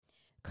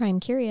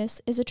Crime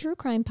Curious is a true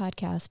crime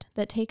podcast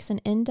that takes an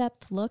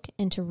in-depth look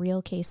into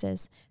real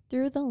cases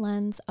through the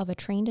lens of a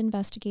trained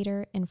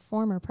investigator and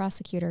former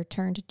prosecutor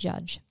turned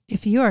judge.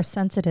 If you are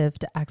sensitive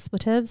to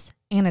expletives,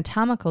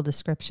 anatomical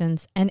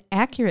descriptions, and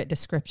accurate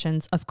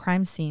descriptions of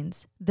crime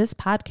scenes, this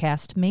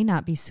podcast may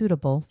not be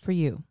suitable for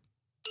you.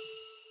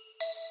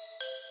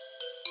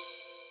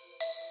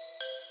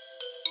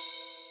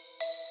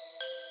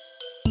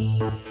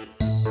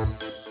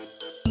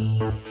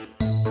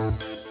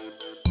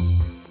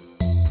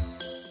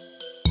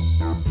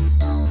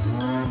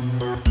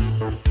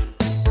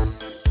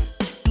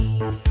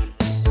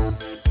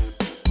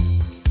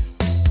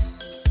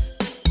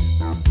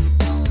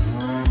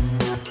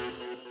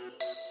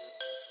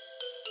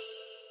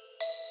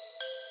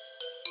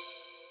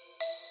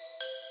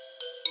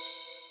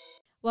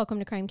 Welcome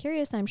to Crime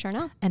Curious. I'm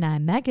Charnel. And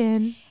I'm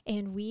Megan.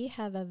 And we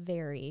have a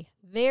very,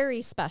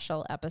 very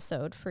special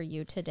episode for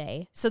you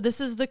today. So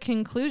this is the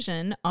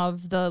conclusion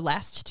of the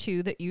last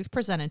two that you've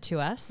presented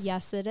to us.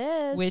 Yes, it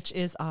is. Which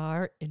is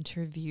our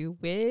interview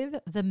with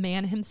the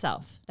man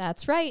himself.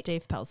 That's right.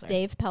 Dave Pelzer.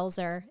 Dave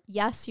Pelzer.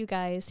 Yes, you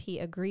guys, he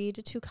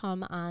agreed to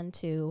come on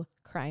to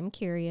Crime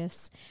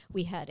Curious.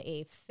 We had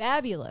a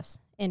fabulous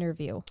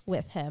interview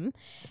with him.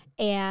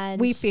 And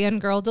we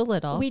fangirled a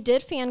little. We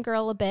did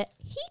fangirl a bit.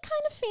 He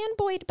kind of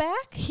fanboyed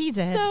back. He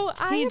did. So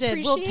I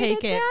appreciated We'll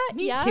take it. that.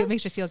 Me yes. too. It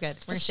makes you feel good.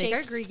 We're going to shake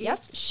our gree-gree.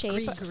 Yep.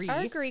 Shake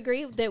our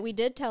gree-gree that we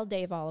did tell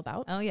Dave all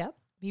about. Oh, yeah.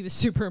 He was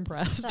super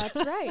impressed.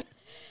 That's right.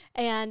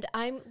 And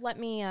let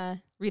me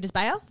read his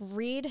bio.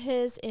 Read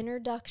his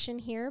introduction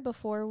here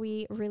before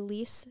we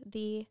release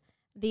the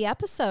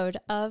episode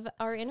of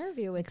our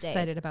interview with Dave.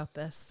 Excited about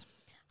this.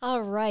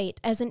 All right.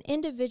 As an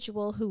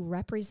individual who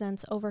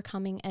represents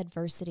overcoming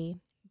adversity,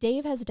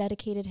 Dave has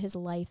dedicated his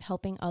life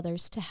helping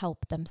others to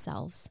help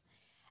themselves.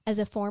 As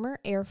a former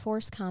Air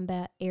Force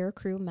combat air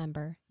crew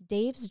member,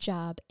 Dave's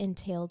job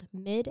entailed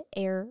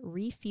mid-air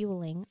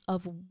refueling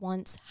of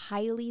once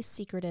highly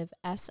secretive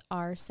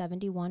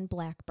SR-71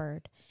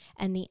 Blackbird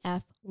and the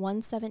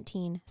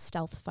F-117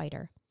 stealth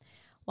fighter.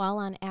 While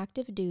on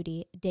active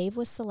duty, Dave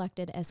was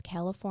selected as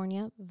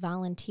California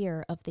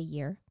Volunteer of the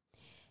Year.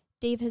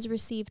 Dave has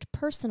received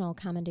personal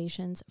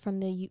commendations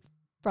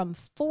from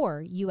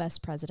 4 U.S.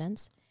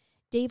 presidents.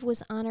 Dave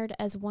was honored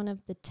as one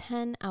of the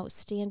 10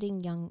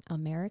 outstanding young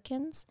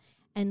Americans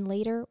and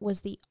later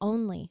was the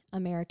only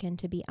American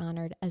to be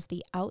honored as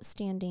the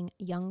outstanding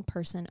young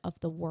person of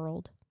the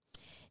world.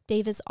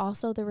 Dave is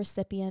also the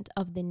recipient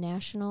of the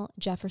National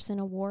Jefferson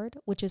Award,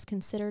 which is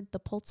considered the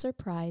Pelzer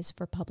Prize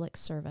for Public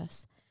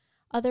Service.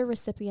 Other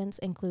recipients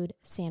include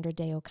Sandra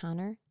Day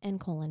O'Connor and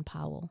Colin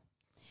Powell.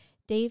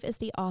 Dave is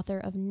the author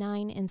of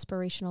 9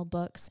 inspirational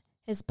books.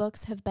 His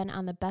books have been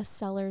on the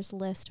bestsellers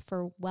list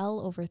for well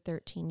over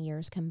 13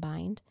 years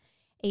combined.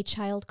 A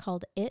Child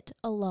Called It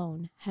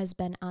Alone has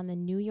been on the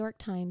New York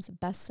Times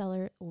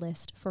bestseller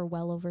list for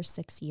well over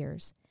 6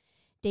 years.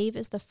 Dave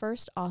is the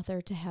first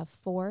author to have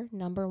 4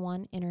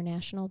 #1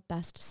 international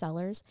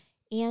bestsellers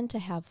and to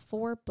have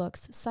 4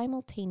 books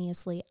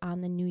simultaneously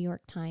on the New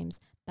York Times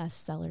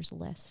bestsellers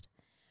list.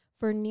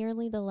 For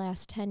nearly the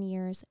last 10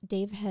 years,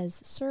 Dave has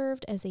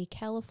served as a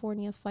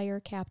California fire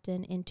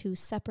captain in 2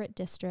 separate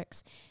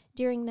districts.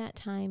 During that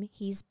time,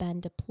 he's been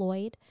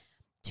deployed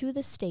to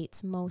the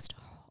state's most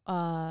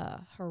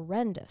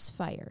horrendous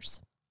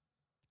fires.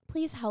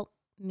 Please help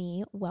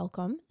me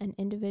welcome an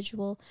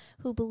individual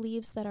who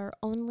believes that our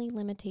only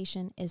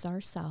limitation is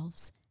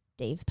ourselves,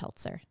 Dave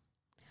Pelzer.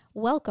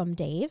 Welcome,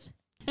 Dave.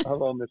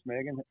 Hello, Miss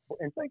Megan.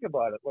 And think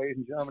about it, ladies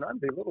and gentlemen. I'm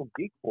the little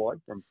geek boy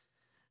from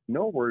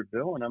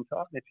Nowhereville, and I'm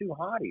talking to 2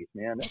 hotties,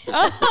 man.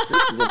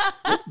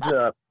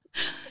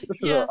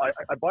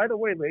 By the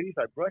way, ladies,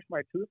 I brushed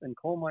my tooth and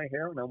combed my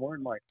hair, and I'm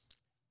wearing my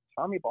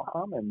Tommy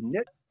Bahama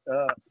knit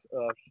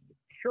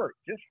shirt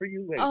just for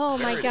you ladies. Oh,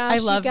 my gosh. I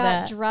love you got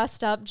that.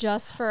 Dressed up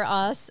just for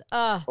us.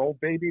 Oh,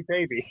 baby.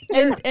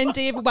 And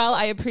Dave, while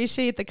I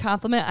appreciate the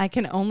compliment, I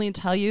can only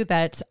tell you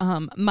that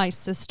my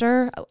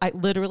sister,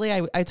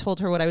 I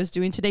told her what I was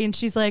doing today, and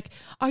she's like,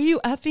 "Are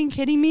you effing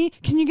kidding me?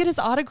 Can you get his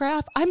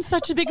autograph? I'm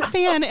such a big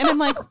fan." And I'm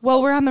like,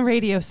 "Well, we're on the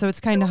radio, so it's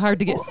kind of hard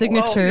to get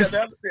signatures."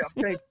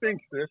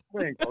 Thanks, sis.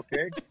 Thanks,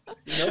 okay?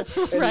 You know?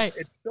 Right.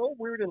 It's so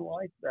weird in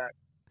life that,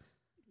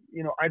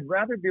 you know, I'd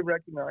rather be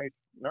recognized,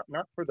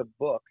 not for the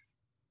books,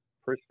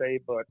 per se,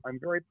 but I'm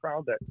very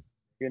proud that,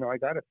 you know, I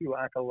got a few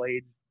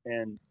accolades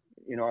and,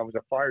 you know, I was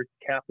a fire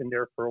captain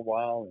there for a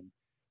while and,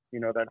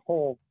 you know, that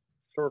whole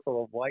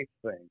circle of life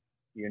thing,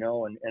 you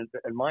know, and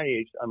at my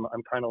age, I'm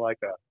kind of like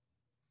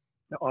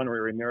an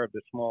honorary mayor of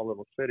this small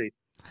little city.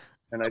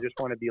 And I just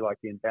want to be like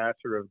the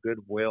ambassador of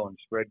goodwill and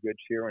spread good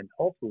cheer and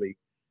hopefully,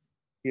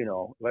 you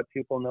know, let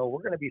people know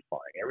we're going to be fine.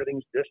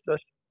 Everything's just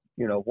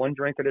one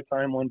drink at a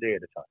time, one day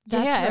at a time.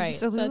 That's yeah, right.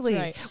 absolutely.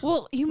 That's right.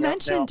 Well, you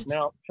mentioned.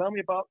 Now, tell me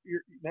about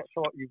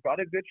so you've got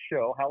a good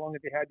show. How long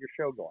have you had your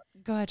show going?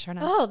 Go ahead, Sharna.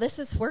 Oh,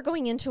 we're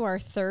going into our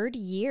 3rd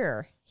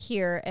year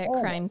here at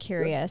Crime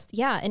Curious.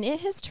 Yeah, and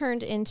it has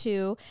turned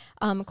into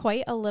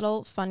quite a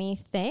little funny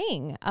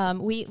thing.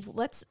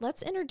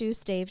 Let's introduce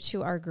Dave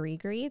to our gree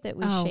that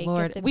we shake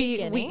at the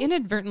beginning. We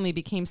inadvertently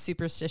became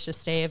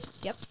superstitious, Dave.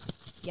 Yep.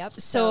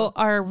 So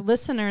our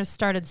listeners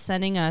started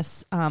sending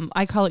us,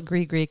 I call it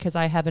Gree because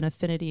I have an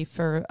affinity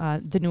for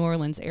the New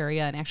Orleans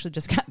area and actually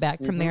just got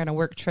back from there on a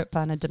work trip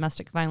on a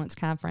domestic violence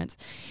conference.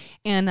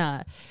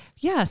 And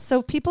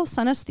so people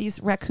sent us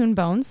these raccoon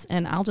bones,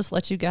 and I'll just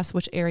let you guess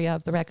which area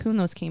of the raccoon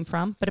those came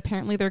from, but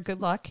apparently they're good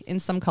luck in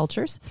some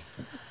cultures.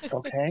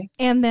 Okay.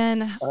 And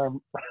then,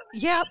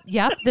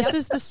 this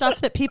is the stuff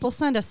that people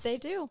send us. They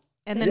do.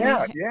 And then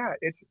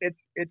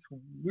it's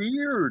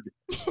weird.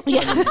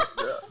 Yeah.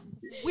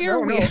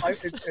 Weird.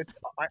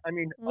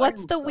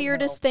 What's the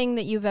weirdest thing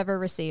that you've ever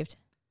received?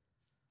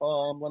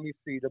 Let me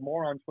see. The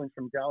moron twins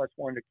from Dallas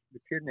wanted to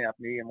kidnap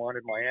me and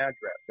wanted my address.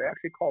 They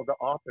actually called the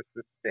office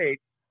to state,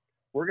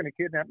 we're going to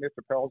kidnap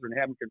Mr. Pelzer and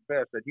have him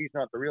confess that he's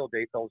not the real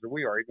Dave Pelzer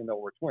we are, even though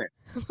we're twins.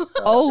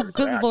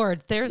 Good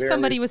Lord. There's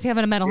somebody who was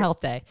having a mental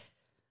health day.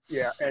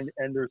 Yeah, and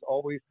there's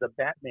always the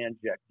Batman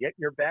jet. Get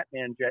your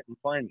Batman jet and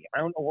find me. I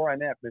don't know where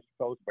I'm at, Mr.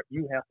 Pelzer, but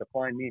you have to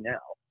find me now.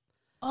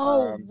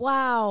 Oh,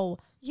 wow.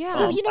 Yeah.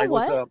 So you know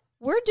what?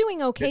 We're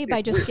doing okay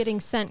by just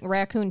getting sent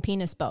raccoon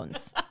penis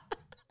bones.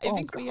 I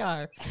think we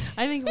are.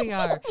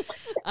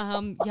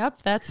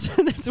 Yep,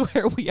 that's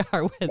where we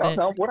are with it.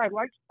 Now, what I'd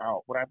like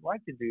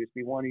to do is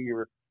be one of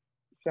your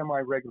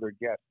semi-regular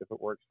guests if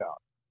it works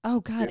out.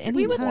 Oh God, anytime.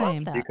 We would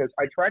love that. Because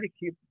I try to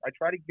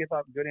give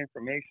out good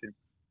information,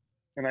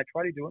 and I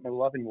try to do it in a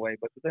loving way,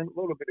 but then a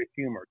little bit of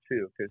humor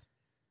too. Because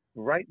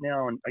right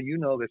now, and you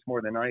know this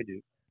more than I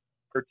do,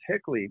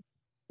 particularly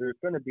there's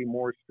going to be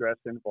more stress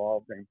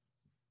involved, and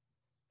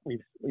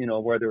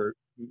whether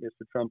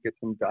Mr. Trump gets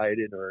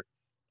indicted or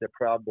the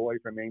Proud Boys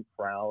remain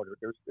proud, or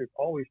there's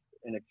always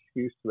an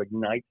excuse to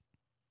ignite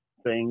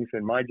things.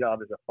 And my job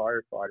as a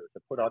firefighter is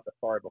to put out the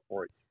fire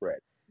before it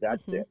spreads.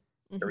 That's it.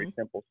 Very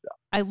simple stuff.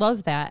 I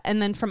love that.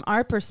 And then from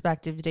our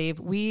perspective, Dave,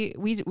 we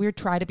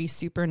try to be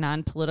super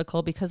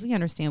non-political because we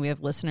understand we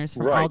have listeners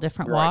from all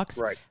different walks.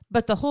 Right.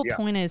 But the whole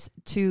point is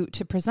to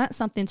present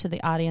something to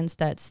the audience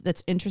that's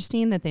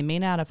interesting that they may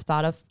not have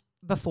thought of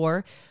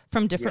before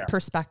from different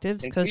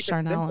perspectives. Because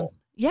Charnel,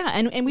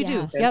 and we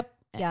do. Yep.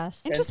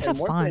 Yes. And just have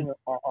one fun. Thing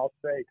I'll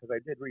say, because I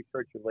did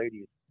research you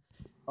ladies,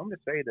 I'm going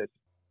to say this,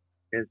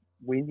 is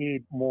we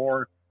need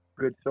more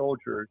good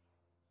soldiers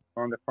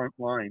on the front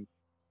lines,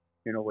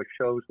 with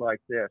shows like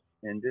this,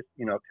 and just,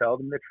 tell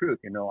them the truth.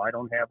 I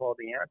don't have all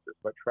the answers,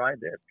 but try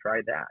this,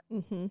 try that,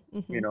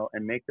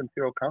 and make them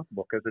feel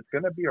comfortable, because it's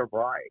going to be a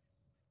ride.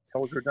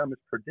 Pelzer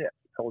predicts.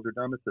 Pelzer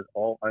is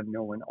all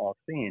unknowing, all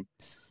seeing.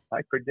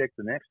 I predict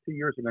the next 2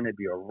 years are going to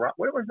be a ride.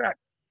 What was that?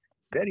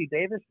 Betty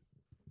Davis?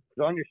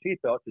 Put on your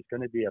seatbelts. It's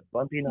going to be a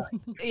bumpy night.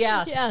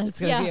 Yes.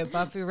 It's going to be a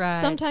bumpy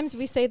ride. Sometimes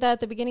we say that at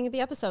the beginning of the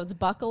episodes.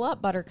 Buckle up,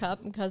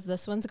 Buttercup, because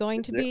this one's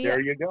going to be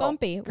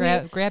bumpy.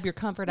 Grab your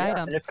comfort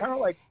items. And it's kind of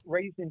like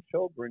raising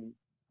children,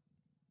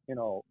 in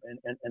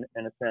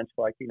a sense,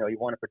 like, you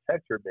want to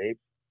protect your babes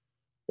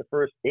the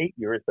first 8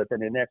 years, but then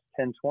the next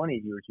 10,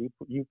 20 years,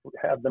 you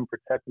have them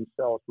protect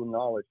themselves through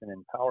knowledge and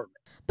empowerment.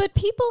 But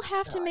people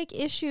have to make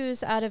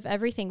issues out of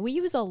everything. We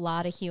use a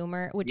lot of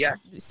humor, which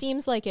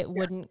seems like it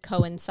wouldn't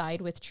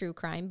coincide with true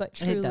crime, but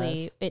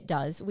truly it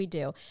does. We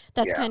do.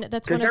 That's one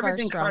of our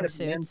strong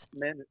suits.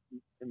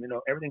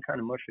 Everything kind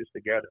of mushes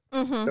together.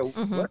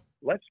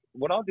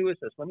 What I'll do is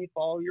this. Let me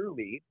follow your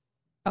lead.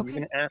 Okay. You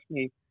can ask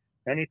me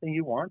anything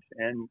you want,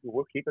 and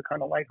we'll keep it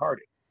kind of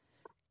lighthearted.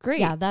 Great.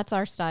 Yeah, that's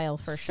our style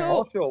for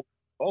sure.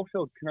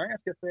 Also, can I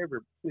ask you a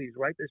favor? Please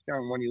write this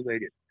down, one of you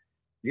ladies.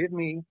 Give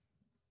me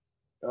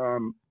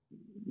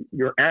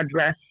your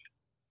address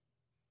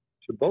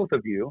to both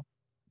of you,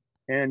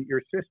 and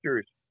your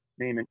sister's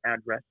name and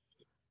address,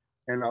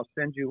 and I'll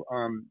send you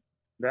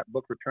that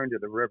book, Return to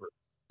the River.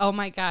 Oh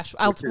my gosh!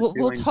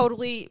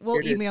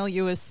 We'll email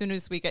you as soon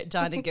as we get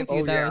done and give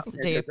you those,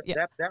 Dave.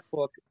 That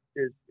book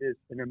is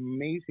an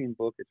amazing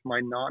book. It's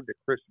my nod to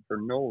Christopher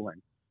Nolan,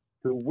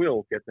 who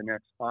will get the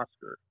next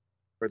Oscar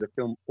for the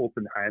film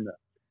Oppenheimer.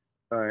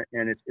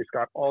 And it's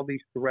got all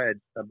these threads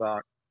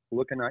about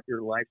looking at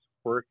your life's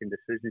work and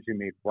decisions you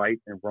made right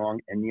and wrong,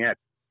 and yet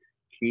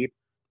keep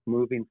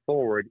moving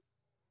forward.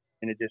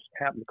 And it just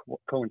happened to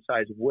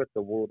coincide with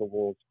the World of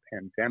Worlds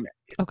pandemic.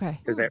 Okay.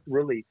 Because that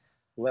really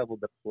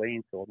leveled the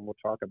playing field, and we'll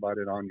talk about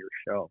it on your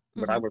show.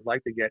 But I would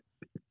like to get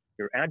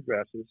your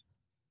addresses,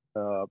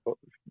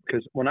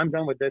 because when I'm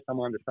done with this, I'm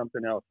on to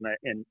something else,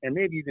 and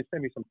maybe you can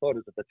send me some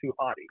photos of the two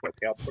hotties.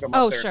 Okay, I'll put them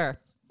up there. Sure.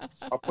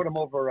 I'll put them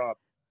over.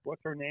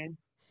 What's her name?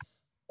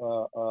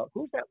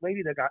 Who's that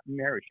lady that got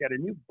married? She had a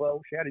new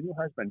beau. She had a new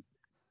husband.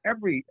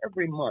 Every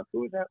month.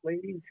 Who was that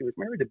lady? She was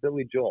married to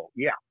Billy Joel.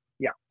 Yeah.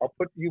 I'll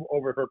put you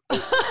over her.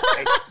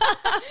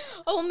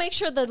 We'll make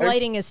sure the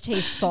lighting is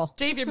tasteful.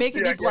 Dave, you're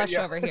making me blush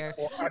over here.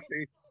 Well,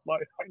 actually,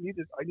 I need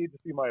to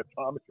see my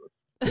optometrist.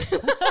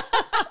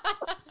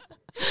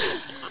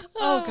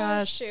 Oh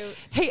gosh. Shoot.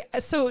 Hey,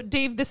 so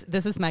Dave,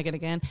 this is Megan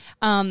again.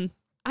 I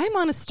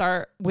want to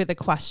start with a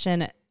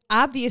question.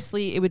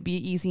 Obviously, it would be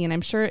easy, and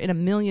I'm sure in a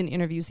million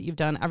interviews that you've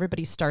done,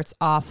 everybody starts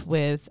off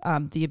with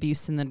the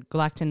abuse and the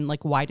neglect, and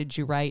like, why did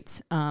you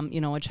write?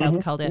 A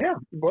child called it. Yeah,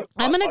 but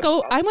I want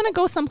to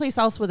go someplace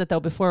else with it though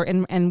before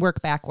and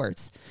work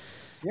backwards.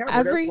 yeah,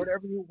 whatever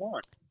you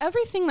want.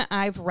 Everything that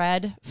I've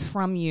read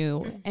from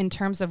you in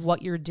terms of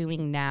what you're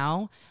doing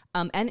now,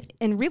 and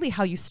really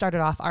how you started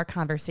off our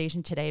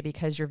conversation today,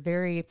 because you're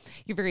very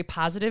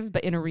positive,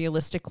 but in a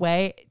realistic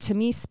way, to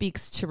me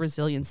speaks to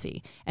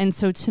resiliency. And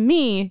so to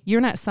me,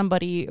 you're not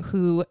somebody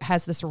who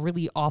has this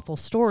really awful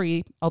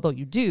story, although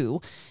you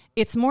do.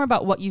 It's more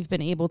about what you've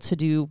been able to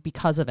do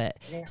because of it.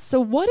 Yeah. So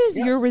what is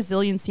your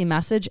resiliency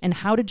message, and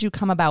how did you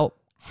come about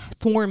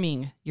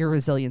forming your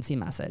resiliency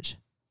message?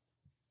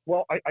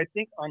 Well, I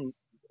think on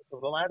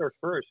the latter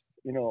first,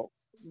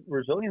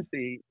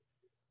 resiliency,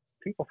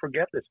 people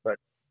forget this, but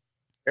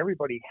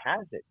everybody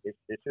has it.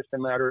 It's just a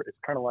matter, it's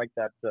kind of like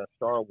that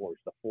Star Wars,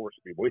 the Force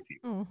be with you.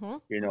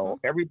 Mm-hmm.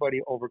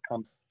 Everybody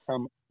overcomes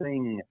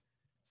something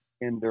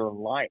in their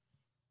life.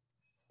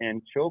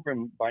 And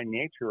children by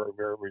nature are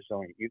very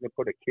resilient. You can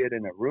put a kid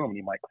in a room,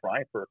 you might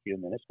cry for a few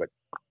minutes, but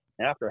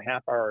after a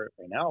half hour,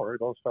 an hour,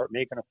 they'll start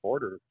making a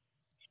fort or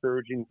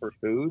scourging for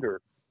food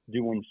or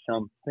doing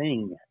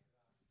something.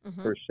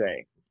 Per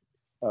se.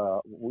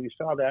 We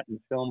saw that in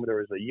film. There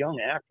was a young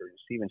actor in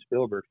Steven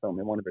Spielberg film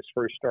in one of his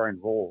first starring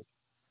roles,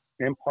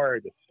 Empire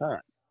of the Sun,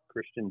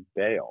 Christensen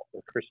Bale,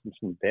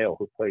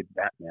 who played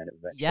Batman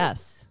eventually.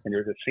 Yes. And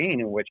there's a scene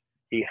in which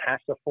he has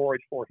to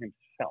forage for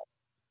himself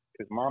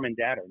because mom and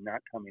dad are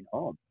not coming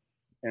home.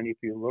 And if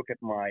you look at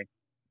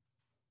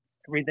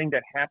everything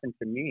that happened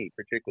to me,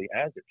 particularly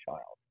as a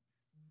child,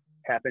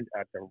 happened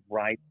at the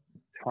right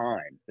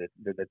time.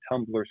 The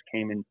tumblers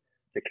came in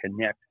to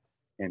connect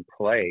and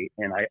play,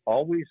 and I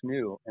always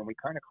knew, and we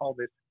kind of call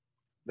this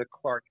the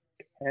Clark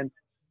Kent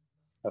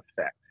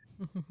effect.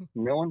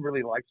 No one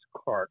really likes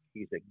Clark.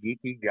 He's a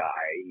geeky guy.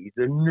 He's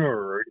a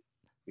nerd.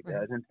 He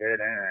doesn't fit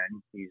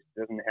in. He's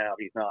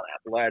not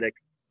athletic.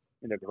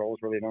 And the girls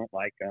really don't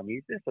like him.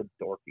 He's just a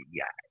dorky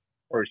guy,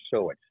 or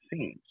so it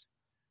seems.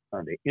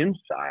 On the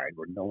inside,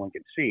 where no one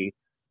can see,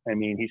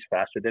 he's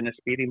faster than a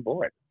speeding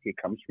bullet. He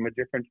comes from a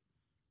different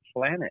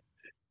planet.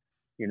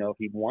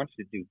 He wants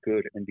to do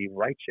good and be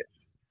righteous.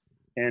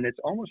 And it's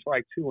almost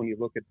like, too, when you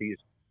look at these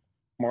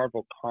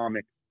Marvel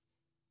comic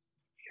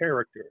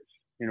characters,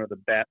 the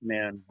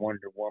Batman,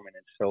 Wonder Woman,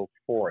 and so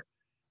forth,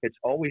 it's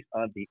always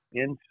on the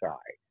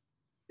inside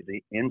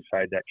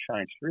that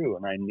shines through.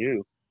 And I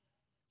knew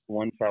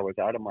once I was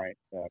out of my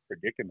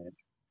predicament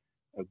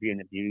of being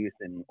abused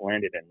and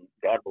landed in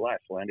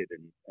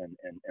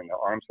the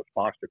arms of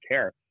foster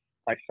care,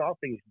 I saw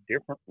things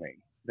differently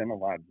than a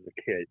lot of the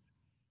kids.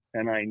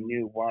 And I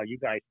knew, wow, you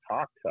guys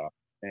talk tough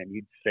and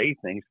you'd say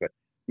things, but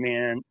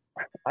man,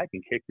 I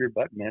can kick your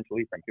butt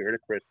mentally from here to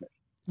Christmas.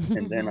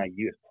 And then I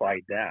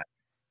applied that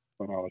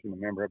when I was a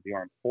member of the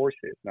armed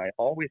forces. And I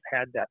always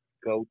had that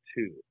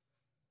go-to.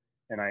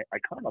 And I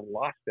kind of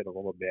lost it a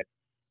little bit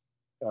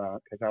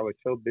because I was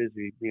so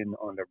busy being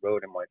on the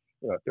road in my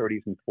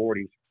 30s and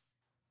 40s.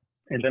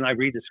 And then I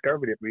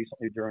rediscovered it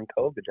recently during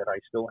COVID that I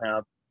still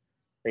have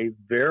a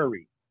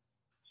very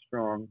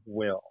strong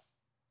will.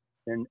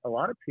 And a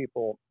lot of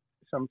people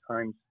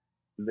sometimes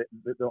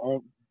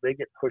they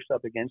get pushed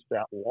up against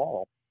that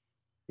wall,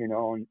 and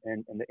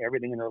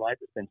everything in their life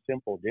has been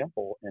simple,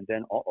 dimple, and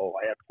then,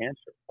 I have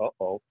cancer.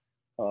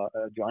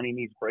 Johnny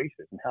needs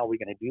braces, and how are we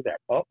going to do that?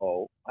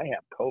 I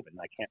have COVID, and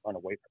I can't run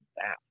away from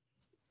that.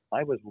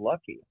 I was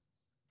lucky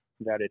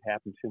that it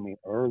happened to me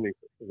early.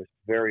 It was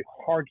a very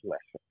hard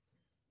lesson,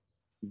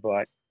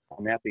 but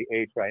I'm at the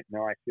age right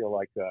now, I feel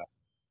like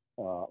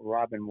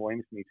Robin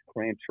Williams meets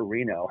Gran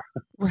Torino,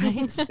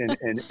 right?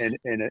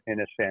 in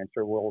a sense,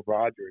 or Will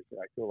Rogers.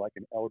 I feel like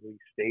an elderly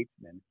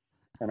statesman,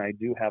 and I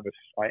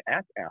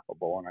act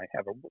affable, and I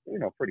have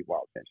a pretty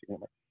wild sense of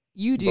humor.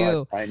 You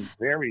do. But I'm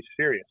very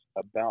serious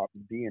about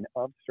being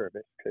of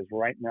service because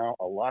right now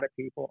a lot of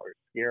people are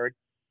scared.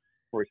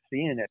 We're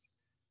seeing it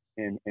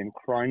in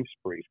crime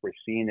sprees. We're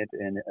seeing it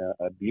in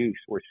abuse.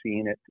 We're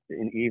seeing it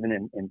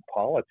even in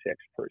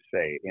politics per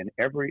se. In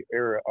every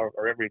era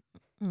or every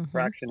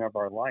fraction of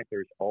our life,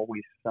 there's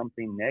always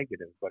something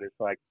negative. But it's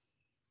like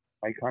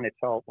I kind of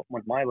tell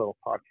with my little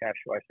podcast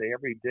show, I say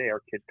every day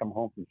our kids come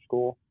home from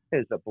school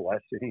is a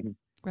blessing.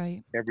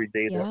 Right. Every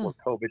day that we're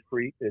COVID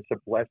free is a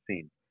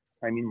blessing.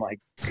 My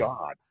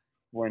God,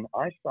 when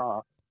I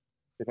saw,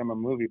 because I'm a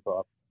movie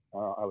buff,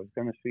 I was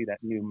going to see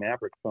that new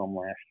Maverick film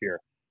last year.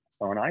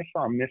 When I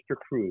saw Mr.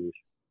 Cruz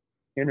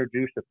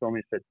introduce the film,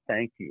 he said,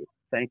 thank you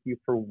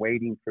for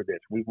waiting for this.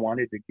 We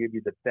wanted to give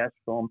you the best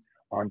film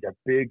on the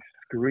big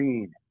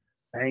screen.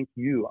 Thank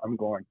you. I'm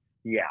going,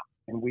 yeah,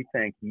 and we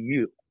thank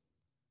you.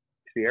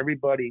 See,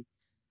 everybody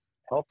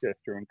helped us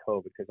during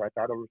COVID because I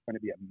thought it was going to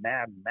be a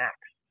Mad Max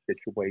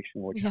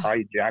situation, which Yeah.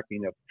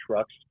 hijacking of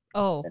trucks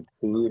Oh, and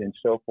food and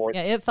so forth.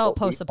 yeah, it felt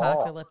But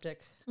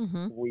post-apocalyptic.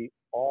 Mm-hmm. we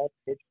all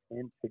pitched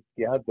in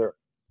together.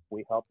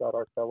 We helped out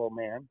our fellow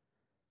man,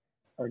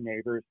 our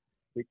neighbors.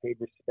 We paid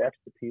respects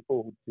to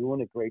people who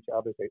doing a great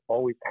job as they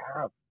always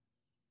have.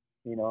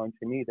 You know, and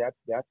to me,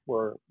 that's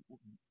where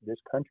this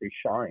country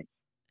shines,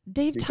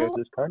 Dave, because tell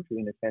this country,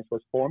 in a sense,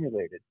 was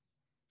formulated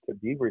to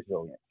be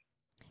resilient.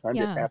 I'm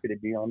just Yeah. happy to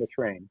be on the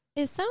train.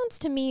 It sounds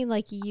to me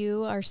like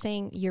you are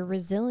saying your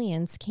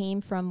resilience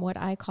came from what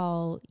I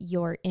call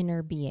your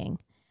inner being.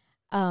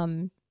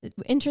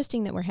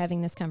 Interesting that we're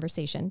having this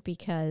conversation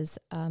because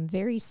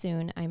very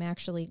soon I'm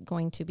actually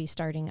going to be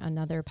starting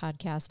another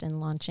podcast and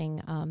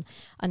launching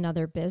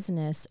another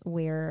business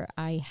where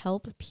I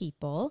help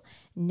people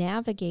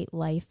navigate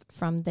life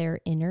from their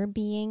inner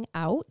being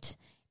out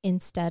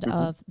instead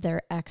of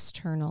their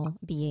external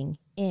being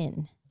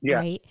in. Yeah.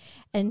 Right.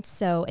 And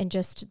so, and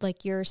just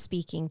like you're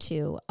speaking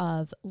to,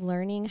 of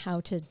learning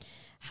how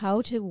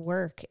to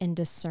work and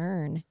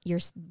discern your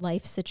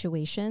life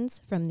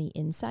situations from the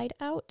inside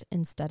out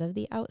instead of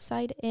the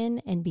outside in,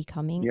 and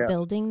becoming,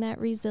 building that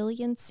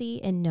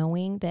resiliency and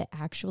knowing that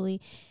actually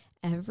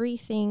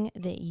everything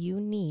that you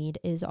need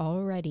is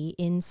already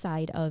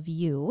inside of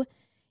you.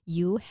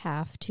 You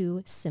have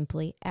to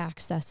simply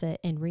access it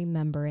and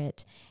remember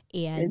it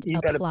and you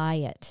apply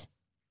it.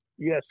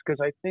 Yes, because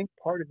I think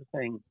part of the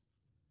thing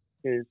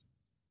is,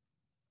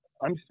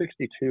 I'm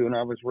 62 and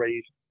I was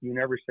raised, you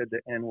never said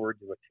the N word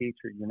to a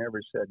teacher. You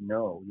never said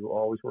no. You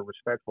always were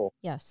respectful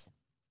Yes.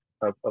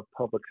 of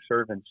public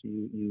servants.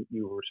 You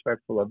were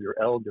respectful of your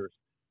elders.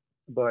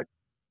 But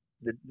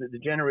the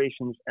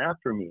generations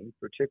after me,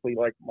 particularly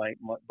like my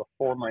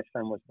before my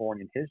son was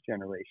born in his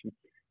generation,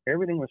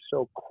 everything was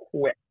so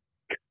quick.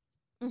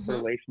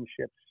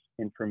 Relationships,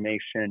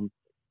 information,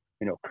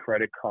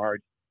 credit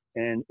cards.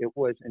 And it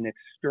was an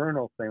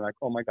external thing, like,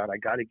 oh my God, I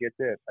got to get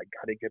this, I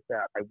got to get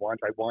that, I want,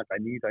 I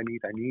need.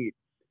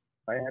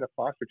 I had a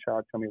foster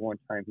child tell me one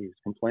time, he was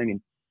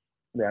complaining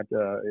that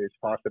his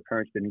foster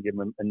parents didn't give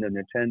him a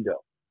Nintendo.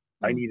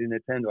 I need a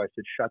Nintendo. I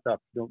said, shut up,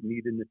 you don't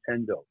need a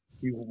Nintendo.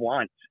 You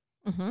want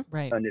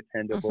right. a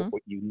Nintendo, but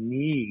what you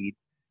need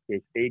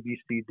is A, B,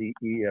 C, D,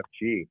 E, F,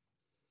 G.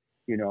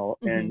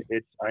 And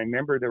I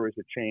remember there was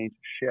a change,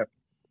 shift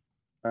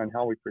on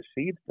how we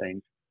perceive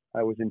things.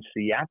 I was in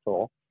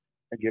Seattle,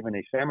 given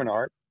a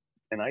seminar,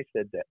 and I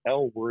said the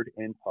L word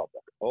in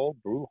public. Oh,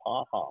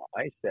 brouhaha.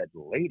 I said,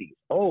 ladies,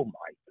 oh my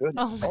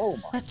goodness, oh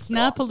my That's God.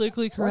 not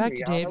politically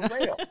correct, Dave.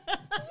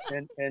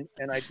 and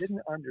I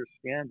didn't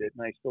understand it,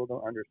 and I still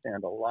don't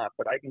understand a lot,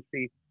 but I can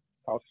see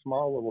how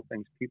small little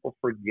things people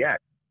forget.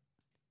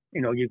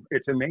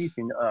 It's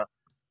amazing.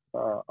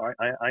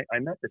 I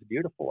met this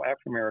beautiful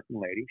African-American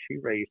lady. She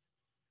raised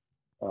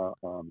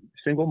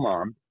single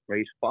mom,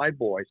 raised 5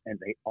 boys, and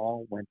they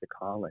all went to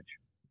college.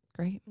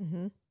 Great.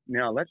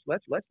 Now let's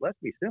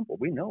be simple.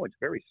 We know it's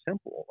very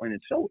simple, and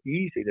it's so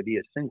easy to be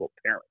a single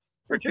parent,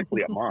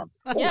 particularly a mom.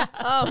 Yeah.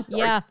 Oh,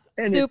 yeah.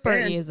 Super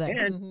easy.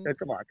 And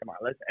come on.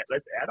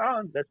 Let's add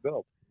on. Let's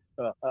go.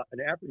 An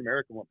African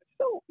American woman,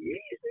 so easy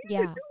to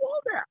do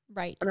all that.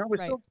 Right. And I was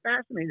so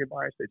fascinated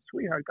by it. I said,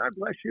 sweetheart, God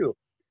bless you.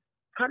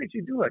 How did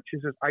you do it? She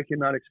says, I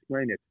cannot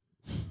explain it.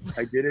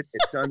 I did it.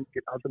 It's done.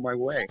 Get out of my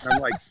way. And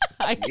I'm like,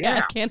 I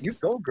can't. You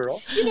go,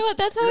 girl. You know what?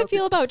 That's how I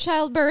feel about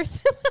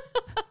childbirth.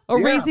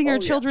 Or raising our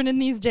children in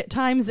these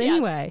times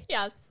anyway.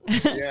 Yes.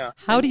 Yeah.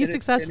 How do you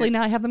successfully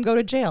not have them go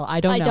to jail? I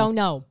don't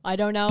know. I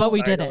don't know. But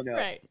we did it.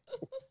 Right.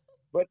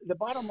 But the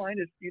bottom line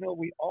is,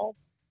 we all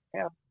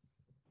have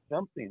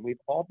something. We've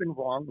all been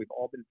wrong. We've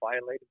all been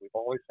violated.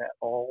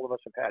 All of us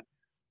have had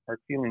our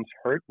feelings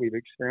hurt. We've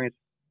experienced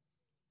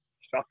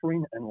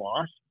suffering and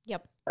loss.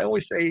 Yep. I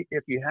always say,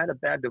 if you had a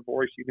bad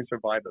divorce, you can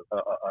survive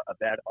a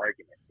bad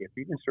argument. If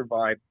you can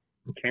survive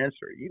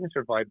cancer, you can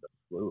survive the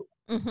flu.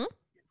 If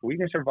we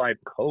can survive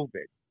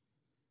COVID,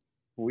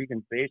 we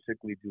can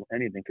basically do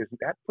anything, because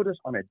that put us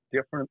on a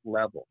different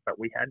level that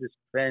we had to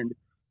spend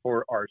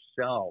for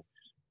ourselves.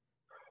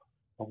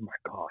 Oh my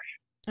gosh.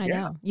 I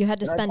know. You had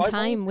to spend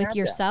time with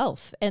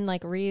yourself and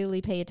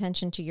really pay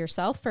attention to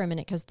yourself for a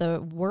minute, because the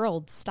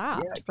world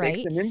stopped, right?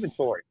 Take some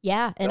inventory.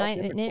 Yeah. And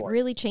it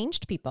really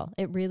changed people.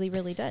 It really,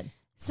 really did.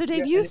 So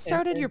Dave, you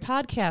started your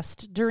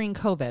podcast during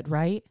COVID,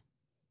 right?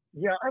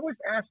 Yeah, I was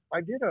asked,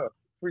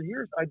 for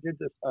years I did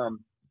this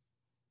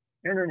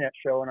internet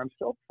show, and I'm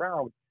so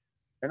proud.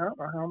 And I don't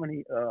know how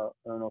many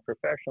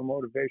professional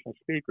motivational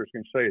speakers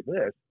can say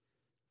this.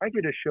 I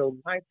did a show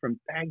live from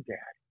Baghdad.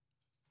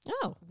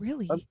 Oh,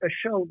 really? A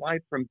show live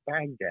from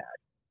Baghdad.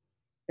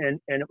 And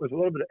it was a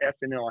little bit of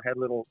SNL. I had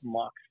little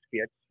mock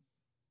skits,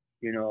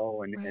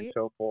 and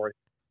so forth.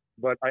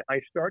 But I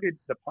started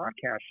the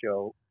podcast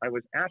show. I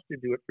was asked to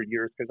do it for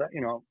years because,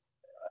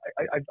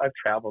 I've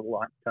traveled a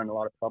lot, done a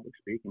lot of public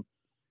speaking.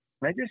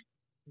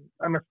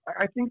 And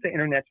I think the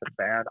internet's a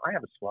fad. I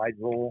have a slide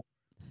rule.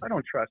 I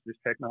don't trust this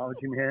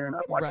technology, man.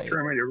 I've watched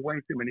Terminator way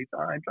too many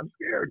times. I'm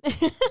scared.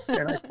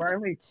 And I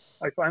finally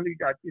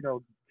got,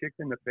 kicked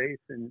in the face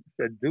and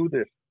said, do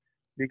this,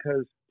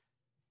 because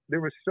there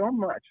was so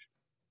much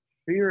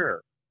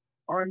fear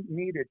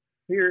unneeded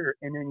fear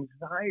and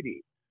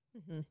anxiety.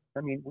 Mm-hmm.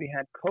 I mean, we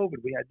had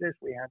COVID, we had this,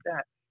 we had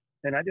that.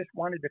 And I just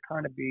wanted to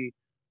kind of be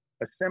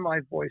a semi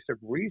voice of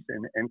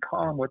reason and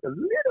calm with a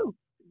little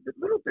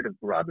bit of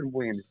Robin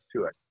Williams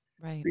to it.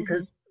 Right.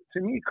 Because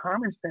to me,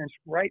 common sense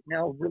right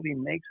now really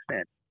makes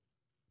sense.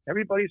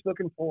 Everybody's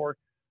looking for,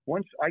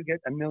 once I get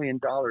 $1 million,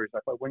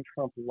 if I win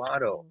Trump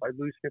Lotto, if I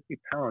lose 50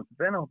 pounds,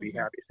 then I'll be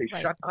happy. Say,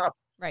 Right. shut up.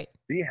 Right.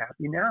 Be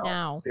happy now.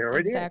 Now. There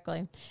it is.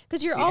 Exactly.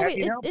 Because you're Be always,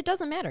 happy now. it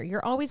doesn't matter.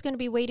 You're always going to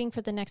be waiting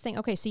for the next thing.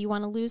 Okay, so you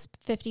want to lose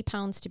 50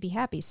 pounds to be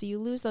happy. So you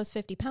lose those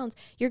 50 pounds.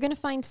 You're going to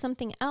find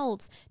something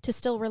else to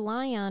still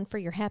rely on for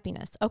your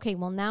happiness. Okay,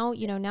 well now,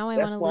 now I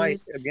want to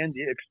lose. Again,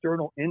 the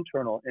external,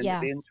 internal. And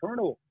the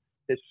internal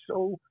is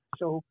so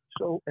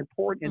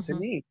important. And to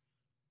me,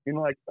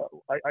 like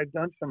I've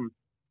done some,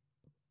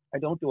 I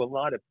don't do a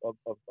lot of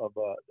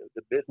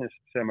the business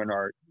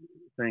seminar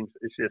things.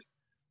 It's just,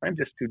 I'm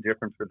just too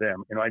different for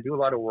them. I do a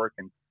lot of work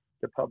in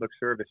the public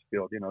service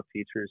field,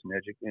 teachers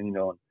and and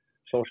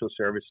social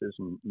services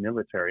and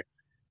military.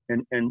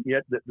 And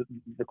yet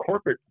the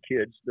corporate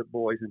kids, the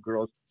boys and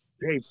girls,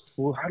 Dave,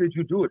 well, how did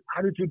you do it?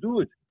 How did you do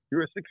it?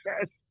 You're a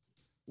success.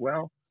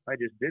 Well, I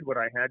just did what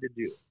I had to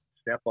do.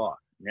 Step off.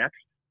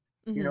 Next.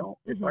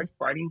 It's like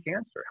fighting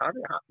cancer. How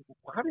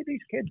do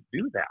these kids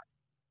do that?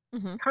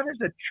 Mm-hmm. How does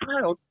a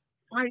child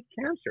fight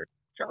cancer?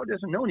 Child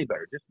doesn't know any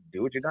better. Just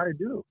do what you got to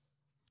do.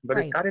 But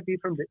It's got to be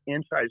from the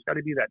inside. It's got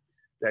to be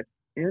that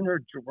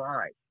inner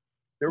drive.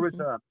 There was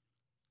the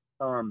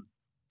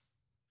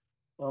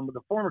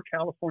former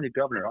California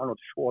governor, Arnold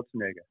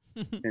Schwarzenegger,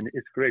 and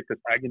it's great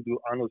because I can do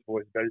Arnold's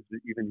voice better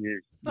than even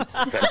his.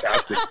 He's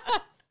fantastic.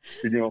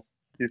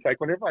 It's like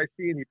whenever I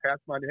see him, he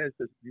passes my head and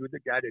says, "You're the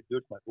guy that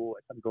does my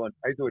voice." I'm going,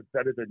 "I do it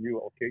better than you."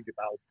 Okay, get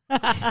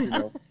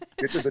out.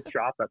 Get to the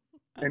chopper.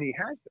 And he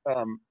has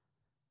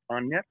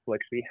on Netflix.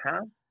 He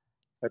has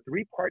a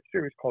 3-part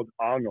series called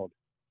Arnold.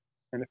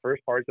 And the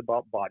first part is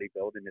about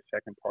bodybuilding. The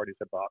second part is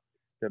about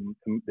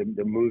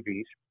the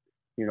movies,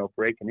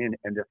 breaking in.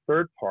 And the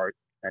third part,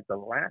 at the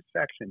last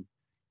section,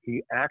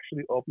 he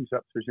actually opens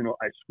up, says,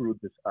 I screwed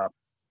this up.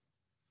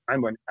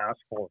 I'm an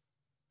asshole.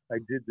 I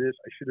did this.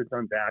 I should have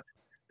done that.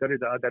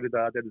 Da-da-da,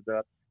 da-da-da,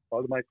 da-da-da. All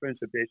of my friends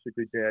are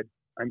basically dead.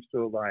 I'm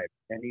still alive.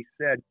 And he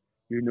said,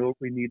 what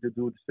we need to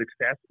do to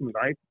success in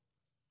life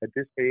at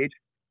this age?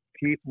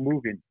 Keep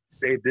moving.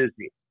 Stay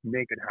busy.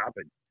 Make it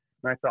happen.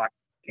 And I thought,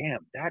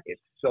 damn, that is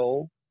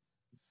so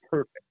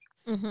perfect.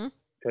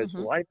 Because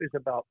life is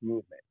about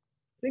movement.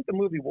 I think the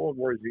movie World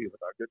War Z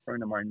with our good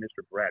friend of mine,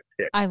 Mr. Brad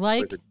Pitt. I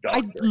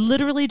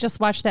literally just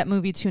watched that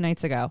movie 2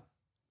 nights ago.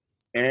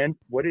 And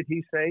what did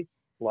he say?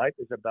 Life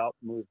is about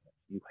movement.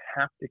 You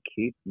have to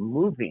keep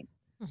moving.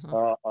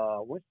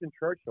 Winston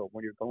Churchill,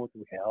 when you're going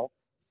through hell,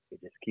 you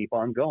just keep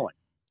on going.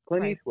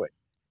 Clint Eastwood,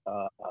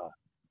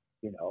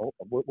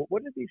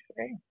 what did he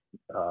say?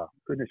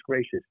 Goodness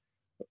gracious,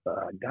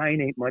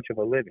 dying ain't much of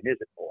a living, is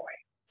it, boy?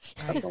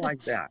 Something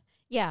like that.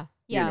 Yeah,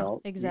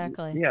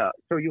 exactly. Yeah,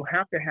 so you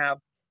have to have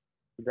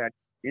that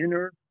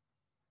inner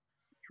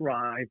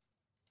drive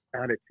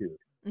attitude.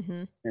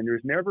 And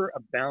there's never a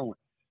balance.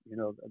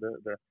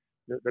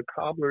 The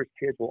cobbler's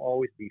kids will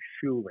always be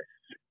shoeless,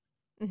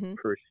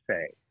 per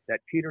se. That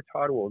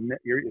teeter-totter will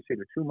it's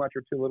either too much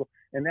or too little,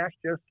 and that's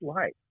just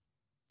life.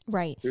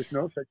 Right. There's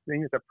no such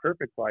thing as a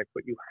perfect life,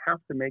 but you have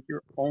to make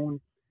your own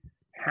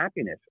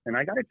happiness. And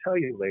I got to tell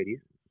you, ladies,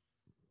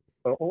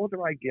 the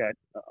older I get,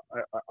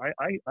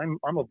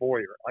 I'm a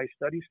voyeur. I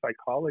study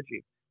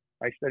psychology.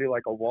 I study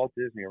like a Walt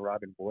Disney, a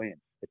Robin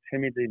Williams, a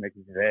Timothy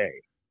McVeigh,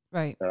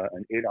 right,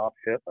 an Adolf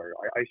Hitler.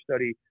 I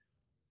study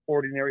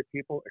ordinary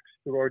people,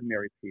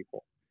 extraordinary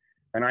people.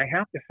 And I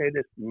have to say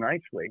this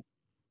nicely,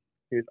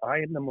 is I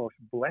am the most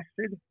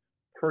blessed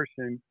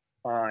person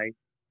I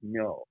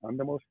know. I'm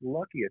the most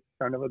luckiest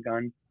son of a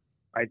gun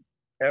I've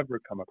ever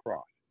come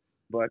across.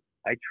 But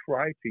I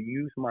try to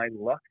use my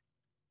luck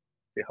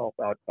to help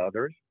out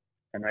others.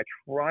 And I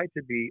try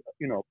to be,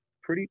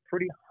 pretty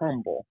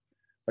humble.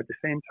 But at the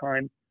same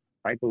time,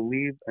 I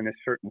believe in a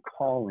certain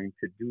calling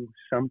to do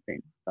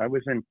something. I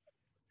was in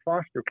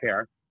foster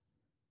care,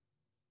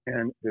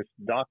 and this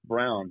Doc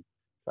Brown,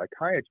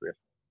 psychiatrist,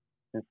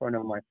 in front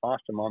of my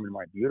foster mom and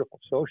my beautiful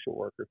social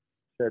worker,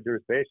 said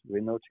there's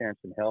basically no chance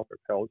in hell for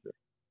Pelzer.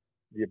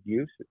 The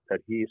abuse that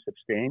he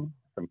sustained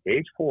from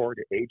age 4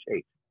 to age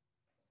 8,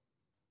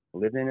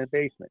 living in a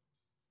basement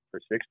for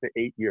 6 to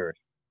 8 years.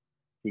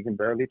 He can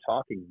barely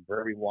talk, he can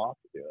barely walk.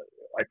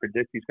 I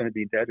predict he's going to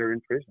be dead or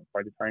in prison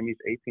by the time he's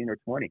 18 or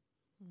 20.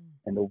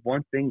 And the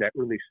one thing that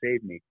really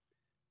saved me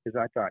is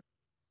I thought,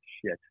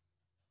 shit,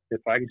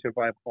 if I can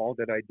survive all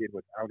that I did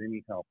without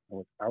any help and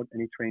without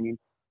any training,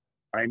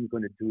 I'm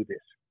going to do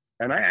this.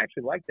 And I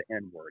actually like the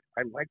N word.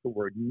 I like the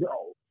word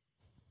no.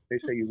 They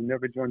say you've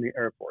never joined the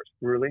Air Force.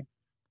 Really?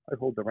 I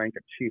hold the rank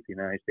of Chief of the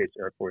United States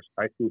Air Force.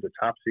 I flew the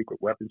top secret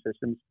weapon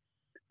systems.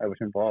 I was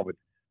involved with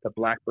the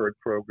Blackbird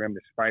program,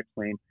 the spy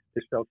plane,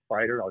 the stealth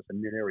fighter. I was a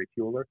mid-air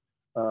refueler.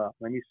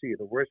 Let me see.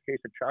 The worst case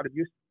of child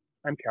abuse,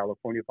 I'm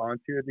California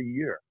Volunteer of the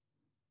Year.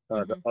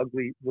 The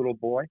ugly little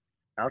boy,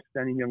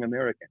 outstanding young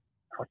American.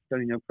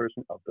 outstanding young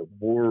person of the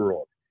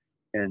world.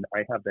 And I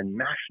have the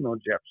National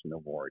Jefferson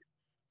Award.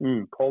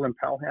 Colin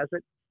Powell has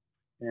it,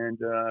 and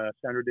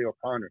Sandra Day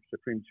O'Connor,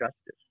 Supreme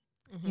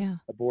Justice. Yeah.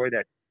 A boy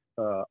that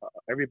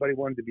everybody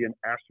wanted to be an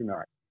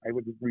astronaut. I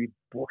would read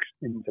books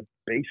in the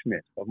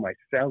basement of my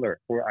cellar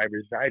where I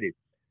resided.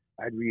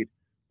 I'd read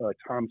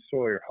Tom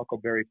Sawyer,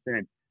 Huckleberry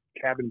Finn,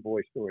 Cabin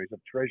Boy stories of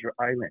Treasure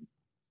Island,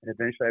 and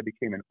eventually I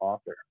became an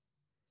author.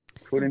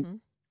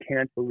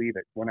 Can't believe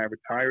it. When I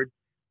retired,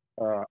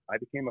 I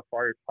became a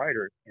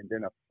firefighter and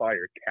then a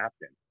fire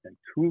captain in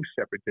 2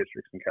 separate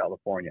districts in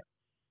California.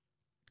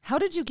 How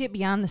did you get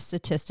beyond the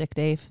statistic,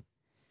 Dave?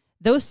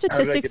 Those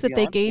statistics that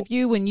they beyond? gave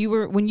you when you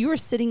were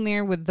sitting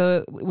there with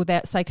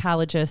that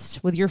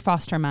psychologist, with your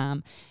foster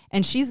mom,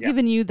 and she's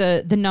giving you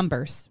the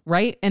numbers,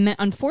 right? And then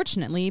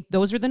unfortunately,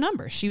 those are the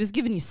numbers. She was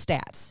giving you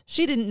stats.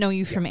 She didn't know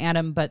you from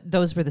Adam, but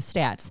those were the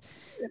stats.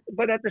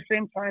 But at the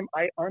same time,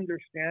 I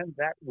understand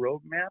that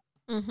roadmap.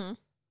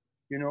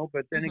 You know,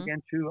 but then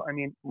again, too, I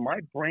mean,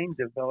 my brain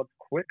developed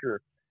quicker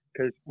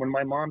because when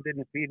my mom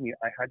didn't feed me,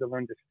 I had to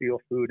learn to steal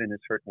food in a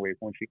certain way.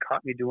 When she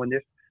caught me doing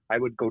this, I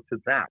would go to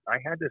that. I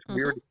had this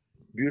weird,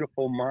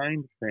 beautiful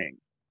mind thing.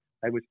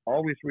 I was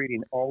always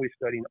reading, always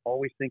studying,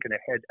 always thinking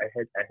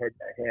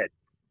ahead.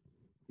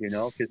 You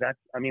know, because that's,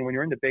 I mean, when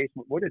you're in the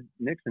basement, what did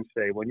Nixon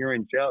say? When you're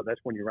in jail,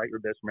 that's when you write your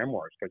best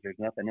memoirs because there's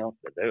nothing else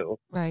to do.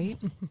 Right.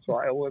 So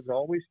I was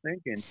always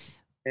thinking,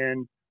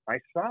 and I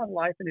saw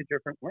life in a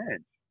different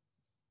lens.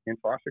 In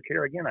foster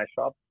care, again, I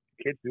saw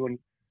kids doing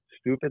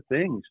stupid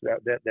things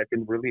that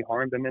can really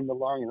harm them in the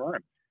long run.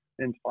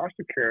 In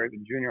foster care,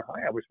 in junior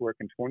high, I was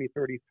working 20,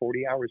 30,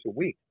 40 hours a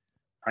week.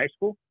 High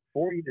school,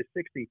 40 to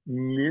 60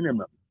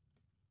 minimum.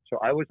 So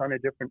I was on a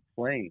different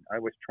plane. I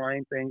was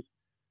trying things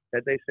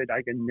that they said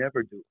I can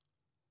never do.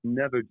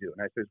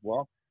 And I says,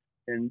 well,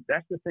 and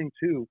that's the thing,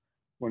 too.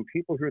 When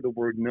people hear the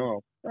word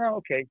no, oh,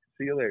 okay,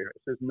 see you later.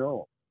 It says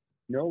no.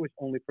 No is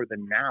only for the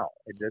now.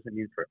 It doesn't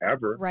mean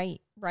forever. Right,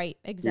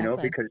 exactly. You know,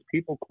 because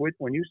people quit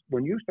when you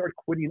start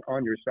quitting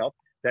on yourself.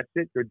 That's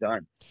it. You're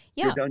done.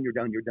 Yeah. You're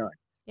done.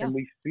 Yeah. And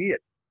we see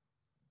it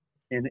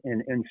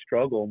in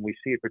struggle, and we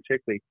see it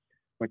particularly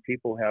when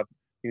people have,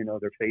 you know,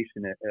 they're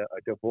facing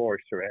a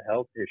divorce or a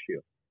health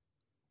issue.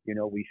 You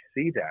know, we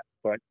see that.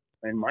 But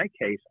in my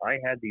case, I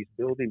had these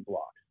building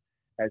blocks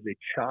as a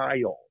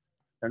child,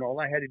 and all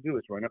I had to do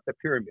was run up the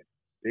pyramid.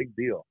 Big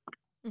deal.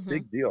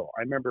 Big deal.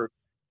 I remember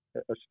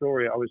a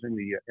story. I was in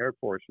the Air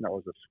Force, and I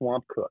was a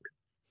swamp cook.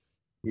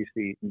 You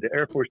see, the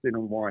Air Force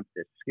didn't want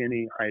a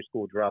skinny high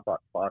school dropout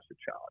foster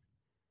child.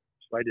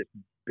 So I just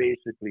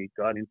basically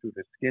got into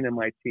the skin of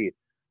my teeth.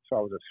 So I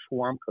was a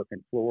swamp cook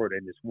in Florida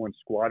in this one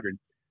squadron,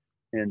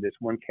 and this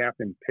one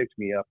captain picked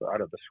me up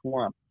out of the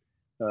swamp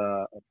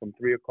from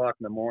 3 o'clock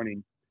in the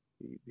morning.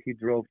 He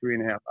drove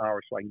 3.5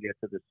 hours so I can get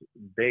to this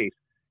base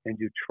and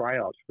do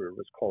tryouts for it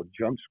was called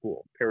jump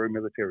school,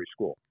 paramilitary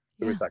school.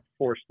 There was like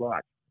 4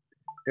 slots.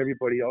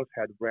 Everybody else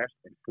had rest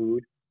and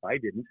food. I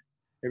didn't.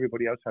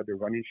 Everybody else had their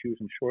running shoes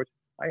and shorts.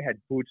 I had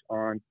boots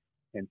on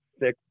and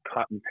thick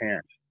cotton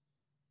pants.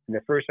 And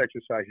the first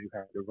exercise, you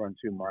had to run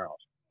 2 miles.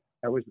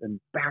 I was in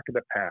back of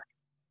the pack,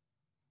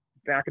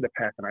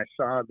 and I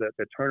saw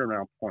the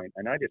turnaround point,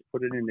 and I just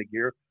put it into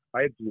gear.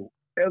 I blew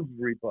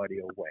everybody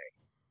away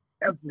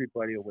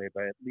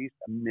by at least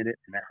a minute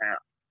and a half.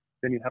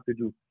 Then you have to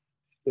do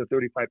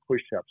 35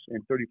 push-ups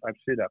and 35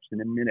 sit-ups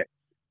in a minute.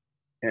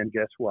 And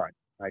guess what?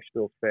 I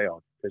still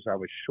failed because I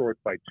was short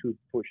by 2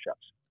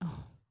 push-ups.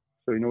 Oh.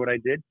 So you know what I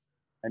did?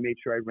 I made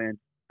sure I ran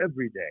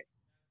every day.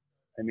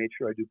 I made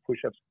sure I do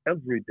push-ups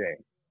every day.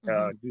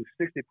 Do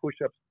 60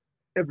 push-ups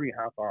every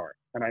half hour.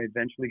 And I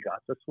eventually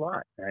got the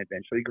slot. And I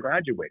eventually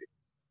graduated.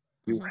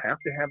 You have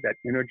to have that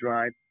inner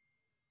drive,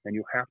 and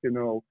you have to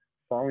know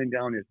falling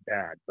down is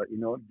bad. But, you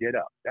know, get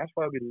up. That's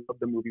why we love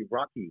the movie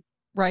Rocky.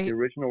 Right. The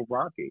original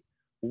Rocky.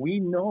 We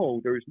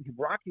know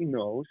Rocky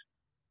knows,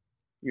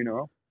 you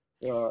know,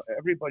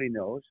 everybody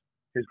knows,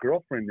 his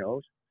girlfriend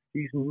knows,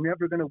 he's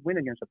never going to win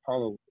against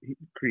Apollo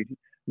Creed.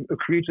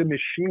 Creed's a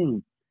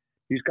machine.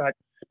 He's got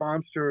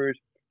sponsors.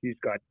 He's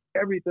got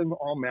everything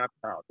all mapped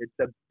out. It's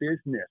a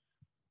business.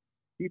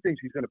 He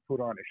thinks he's going to put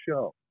on a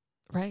show.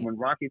 Right. When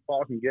Rocky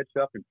falls and gets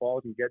up and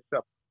falls and gets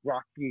up,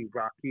 Rocky.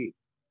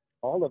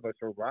 All of us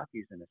are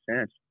Rockies in a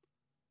sense.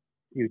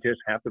 You just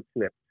have to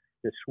flip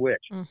the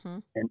switch.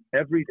 And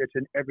it's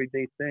an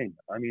everyday thing.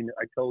 I mean,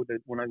 I told that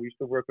when I used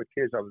to work with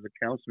kids, I was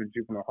a counselor in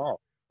juvenile hall.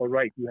 All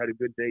right, you had a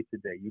good day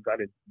today. You got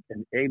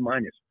an A-,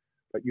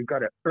 but you got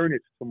to earn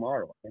it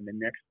tomorrow and the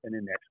next and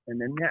the next and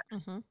the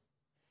next.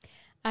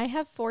 I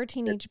have 4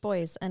 teenage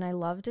boys, and I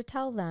love to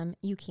tell them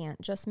you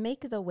can't just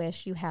make the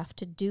wish. You have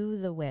to do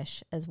the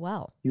wish as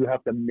well. You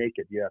have to make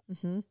it, yes.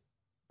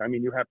 I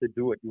mean, you have to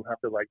do it. You have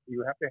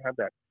to have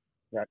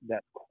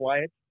that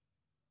quiet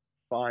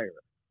fire.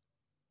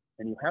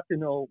 And you have to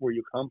know where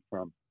you come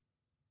from.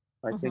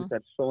 I think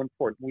that's so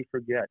important. We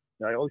forget.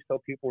 I always tell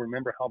people,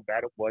 remember how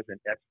bad it was in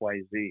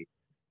XYZ.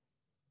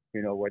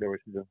 You know, whether it was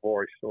a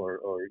divorce or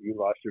you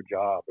lost your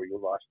job or you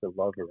lost a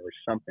lover or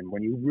something.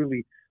 When you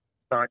really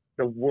thought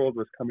the world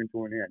was coming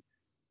to an end.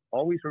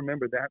 always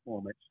remember that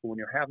moment. So when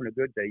you're having a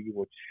good day, you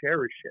will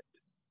cherish it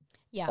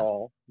Yeah.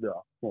 all the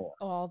more.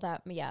 All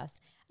that, yes.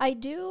 I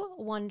do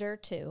wonder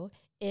too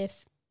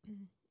if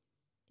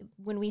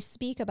when we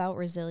speak about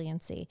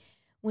resiliency,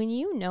 when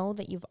you know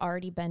that you've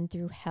already been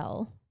through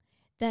hell,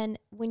 then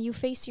when you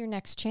face your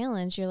next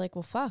challenge, you're like,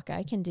 well, fuck,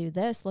 I can do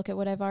this. Look at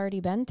what I've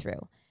already been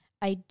through.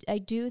 I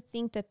do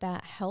think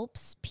that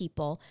helps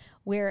people,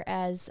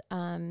 whereas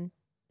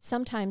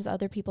sometimes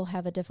other people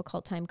have a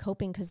difficult time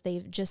coping because they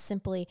just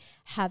simply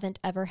haven't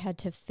ever had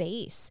to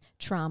face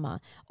trauma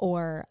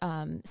or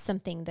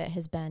something that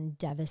has been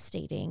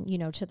devastating,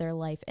 to their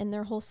life, and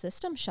their whole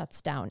system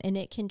shuts down, and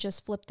it can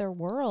just flip their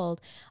world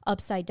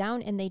upside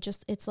down. And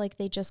it's like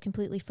they just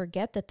completely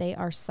forget that they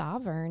are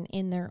sovereign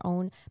in their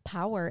own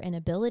power and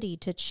ability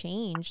to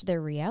change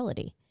their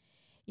reality,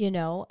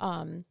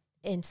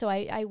 and so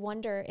I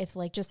wonder if,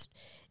 like, just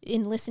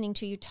in listening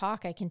to you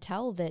talk, I can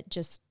tell that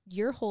just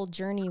your whole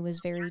journey was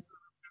very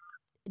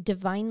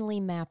divinely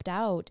mapped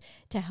out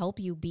to help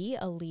you be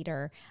a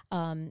leader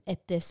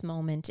at this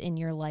moment in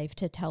your life,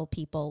 to tell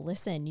people,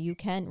 listen, you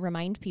can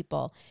remind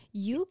people,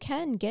 you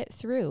can get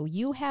through.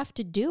 You have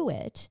to do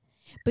it,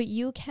 but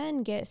you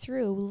can get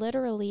through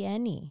literally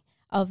any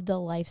of the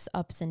life's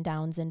ups and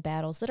downs and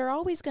battles that are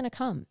always going to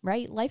come,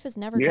 right? Life is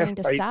never going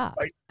to stop.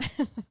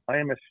 I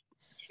am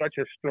such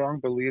a strong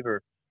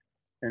believer,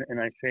 and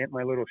I say it in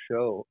my little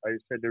show, I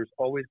said there's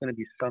always going to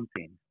be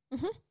something,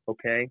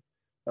 okay?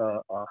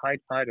 A high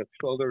tide, a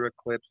solar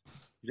eclipse,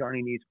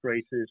 Johnny needs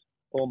braces,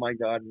 oh my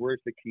God, where's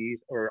the keys?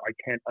 Or I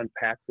can't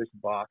unpack this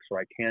box, or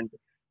I can't.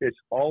 It's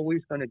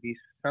always going to be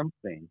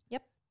something.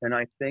 Yep. And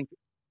I think,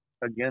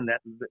 again,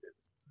 that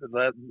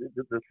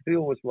the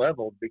field was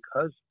leveled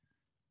because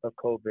of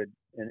COVID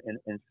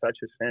in such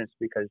a sense,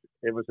 because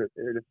it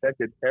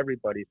affected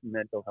everybody's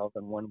mental health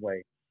in one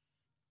way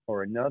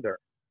or another.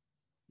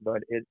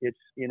 But it's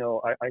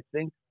I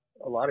think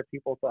a lot of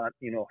people thought,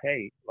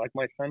 hey, like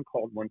my son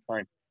called one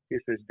time. He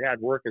says, Dad,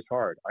 work is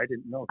hard. I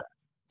didn't know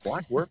that.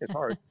 What? Work is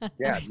hard?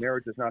 Dad,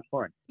 marriage is not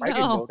fun. No. I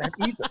didn't know that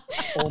either.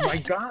 Oh my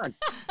God,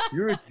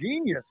 you're a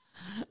genius.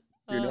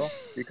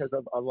 Because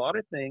of a lot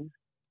of things,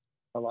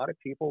 a lot of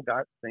people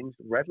got things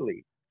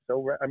readily.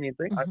 So,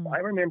 I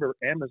remember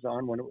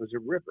Amazon when it was a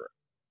river.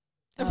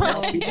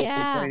 Now people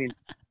complaining,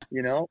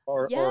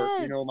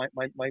 or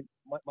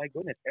my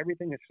goodness,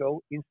 everything is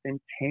so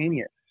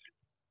instantaneous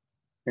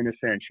in a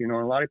sense, a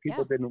lot of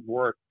people didn't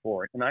work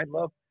for it. And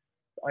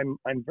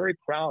I'm very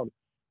proud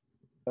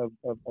of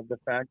the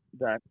fact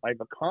that I've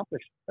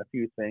accomplished a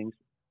few things,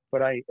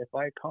 but if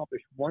I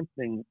accomplish one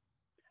thing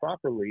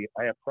properly,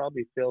 I have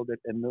probably failed it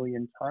a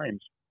million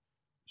times.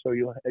 So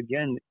you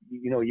don't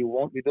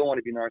want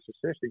to be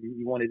narcissistic.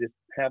 You want to just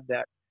have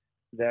that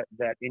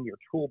in your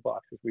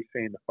toolbox, as we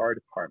say in the fire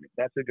department.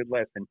 That's a good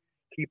lesson.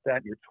 Keep that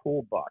in your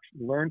toolbox.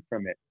 Learn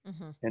from it,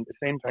 and at the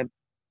same time,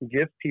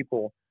 give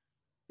people,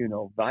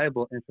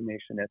 valuable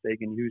information that they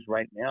can use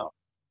right now.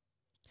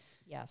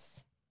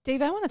 Yes.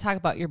 Dave, I want to talk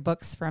about your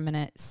books for a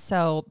minute.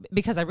 So,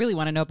 because I really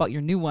want to know about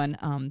your new one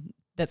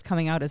that's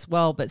coming out as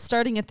well. But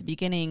starting at the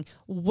beginning,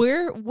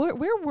 where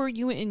were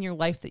you in your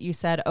life that you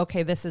said,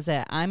 okay, this is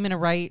it. I'm going to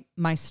write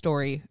my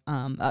story.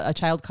 A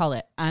child call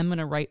it. I'm going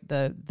to write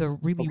the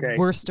really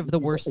worst of the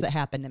worst that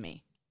happened to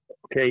me.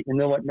 Okay, you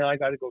know what? Now I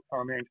got to go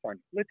Tom Hanks on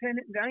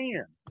Lieutenant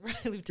Diane.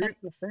 Lieutenant.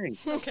 Here's the thing.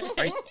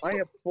 Okay. I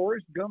have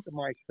Forrest Gumped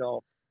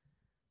myself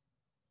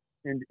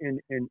into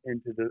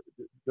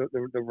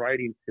the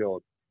writing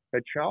field. A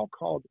child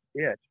called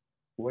it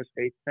was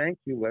a thank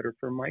you letter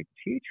from my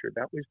teacher.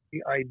 That was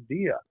the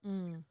idea.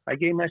 I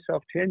gave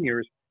myself 10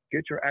 years.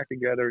 Get your act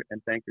together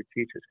and thank your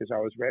teachers, because I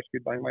was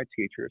rescued by my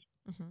teachers.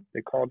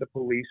 They called the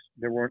police.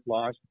 There weren't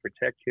laws to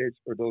protect kids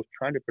or those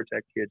trying to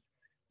protect kids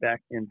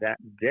back in that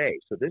day.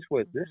 So this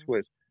was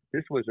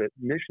a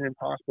Mission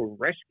Impossible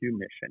rescue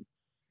mission.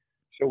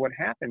 So what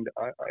happened?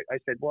 I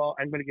said, well,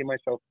 I'm going to give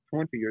myself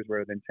 20 years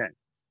rather than 10.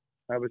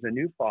 I was a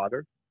new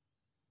father,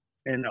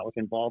 and I was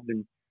involved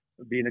in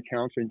being a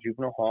counselor in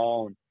juvenile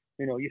hall, and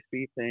you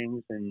see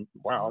things, and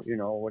wow,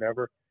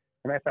 whatever.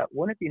 And I thought,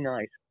 wouldn't it be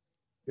nice?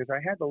 Because I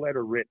had the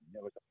letter written.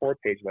 It was a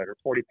 4-page letter,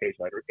 40-page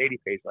letter,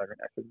 80-page letter.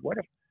 And I said, what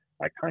if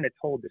I kind of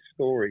told the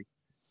story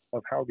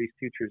of how these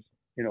teachers,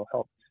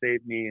 helped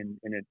save me, and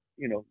it,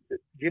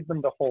 give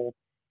them the whole,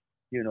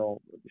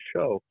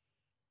 show.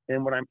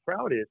 And what I'm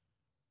proud is,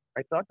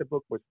 I thought the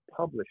book was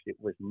published. It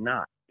was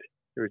not.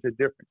 There's a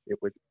difference. It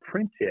was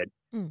printed.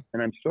 And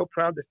I'm so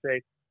proud to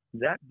say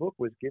that book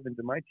was given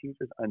to my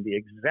teachers on the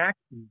exact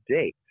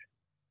date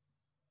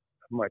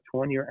of my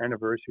 20-year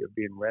anniversary of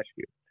being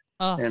rescued.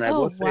 And I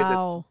will say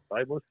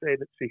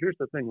that, see, here's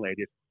the thing,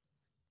 ladies.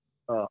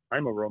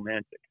 I'm a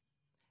romantic.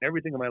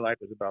 Everything in my life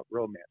is about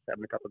romance.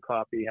 Having a cup of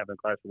coffee, having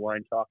a glass of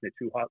wine, talking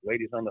to 2 hot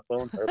ladies on the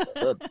phone.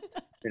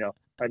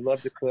 I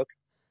love to cook.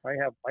 I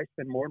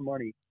spend more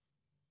money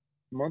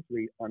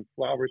monthly on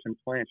flowers and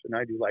plants than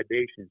I do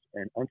libations.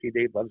 And Uncle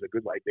Dave loves a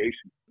good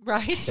libation.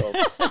 Right.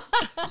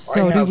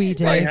 So do we,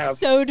 Dave.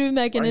 So do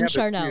Megan and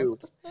Charnel.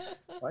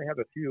 I have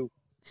a few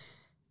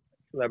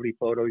celebrity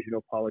photos,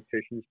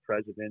 politicians,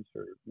 presidents,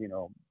 or,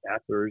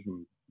 actors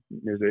and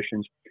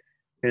musicians.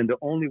 And the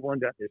only one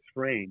that is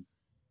framed,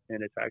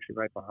 and it's actually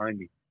right behind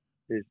me,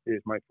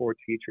 is my 4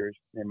 teachers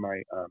and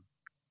my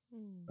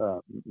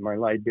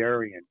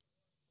librarian.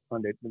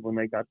 When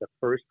they got the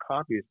first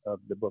copies of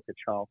the book, A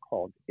Child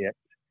Called It,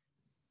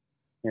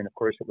 and of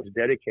course it was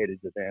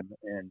dedicated to them.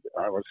 And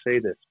I will say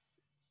this,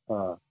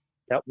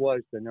 that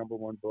was the number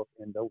 1 book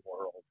in the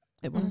world.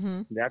 It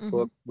was. That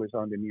book was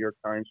on the New York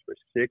Times for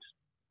 6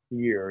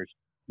 years.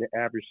 The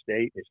average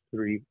stay is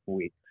 3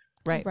 weeks.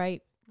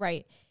 Right.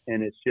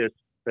 And it's just,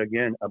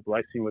 again, a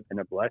blessing within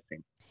a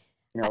blessing.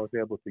 And I was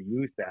able to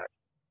use that,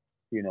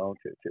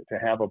 to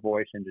have a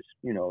voice and just,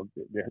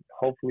 to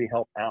hopefully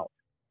help out.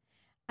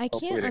 I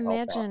can't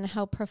imagine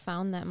how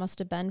profound that must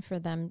have been for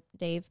them,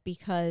 Dave,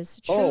 because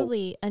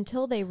truly,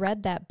 until they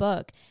read that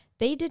book,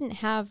 they didn't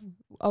have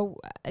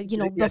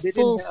the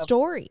full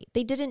story.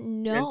 They didn't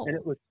know. And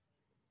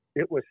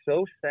it was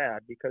so sad,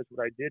 because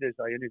what I did is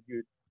I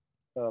interviewed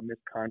Miss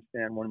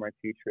Constant, one of my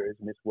teachers,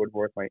 Miss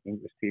Woodworth, my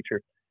English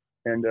teacher,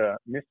 and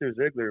Mr.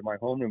 Ziegler, my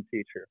homeroom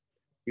teacher.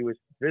 He was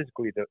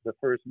physically the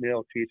first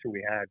male teacher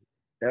we had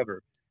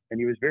ever, and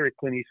he was very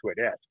Clint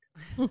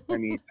Eastwood-esque. I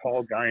mean,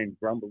 tall guy and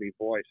grumbly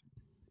voice.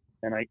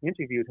 And I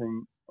interviewed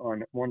him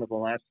on one of the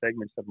last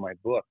segments of my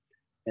book,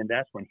 and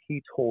that's when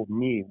he told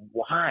me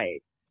why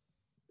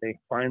they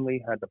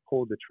finally had to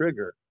pull the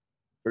trigger,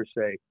 per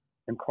se,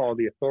 and call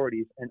the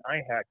authorities. And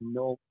I had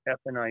no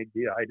effing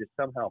idea. I just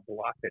somehow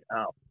blocked it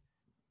out.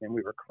 And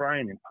we were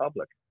crying in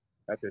public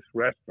at this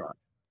restaurant.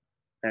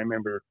 I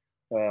remember,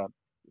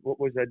 what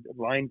was that?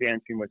 Line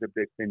dancing was a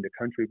big thing. The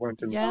country went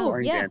to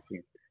line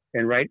dancing.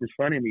 And right in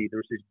front of me, there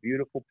was these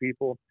beautiful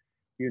people.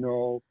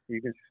 You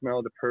can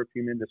smell the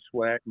perfume and the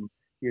sweat, and,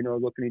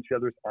 look in each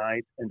other's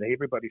eyes. And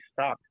everybody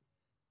stopped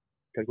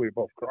because we were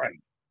both crying.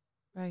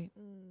 Right.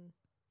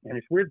 And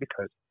it's weird,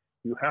 because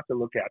you have to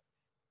look at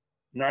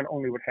not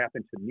only what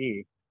happened to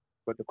me,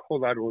 but the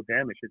collateral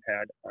damage it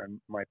had on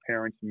my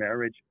parents'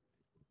 marriage,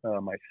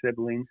 my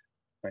siblings,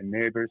 my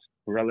neighbors,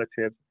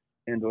 relatives,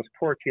 and those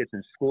poor kids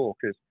in school.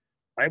 Because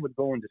I would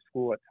go into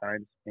school at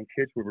times and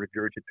kids would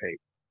regurgitate.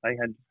 I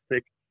had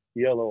thick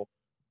yellow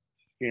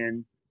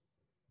skin.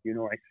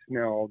 I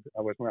smelled.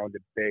 I wasn't allowed to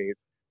bathe.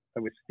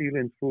 I was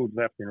stealing food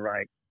left and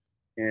right.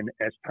 And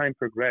as time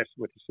progressed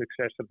with the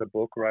success of the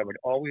book, where I would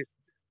always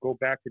go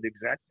back to the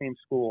exact same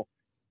school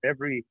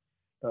every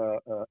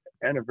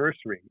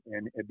anniversary,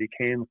 and it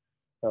became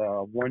a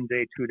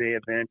 1-day, 2-day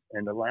event.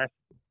 And the last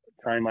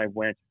time I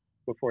went,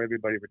 before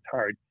everybody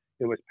retired,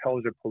 it was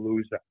Pelzer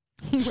Palooza.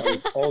 I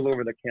was all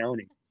over the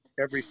county,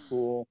 every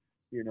school,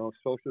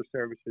 social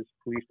services,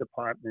 police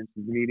departments,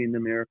 meeting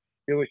them there.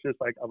 It was just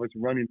like I was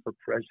running for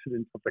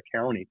president of the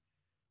county.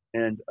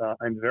 And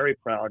I'm very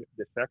proud.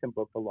 The second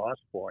book, The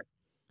Lost Boy,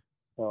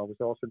 was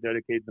also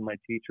dedicated to my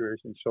teachers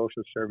and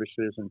social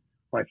services and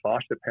my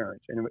foster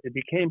parents. And it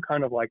became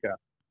kind of like a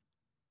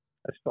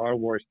Star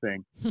Wars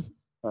thing,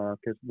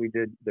 because we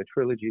did the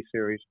trilogy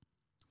series,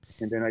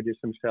 and then I did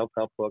some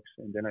self-help books,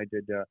 and then I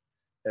did a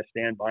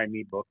Stand By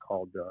Me book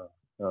called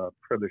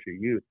Privilege of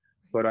Youth.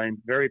 But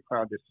I'm very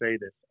proud to say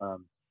this.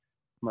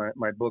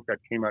 My book that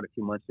came out a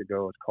few months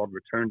ago is called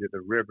Return to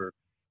the River,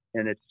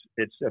 and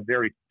it's a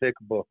very thick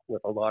book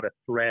with a lot of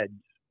threads,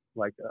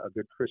 like a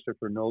good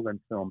Christopher Nolan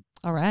film.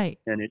 All right.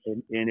 And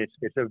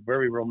it's a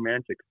very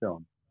romantic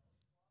film.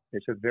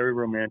 It's a very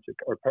romantic,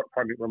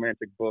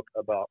 romantic book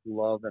about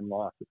love and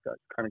loss. It's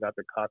kind of got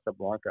the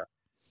Casablanca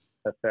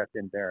effect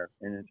in there,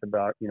 and it's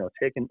about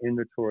taking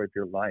inventory of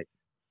your life,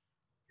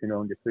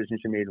 and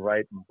decisions you made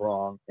right and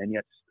wrong, and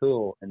yet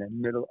still in the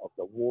middle of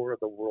the war of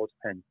the world's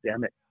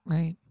pandemic,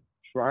 right,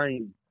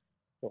 trying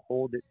to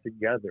hold it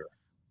together,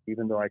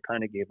 even though I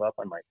kind of gave up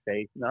on my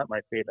faith. Not my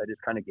faith, I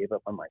just kind of gave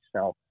up on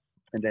myself.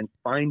 And then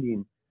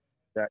finding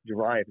that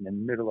drive in the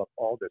middle of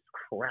all this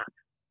crap,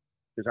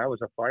 because I was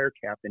a fire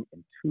captain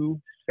in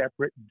 2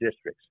 separate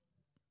districts,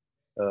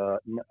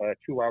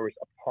 2 hours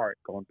apart,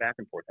 going back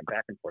and forth and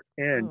back and forth.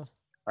 And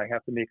I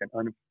have to make an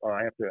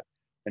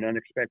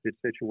unexpected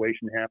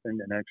situation happen,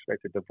 an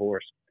unexpected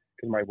divorce,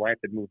 because my wife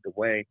had moved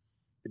away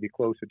to be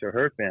closer to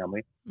her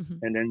family. Mm-hmm.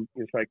 And then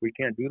it's like, we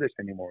can't do this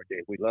anymore,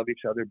 Dave. We love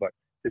each other, but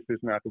this is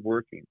not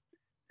working.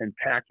 And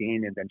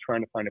packing, and then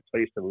trying to find a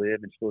place to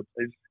live. And so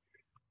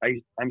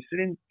I'm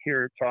sitting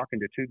here talking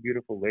to 2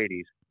 beautiful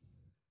ladies,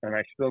 and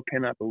I still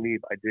cannot believe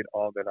I did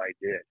all that I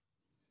did.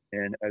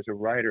 And as a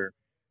writer,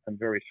 I'm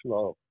very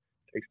slow.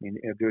 It takes me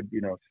a good,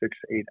 6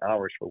 to 8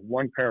 hours for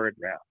one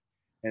paragraph.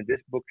 And this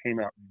book came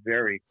out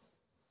very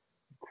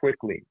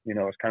quickly.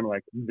 It's kind of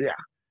like, yeah.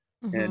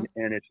 Mm-hmm.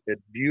 And it's a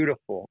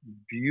beautiful,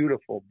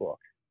 beautiful book.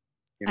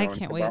 I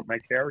can't wait. About my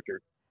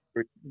character.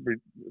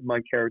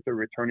 My character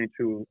returning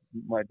to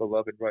my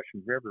beloved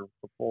Russian River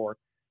before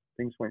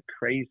things went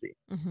crazy.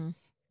 Mm-hmm.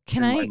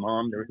 My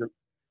mom,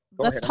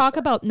 let's talk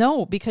about,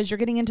 because you're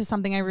getting into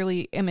something I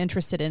really am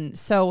interested in.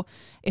 So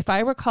if I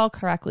recall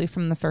correctly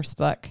from the first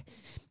book,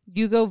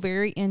 you go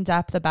very in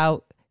depth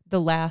about the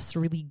last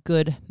really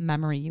good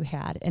memory you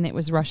had, and it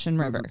was Russian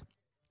River. Mm-hmm.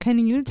 Can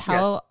you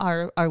tell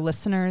our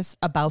listeners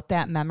about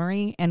that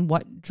memory and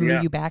what drew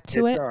you back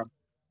to it?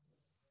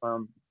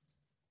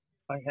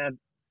 I had,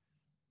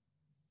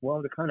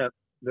 well, let's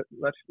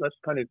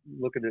kind of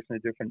look at this in a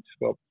different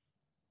scope.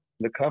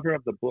 The cover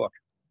of the book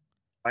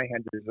I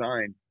had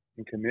designed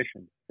and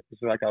commissioned.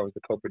 It's like I was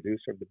the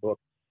co-producer of the book.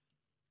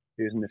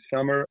 It was in the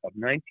summer of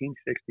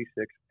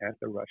 1966 at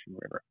the Russian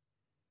River.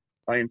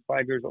 I am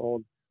 5 years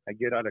old. I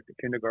get out of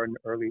kindergarten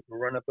early. We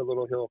run up the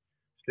little hill.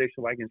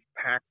 Station wagon's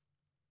packed.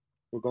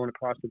 We're going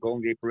across the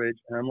Golden Gate Bridge,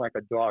 and I'm like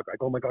a dog. I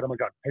go, oh my God.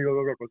 Hey,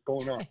 what's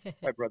going on?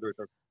 My brothers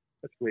are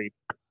asleep.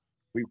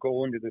 We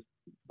go into this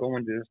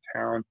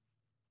town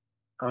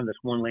on this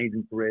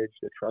one-lane bridge,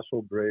 the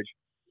Trestle Bridge,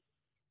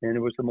 and it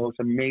was the most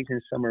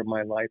amazing summer of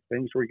my life.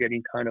 Things were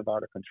getting kind of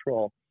out of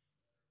control.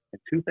 And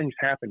two things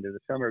happened in the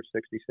summer of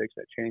 66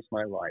 that changed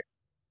my life.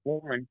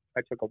 One,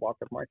 I took a walk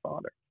with my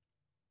father.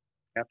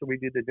 After we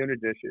did the dinner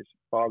dishes,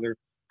 Father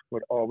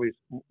would always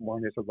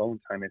want his alone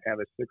time and have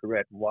a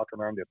cigarette and walk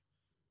around this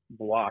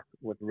block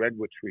with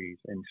redwood trees.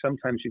 And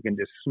sometimes you can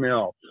just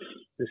smell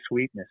the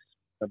sweetness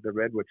of the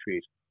redwood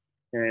trees.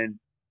 And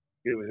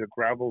it was a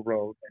gravel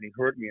road, and he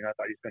heard me, and I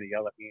thought he was going to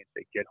yell at me and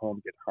say, get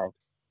home, get out.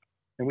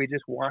 And we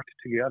just walked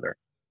together.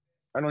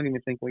 I don't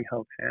even think we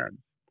held hands.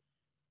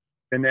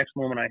 The next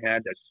moment I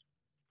had, that's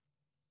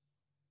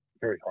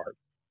very hard.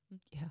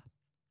 Yeah.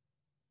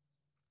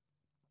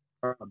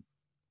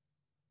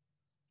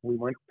 We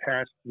went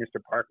past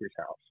Mr. Parker's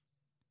house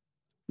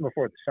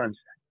before the sun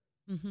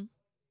set. Mm-hmm.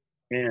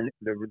 And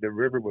the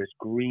river was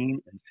green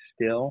and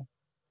still.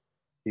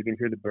 You can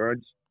hear the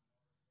birds,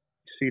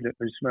 see the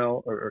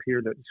smell or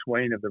hear the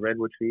swaying of the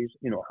redwood trees,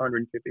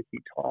 150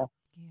 feet tall.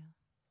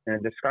 Yeah.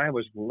 And the sky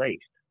was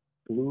laced,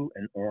 blue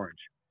and orange.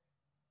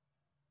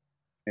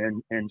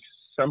 And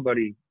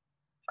somebody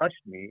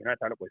touched me, and I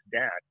thought it was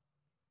Dad.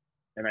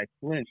 And I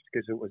flinched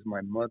because it was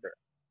my mother.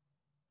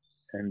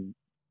 And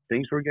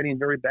things were getting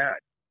very bad.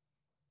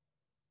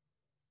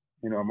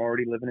 I'm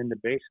already living in the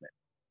basement.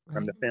 Right.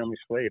 I'm the family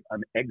slave.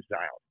 I'm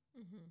exiled.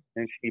 Mm-hmm.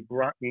 And she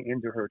brought me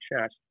into her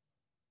chest.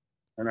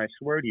 And I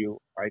swear to you,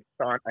 I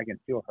thought I can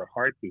feel her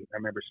heartbeat. I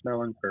remember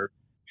smelling her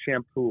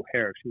shampoo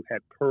hair. She had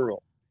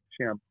pearl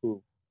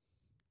shampoo.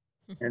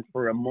 And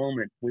for a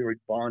moment, we were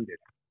bonded.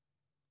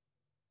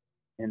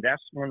 And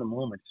that's one of the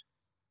moments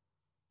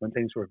when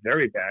things were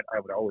very bad, I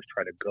would always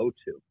try to go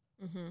to.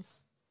 Mm-hmm.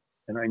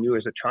 And I knew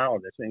as a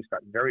child that things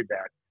got very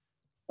bad.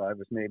 I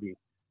was maybe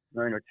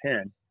 9 or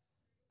 10.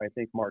 I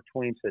think Mark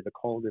Twain said the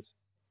coldest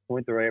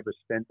winter I ever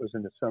spent was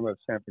in the summer of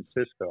San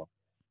Francisco.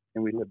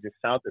 And we lived just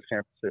south of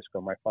San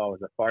Francisco. My father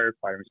was a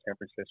firefighter in San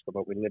Francisco,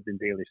 but we lived in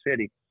Daly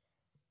City.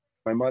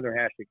 My mother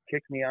actually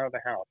kicked me out of the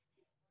house.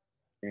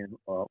 And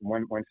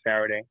one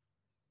Saturday,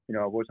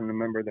 I wasn't a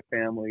member of the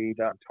family.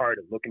 I'm tired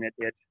of looking at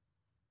it.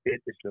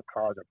 It is the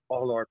cause of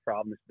all our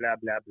problems, blah,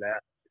 blah, blah.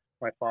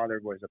 My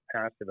father was a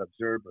passive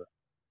observer.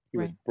 He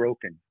was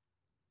broken.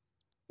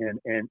 And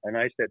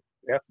I said,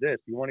 F this,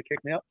 you want to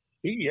kick me out?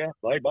 Yeah,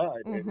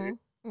 bye-bye. Mm-hmm.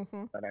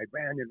 Mm-hmm. And I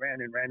ran,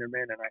 and I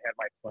had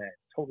my plan.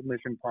 Total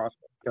mission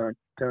impossible. Dun,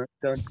 dun,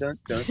 dun, dun,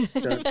 dun,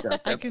 dun, dun.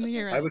 I can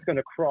hear it. I was going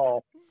to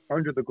crawl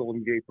under the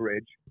Golden Gate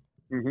Bridge.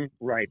 Mm-hmm,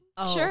 right.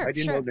 Oh, sure. I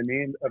didn't know the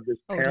name of this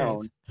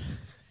town.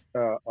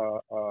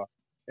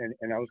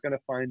 And I was going to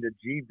find the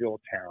Gville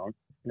town,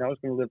 and I was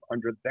going to live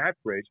under that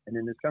bridge. And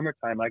in the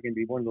summertime, I can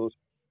be one of those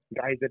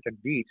guys at the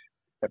beach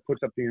that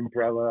puts up the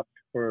umbrella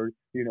or,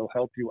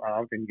 help you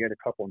out and get a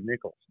couple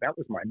nickels. That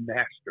was my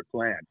master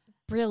plan.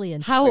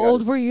 Brilliant. How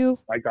old were you?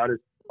 I got as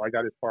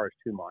far as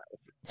 2 miles.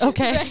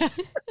 Okay.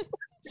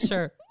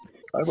 Sure.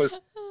 I was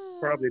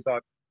probably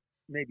about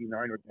maybe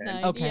 9 or 10.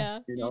 9, okay.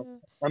 Yeah.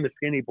 I'm a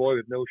skinny boy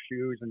with no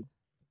shoes and,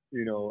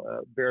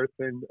 bare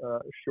thin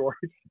shorts.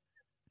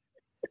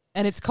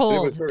 And it's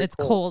cold. It's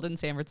cold in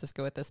San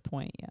Francisco at this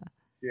point. Yeah.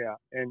 Yeah.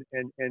 And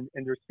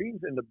there's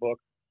scenes in the book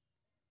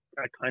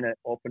that kind of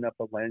open up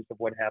a lens of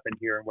what happened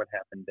here and what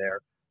happened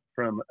there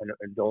from an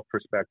adult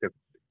perspective.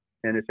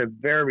 And it's a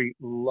very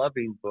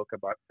loving book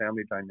about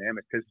family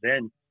dynamics, because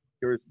then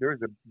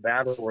there's a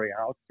battle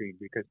royale scene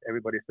because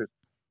everybody says,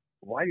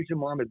 why did your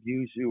mom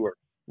abuse you? Or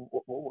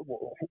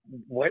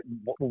what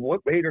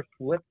made her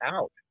flip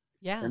out?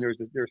 Yeah. And there's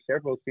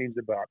several scenes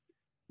about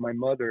my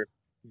mother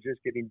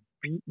just getting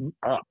beaten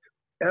up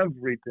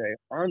every day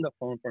on the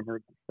phone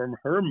from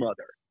her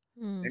mother.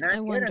 You're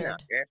not good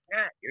enough.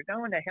 You're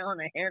going to hell in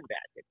a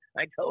handbasket.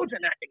 I told you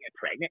not to get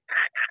pregnant.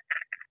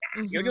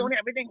 Mm-hmm. You're doing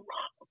everything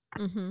wrong.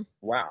 Mm-hmm.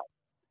 Wow.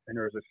 And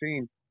there's a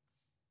scene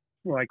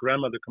where my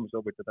grandmother comes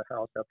over to the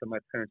house after my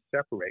parents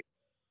separate,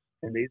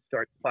 and they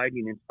start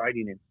fighting and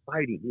fighting and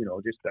fighting,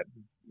 just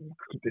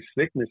the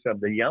sickness of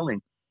the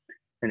yelling,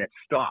 and it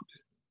stops.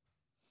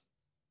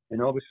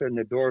 And all of a sudden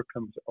the door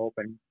comes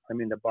open. I'm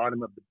in the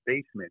bottom of the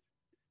basement.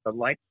 The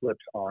light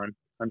flips on.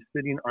 I'm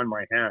sitting on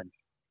my hands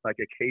like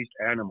a caged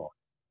animal.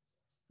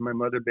 My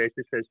mother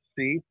basically says,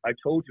 see, I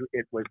told you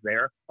it was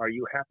there. Are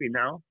you happy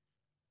now?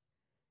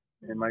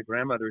 And my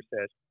grandmother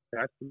says,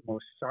 that's the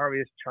most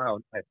sorriest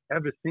child I've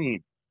ever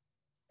seen.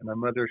 And my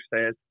mother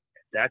says,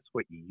 that's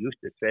what you used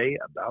to say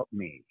about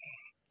me.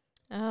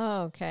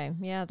 Oh, okay.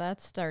 Yeah,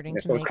 that's starting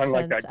to so make it's kind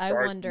sense. of like that I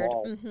Darth wondered.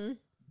 Maul,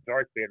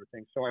 Darth Vader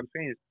thing. So I'm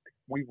saying is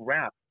we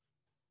wrap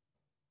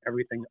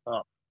everything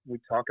up. We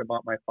talk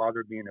about my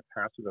father being a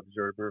passive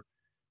observer.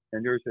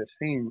 And there's a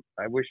scene,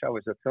 I wish I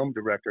was a film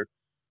director.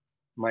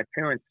 My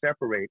parents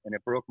separate, and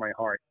it broke my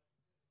heart.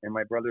 And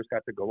my brothers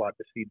got to go out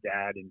to see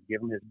dad and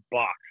give him his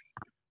box,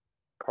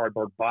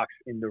 cardboard box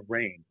in the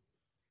rain.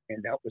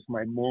 And that was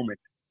my moment.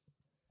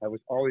 I was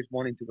always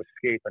wanting to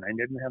escape, and I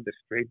didn't have the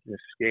strength to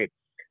escape.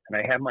 And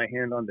I had my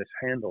hand on this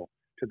handle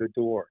to the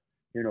door.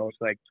 You know, it's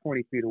like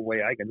 20 feet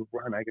away. I can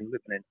run. I can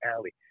live in an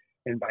alley.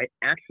 And by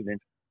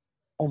accident,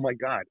 oh my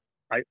God,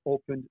 I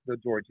opened the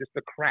door, just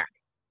a crack.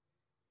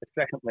 A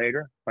second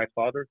later, my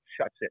father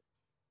shuts it.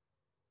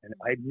 And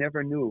I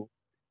never knew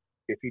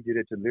if he did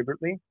it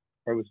deliberately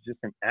or it was just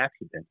an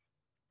accident.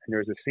 And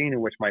there's a scene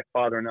in which my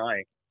father and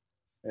I,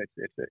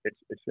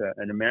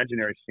 an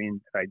imaginary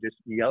scene that I just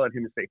yell at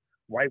him and say,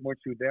 "Why weren't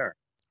you there?"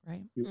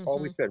 Right. You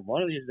always said,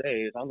 "One of these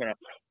days, I'm gonna."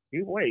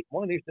 You wait.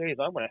 One of these days,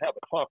 I'm gonna have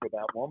a talk with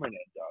that woman,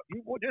 and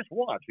you just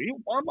watch.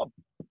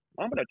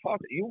 I'm gonna talk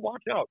to you.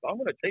 Watch out. I'm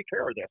gonna take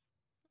care of this.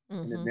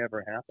 And it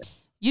never happened.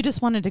 You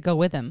just wanted to go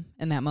with him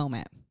in that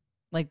moment.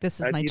 Like, this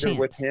is my either chance.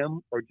 with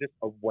him or just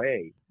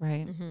away.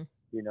 Right.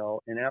 You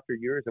know, and after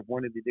years of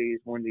one of these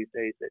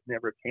days, it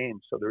never came.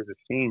 So there's a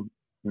scene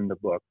in the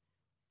book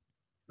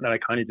that I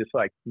kind of just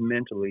like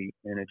mentally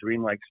in a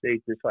dreamlike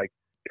state, just like,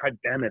 God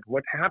damn it,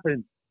 what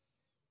happened?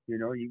 You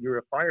know, you're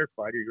a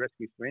firefighter, you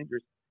rescue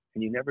strangers,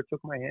 and you never took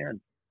my hand.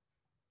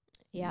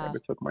 Yeah. You never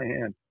took my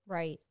hand.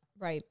 Right.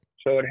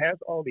 So it has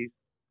all these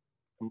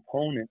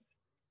components,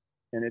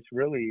 and it's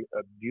really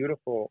a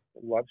beautiful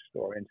love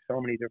story in so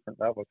many different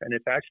levels. And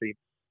it's actually,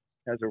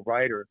 as a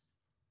writer,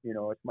 you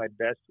know, it's my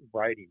best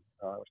writing.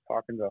 I was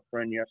talking to a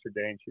friend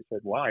yesterday, and she said,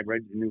 "Wow, I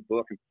read your new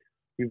book, and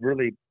you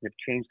really have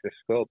changed the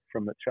scope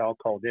from A Child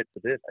Called It to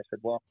this." I said,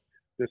 "Well,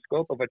 the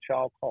scope of A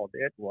Child Called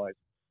It was,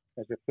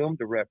 as a film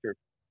director,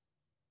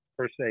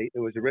 per se, it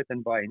was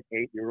written by an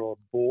 8-year-old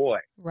boy.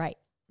 Right.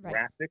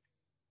 Graphic,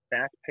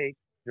 fast-paced,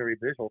 very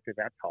visual, because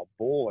that's how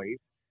boys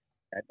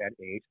at that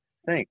age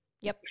think.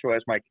 Yep. So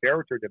as my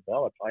character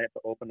develops, I have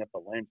to open up the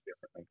lens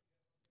differently.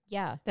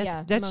 Yeah.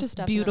 That's just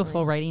definitely.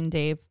 beautiful writing,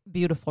 Dave.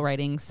 Beautiful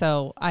writing.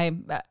 So I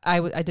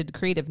did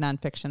creative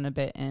nonfiction a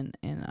bit in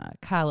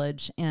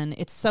college, and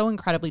it's so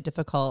incredibly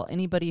difficult.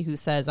 Anybody who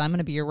says I'm going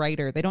to be a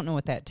writer, they don't know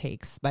what that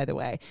takes. By the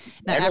way,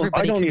 not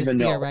everybody can just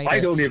be a writer. I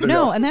don't even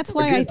know. No, and that's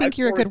why I think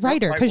you're a good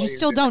writer, because you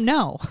still don't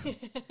know,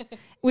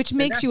 which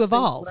makes you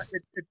evolve.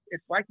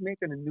 It's like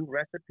making a new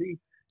recipe.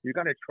 You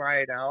got to try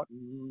it out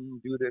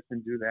and do this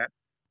and do that.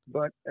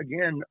 But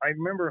again, I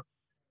remember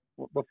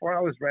before I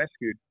was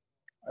rescued,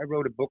 I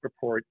wrote a book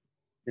report,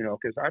 you know,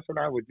 because that's what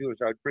I would do is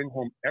I would bring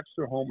home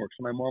extra homework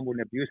so my mom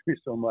wouldn't abuse me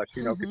so much,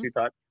 you know, because she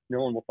thought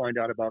no one will find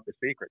out about the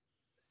secret.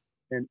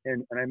 And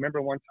I remember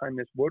one time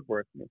Miss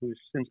Woodworth, who's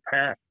since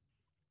passed,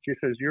 she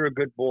says, "You're a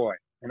good boy."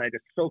 And I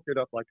just soaked it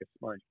up like a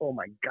sponge. Oh,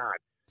 my God.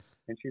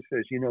 And she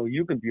says, "You know,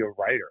 you can be a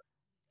writer."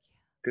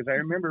 Because I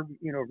remember,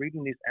 you know,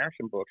 reading these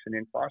action books, and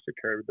in foster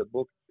care, the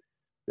book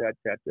that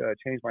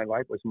changed my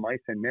life was Mice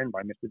and Men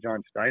by Mr.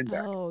 John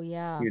Steinbeck. Oh,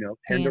 yeah. You know,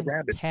 Tender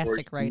Rabbits.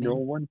 Fantastic writing. No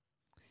one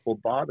will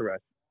bother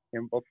us.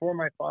 And before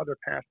my father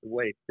passed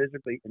away,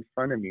 physically in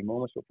front of me,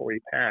 moments before he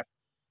passed,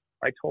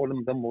 I told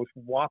him the most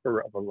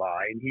whopper of a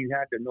lie, and he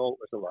had to know it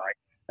was a lie.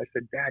 I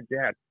said,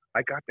 Dad,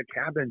 I got the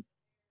cabin.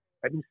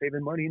 I've been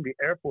saving money in the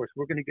Air Force.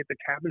 We're going to get the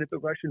cabin at the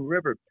Russian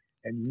River,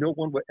 and no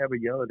one will ever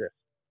yell at us.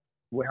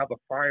 We'll have a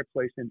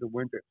fireplace in the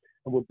winter,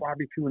 and we'll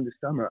barbecue in the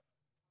summer.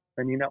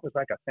 I mean, that was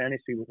like a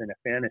fantasy within a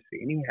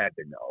fantasy, and he had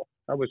to know.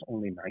 I was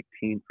only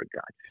 19, for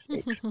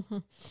God's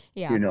sake.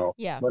 Yeah. You know?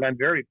 Yeah. But I'm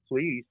very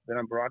pleased that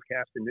I'm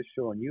broadcasting this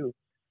show on you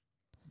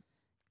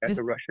at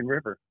the Russian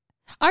River.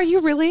 Are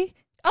you really?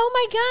 Oh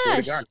my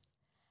gosh.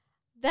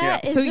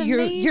 That is so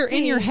amazing. you're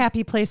in your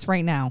happy place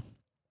right now.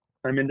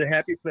 I'm in the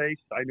happy place.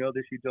 I know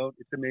that you don't.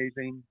 It's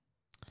amazing.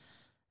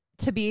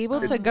 To be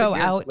able to go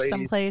out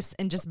someplace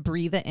and just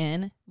breathe it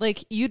in.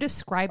 Like, you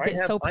described it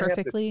so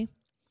perfectly.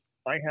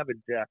 I have a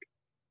deck.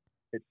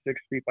 It's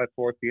 6 feet by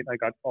 4 feet. I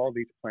got all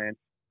these plants.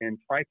 And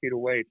 5 feet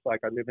away, it's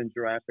like I live in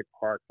Jurassic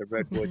Park, the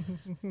redwood,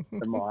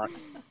 the moss.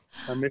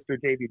 I'm Mr.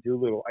 Davy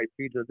Doolittle. I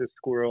feed the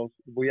squirrels.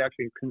 We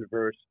actually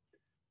converse.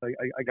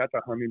 I got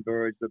the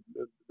hummingbirds,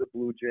 the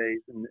blue jays,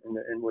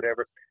 and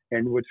whatever.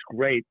 And what's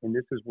great, and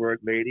this is where,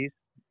 ladies,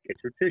 get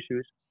your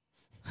tissues.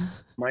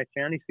 My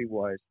fantasy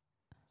was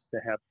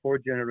to have 4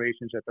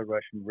 generations at the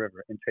Russian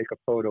River and take a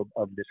photo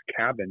of this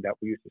cabin that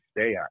we used to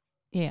stay at.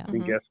 Yeah.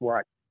 And guess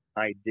what?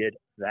 I did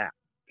that.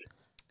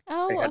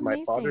 Oh, I had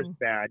amazing. my father's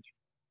badge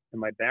in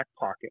my back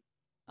pocket.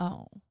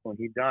 Oh. When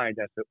he died,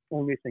 that's the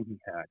only thing he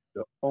had.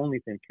 The only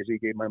thing, because he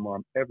gave my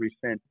mom every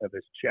cent of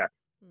his check.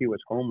 He was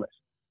homeless.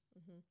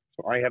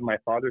 So I have my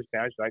father's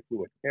badge that I flew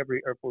with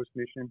every Air Force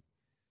mission.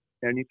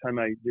 Anytime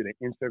I did an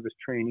in-service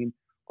training,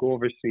 go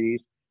overseas.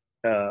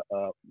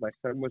 My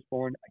son was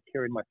born. I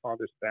carried my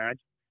father's badge.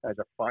 As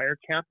a fire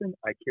captain,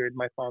 I carried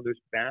my father's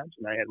badge,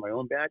 and I had my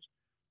own badge.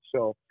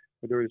 So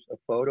there was a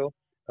photo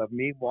of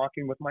me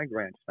walking with my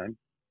grandson,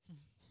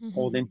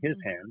 holding his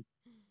hand.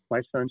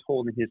 My son's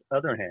holding his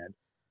other hand,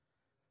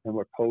 and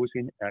we're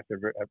posing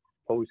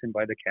posing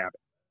by the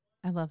cabin.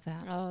 I love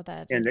that. Oh,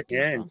 that And is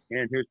beautiful.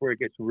 and here's where it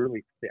gets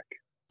really thick.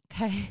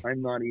 Okay.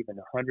 I'm not even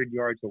 100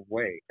 yards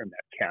away from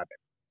that cabin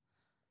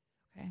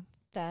Okay.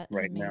 That is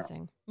right now.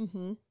 amazing.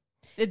 Mm-hmm.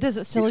 Does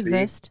it still You see,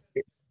 exist?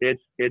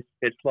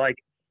 it's like,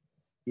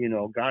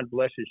 God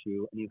blesses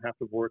you, and you have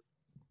to work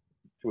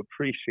to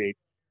appreciate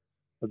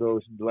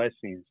those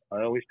blessings.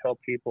 I always tell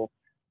people,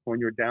 when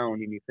you're down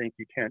and you think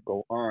you can't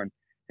go on,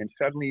 and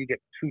suddenly you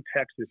get 2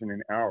 texts in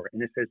an hour,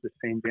 and it says the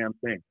same damn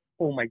thing.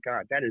 Oh my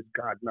God, that is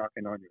God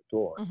knocking on your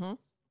door. Mm-hmm.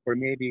 Or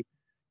maybe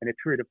in a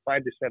period of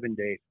 5 to 7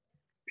 days,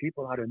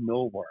 people out of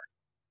nowhere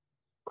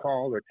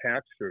call or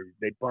text, or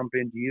they bump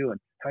into you and,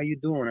 how you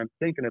doing? I'm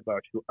thinking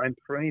about you. I'm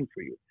praying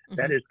for you. Mm-hmm.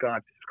 That is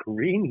God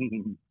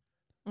screaming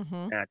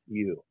Mm-hmm. at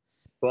you.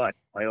 But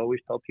I always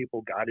tell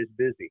people God is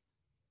busy.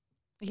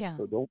 Yeah.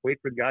 So don't wait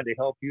for God to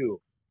help you.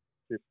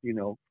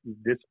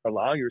 Just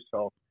allow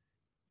yourself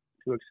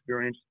to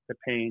experience the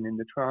pain and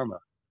the trauma,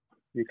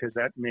 because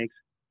that makes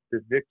the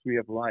victory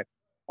of life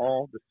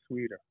all the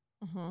sweeter.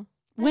 Mm-hmm.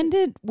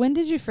 When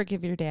did you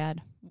forgive your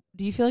dad?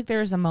 Do you feel like there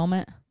was a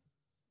moment?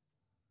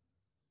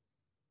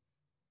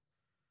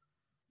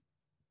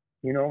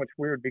 It's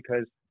weird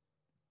because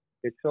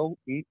it's so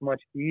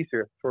much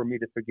easier for me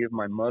to forgive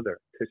my mother,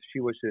 because she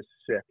was just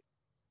sick.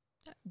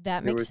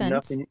 That There makes was sense.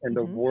 nothing in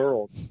the Mhm.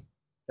 world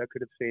that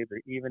could have saved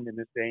her, even in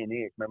this day and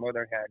age. My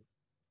mother had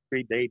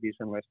 3 babies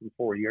in less than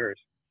 4 years.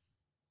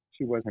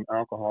 She was an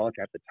alcoholic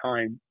at the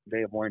time,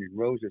 day of wine and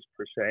roses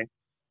per se,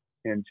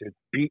 and just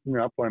beaten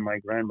up by my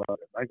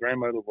grandmother. My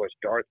grandmother was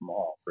Darth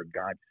Maul, for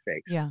God's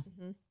sake. Yeah.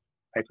 Mhm.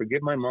 I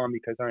forgive my mom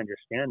because I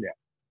understand that.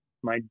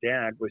 My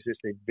dad was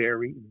just a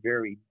very,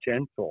 very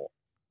gentle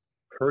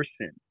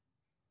person,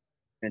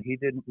 and he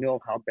didn't know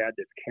how bad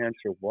this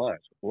cancer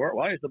was.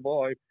 Why is the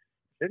boy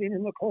sitting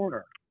in the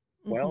corner?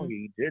 Well, Mhm.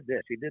 he did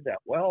this, he did that.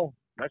 Well,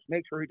 let's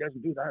make sure he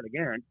doesn't do that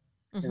again.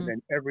 Mhm. And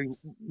then every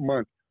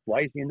month,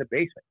 why is he in the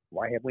basement?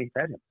 Why haven't we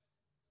fed him?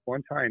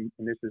 One time,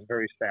 and this is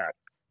very sad,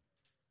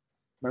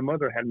 my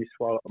mother had me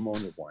swallow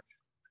ammonia once.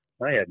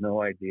 I had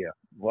no idea.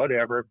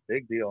 Whatever,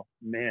 big deal.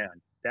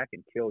 Man, that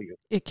can kill you.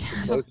 It It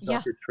can. closes Yeah.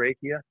 off your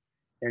trachea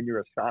and your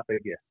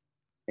esophagus,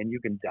 and you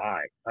can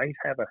die. I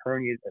have a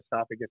herniated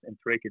esophagus and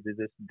trachea to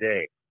this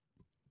day.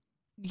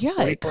 Yeah,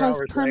 it 24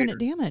 caused hours permanent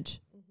later.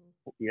 damage.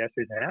 Mhm. Yes,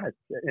 it has.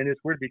 And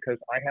it's weird because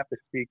I have to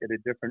speak at a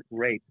different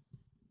rate,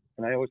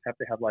 and I always have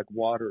to have like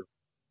water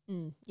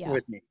Yeah.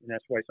 with me, and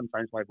that's why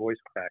sometimes my voice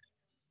cracks.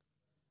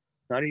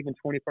 Not even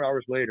 24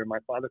 hours later, my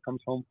father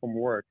comes home from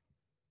work,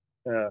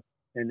 and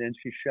then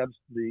she shoves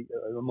the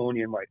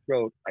ammonia in my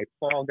throat. I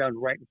fall down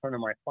right in front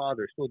of my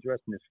father, still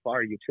dressed in his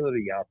fire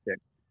utility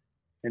outfit.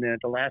 And then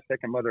at the last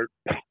second, mother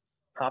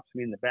pops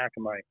me in the back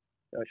of my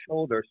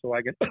shoulder so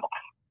I can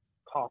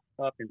cough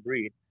up and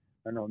breathe.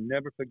 And I'll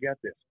never forget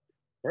this.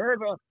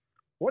 Irva,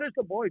 what has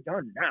the boy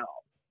done now?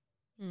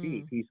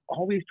 Mm. He's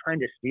always trying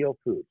to steal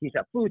food. He's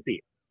a food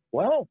thief.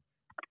 Well,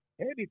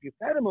 maybe if you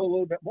fed him a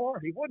little bit more,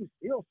 he wouldn't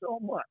steal so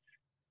much.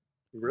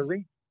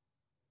 Really?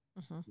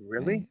 Mhm.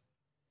 Really?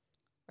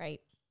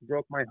 Right.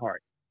 Broke my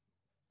heart.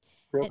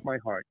 Broke And- my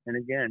heart. And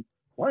again,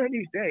 one of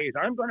these days,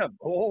 I'm gonna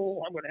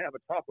have a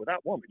talk with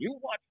that woman. You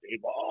watch,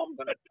 Steve. Oh, I'm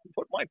gonna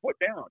put my foot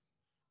down.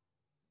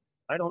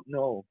 I don't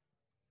know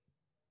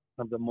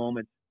of the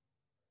moment,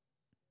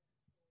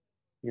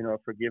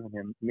 forgiving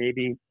him.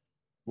 Maybe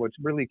what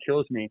really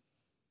kills me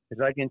is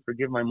I can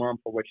forgive my mom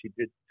for what she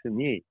did to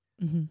me.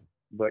 Mm-hmm.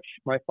 But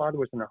my father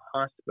was in a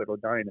hospital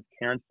dying of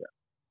cancer.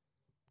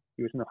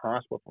 He was in the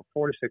hospital for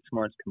 4 to 6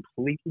 months,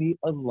 completely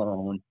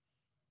alone.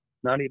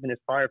 Not even his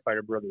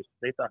firefighter brothers.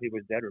 They thought he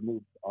was dead or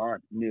moved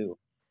on, knew.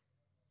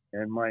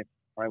 And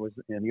I was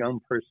a young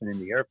person in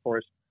the Air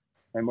Force.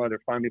 My mother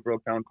finally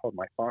broke down, called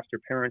my foster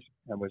parents.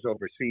 I was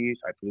overseas.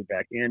 I flew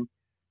back in.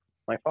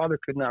 My father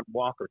could not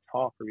walk or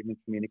talk or even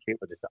communicate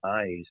with his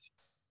eyes.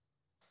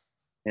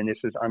 And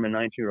I'm a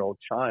 19-year-old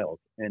child,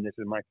 and this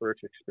is my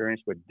first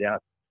experience with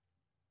death.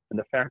 And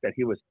the fact that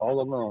he was all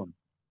alone,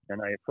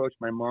 and I approached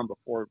my mom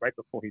right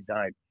before he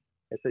died.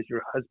 I said,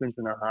 your husband's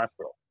in a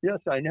hospital. Yes,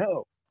 I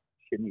know.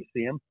 Shouldn't you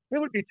see him? It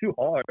would be too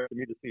hard for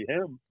me to see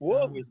him.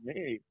 Woe is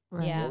me.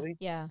 Right. Yeah. Really?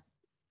 Yeah.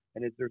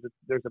 And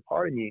there's a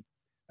part of me,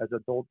 as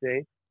adult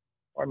Dave,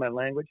 or my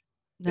language,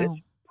 No.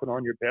 bitch, put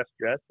on your best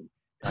dress and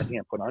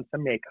goddamn, put on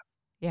some makeup.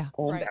 Yeah.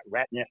 Comb Right. that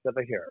rat nest of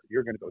a hair.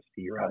 You're going to go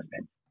see your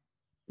husband.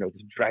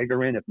 Just drag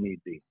her in if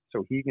need be,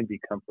 so he can be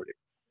comforted.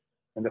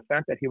 And the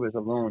fact that he was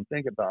alone,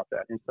 think about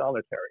that, in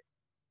solitary,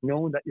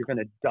 knowing that you're going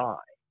to die.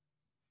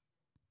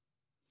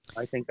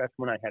 I think that's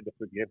when I had to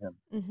forgive him.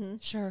 Mm-hmm.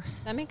 Sure.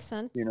 That makes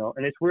sense.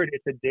 And it's weird.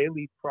 It's a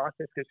daily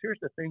process, because here's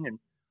the thing, and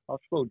I'll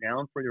slow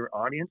down for your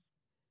audience.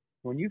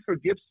 When you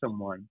forgive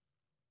someone,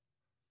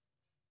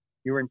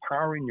 you're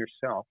empowering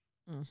yourself.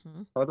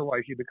 Mm-hmm.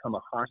 Otherwise, you become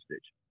a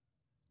hostage.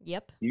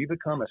 Yep. You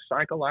become a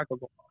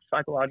psychological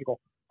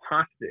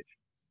hostage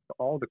to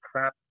all the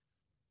crap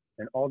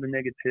and all the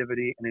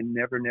negativity, and it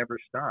never, never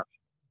stops.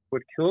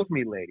 What kills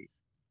me, ladies,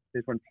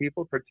 is when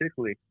people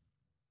particularly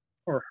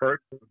are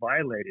hurt or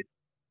violated,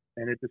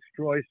 and it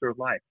destroys their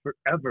life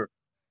forever.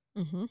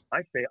 Mm-hmm.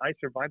 I say, I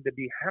survived to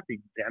be happy,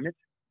 damn it.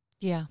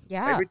 Yeah.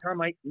 Yeah. Every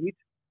time I eat,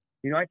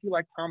 I feel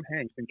like Tom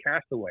Hanks in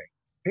Castaway.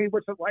 Hey,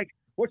 what's it like?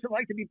 What's it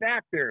like to be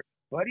back there,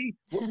 buddy?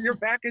 You're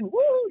back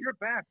you're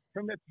back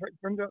from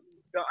the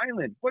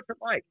island. What's it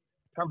like?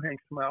 Tom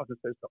Hanks smiles and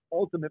says the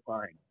ultimate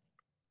line,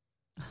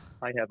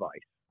 I have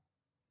ice.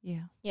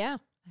 Yeah. Yeah.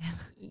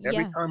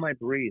 Every time I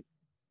breathe,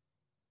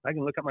 I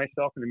can look at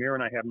myself in the mirror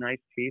and I have nice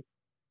teeth.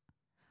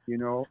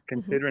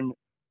 Considering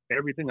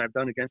everything I've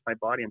done against my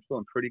body, I'm still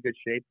in pretty good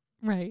shape.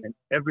 Right. And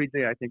every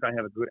day I think I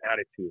have a good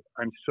attitude.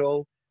 I'm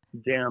so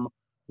damn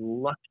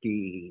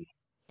lucky.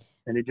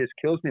 And it just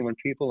kills me when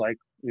people like,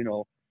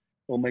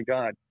 oh my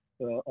God,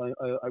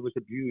 I was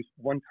abused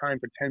one time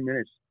for 10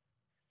 minutes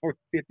or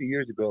 50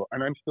 years ago,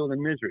 and I'm still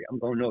in misery. I'm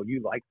going, no,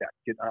 you like that.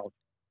 Get out.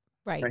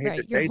 Right, I hate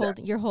right. to say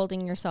that. You're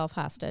holding yourself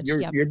hostage.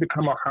 You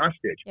become a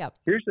hostage. Yep.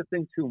 Here's the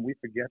thing, too, and we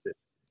forget this.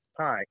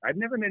 Hi. I've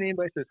never met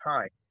anybody who says,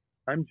 hi,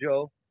 I'm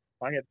Joe.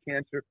 I have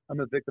cancer. I'm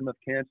a victim of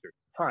cancer.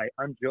 Hi,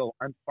 I'm Joe.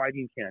 I'm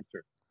fighting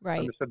cancer. Right.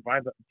 I'm a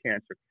survivor of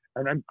cancer.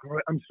 And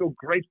I'm so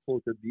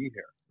grateful to be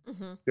here.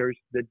 Mm-hmm. There's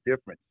the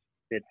difference.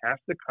 It has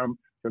to come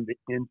from the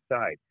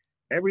inside.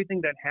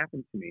 Everything that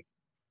happened to me,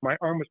 my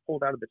arm was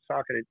pulled out of the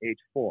socket at age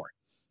 4.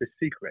 The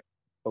secret,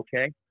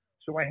 okay?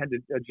 So I had to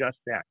adjust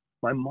that.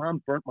 My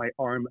mom burnt my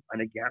arm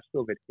on a gas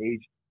stove at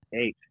age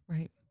 8.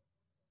 Right.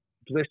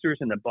 Blisters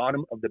in the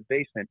bottom of the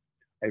basement.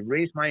 I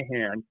raised my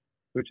hand,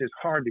 which is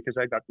hard because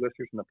I got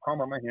blisters in the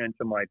palm of my hand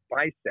to my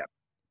bicep.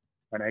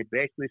 And I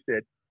basically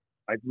said,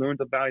 I've learned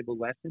a valuable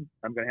lesson.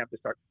 I'm going to have to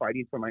start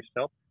fighting for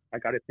myself. I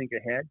got to think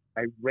ahead.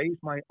 I raised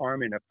my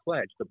arm in a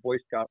pledge, the Boy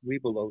Scout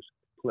Webelos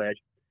pledge.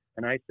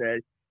 And I said,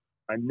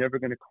 I'm never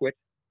going to quit.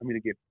 I'm going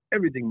to give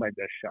everything my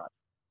best shot.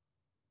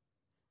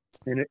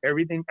 And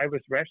everything, I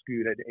was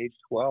rescued at age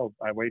 12.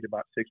 I weighed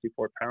about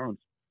 64 pounds.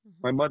 Mm-hmm.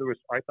 My mother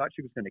I thought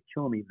she was going to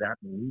kill me that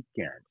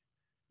weekend.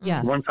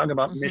 Yes. You want to talk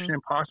about Mission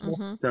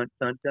Impossible? Dun,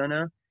 dun,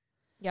 dun,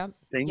 Yep.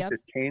 Things that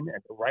came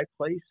at the right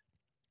place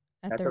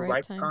at the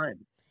right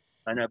time.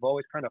 And I've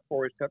always kind of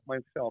forced up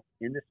myself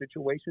into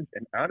situations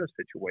and out of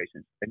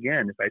situations.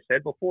 Again, as I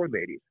said before,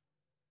 ladies,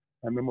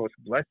 I'm the most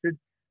blessed,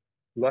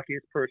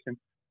 luckiest person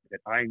that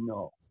I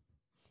know.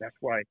 That's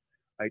why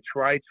I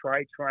try.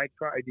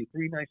 I do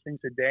 3 nice things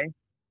a day.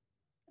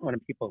 I want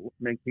to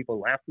make people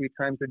laugh 3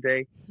 times a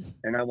day.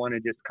 And I want to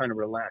just kind of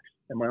relax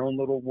in my own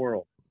little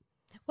world.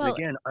 Well, and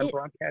again, I'm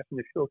broadcasting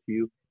the show to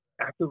you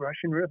at the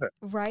Russian River.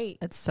 Right.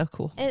 That's so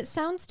cool. It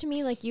sounds to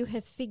me like you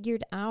have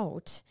figured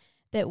out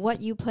that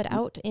what you put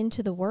out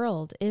into the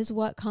world is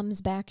what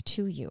comes back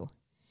to you.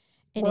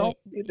 And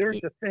there's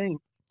a thing,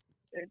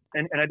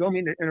 and I don't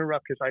mean to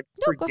interrupt because I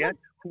forget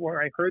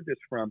where I heard this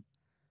from.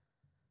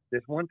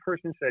 This one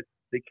person said,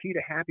 the key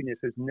to happiness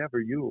is never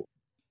you.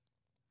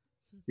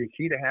 The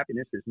key to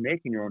happiness is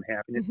making your own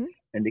happiness,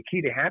 and the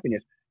key to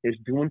happiness is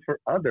doing for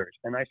others.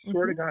 And I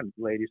swear to God,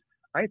 ladies,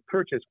 I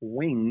purchased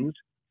wings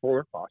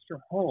for foster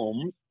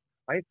homes.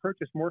 I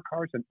purchased more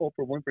cars than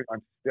Oprah Winfrey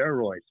on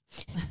steroids.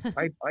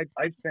 I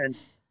sent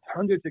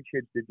hundreds of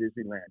kids to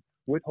Disneyland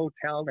with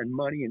hotel and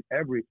money and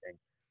everything.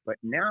 But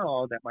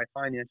now that my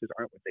finances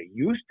aren't what they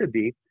used to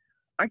be,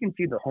 I can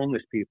see the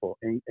homeless people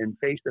and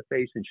face to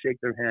face and shake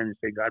their hand and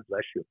say, God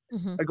bless you.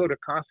 I go to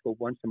Costco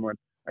once a month.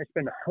 I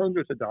spend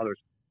hundreds of dollars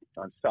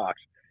on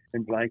socks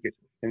and blankets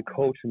and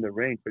coats in the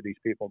rain for these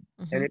people.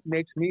 And it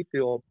makes me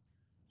feel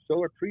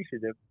so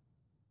appreciative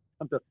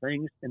of the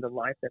things in the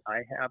life that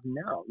I have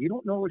now. You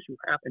don't know what you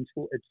have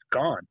until it's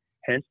gone.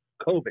 Hence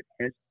COVID,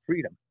 hence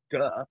freedom.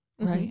 Duh.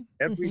 Right.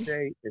 Every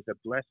day is a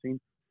blessing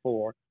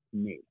for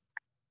me.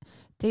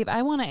 Dave,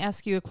 I want to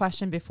ask you a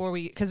question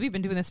because we've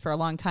been doing this for a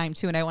long time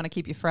too, and I want to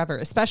keep you forever,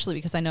 especially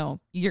because I know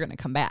you're going to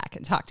come back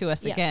and talk to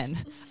us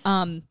again.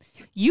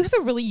 You have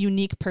a really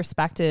unique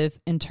perspective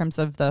in terms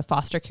of the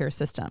foster care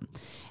system.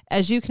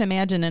 As you can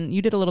imagine, and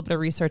you did a little bit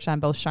of research on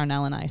both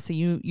Charnel and I, so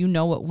you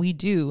know what we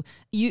do.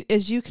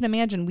 As you can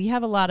imagine, we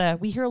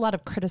hear a lot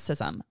of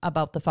criticism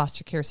about the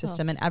foster care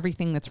system and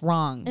everything that's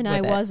wrong. And I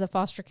was a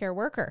foster care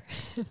worker.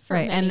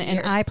 Right. And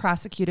I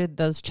prosecuted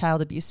those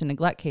child abuse and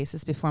neglect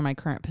cases before my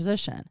current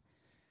position.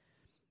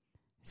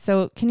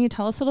 So can you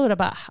tell us a little bit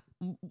about,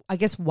 I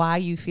guess, why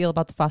you feel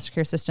about the foster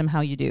care system,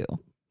 how you do?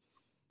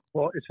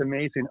 Well, it's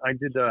amazing. I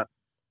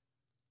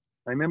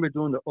remember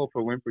doing the Oprah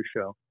Winfrey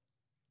show.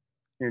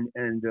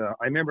 And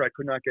I remember I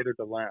could not get her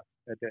to laugh.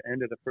 At the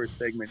end of the first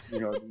segment,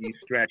 you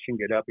stretch and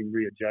get up and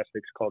readjust.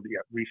 It's called the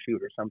reshoot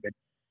or something.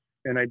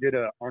 And I did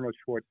a Arnold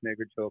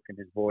Schwarzenegger joke in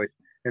his voice.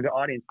 And the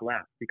audience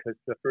laughed because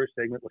the first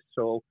segment was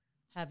so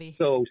heavy,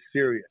 so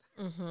serious.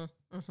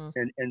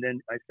 And then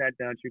I sat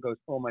down. She goes,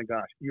 oh, my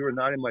gosh, you are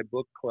not in my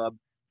book club,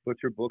 but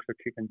your books are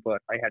kicking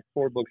butt. I had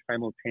 4 books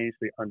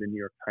simultaneously on the New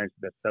York Times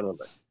bestseller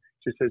list.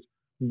 She says,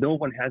 no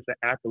one has the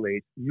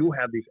accolades. You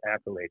have these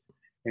accolades.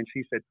 And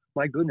she said,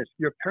 my goodness,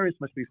 your parents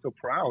must be so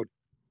proud.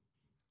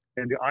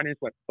 And the audience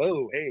went,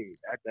 oh, hey,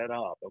 back that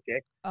off,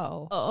 okay?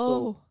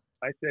 So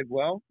I said,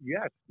 well,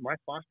 yes, my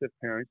foster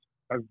parents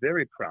are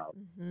very proud.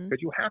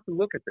 But you have to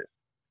look at this.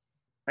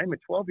 I'm a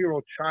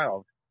 12-year-old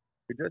child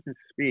who doesn't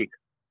speak,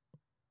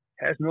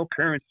 has no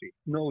currency,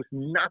 knows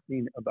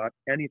nothing about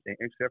anything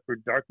except for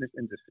darkness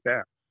and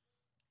despair.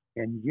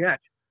 And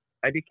yet,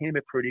 I became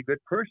a pretty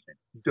good person.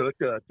 Duh,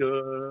 duh,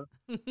 duh.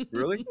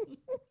 Really?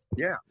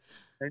 Yeah.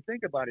 And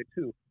think about it,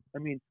 too. I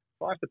mean,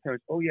 foster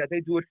parents, oh, yeah, they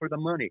do it for the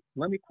money.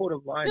 Let me quote a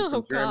line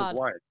from Jerry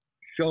Maguire.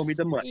 Show me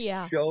the money.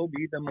 Yeah. Show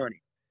me the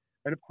money.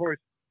 And, of course,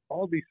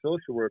 all these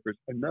social workers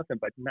are nothing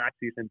but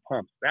Nazis and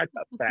pumps. That's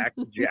a fact,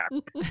 Jack.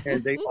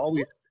 And they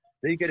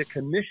get a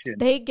commission.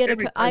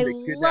 I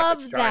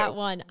love that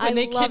one. When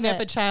they kidnap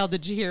a child,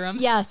 did you hear them?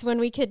 Yes, when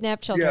we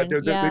kidnap children.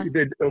 Yeah.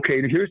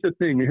 Okay, here's the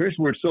thing. Here's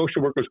where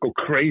social workers go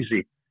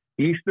crazy.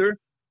 Easter,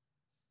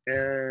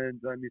 and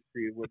let me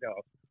see, what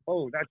else?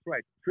 Oh, that's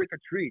right, trick or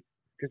treat.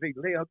 Because they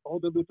lay out all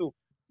the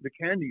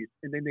candies,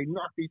 and then they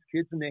knock these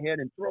kids in the head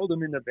and throw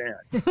them in the van.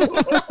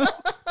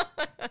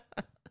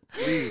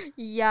 Please.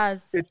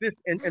 Yes. It's just,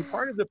 and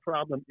part of the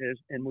problem is,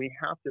 and we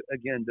have to,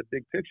 again, the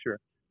big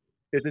picture,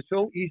 is it's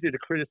so easy to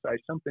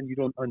criticize something you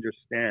don't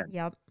understand.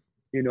 Yep.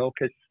 You know,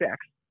 because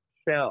sex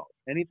sells.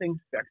 Anything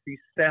sexy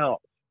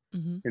sells.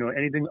 Mm-hmm. You know,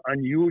 anything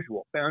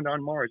unusual found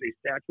on Mars, a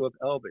statue of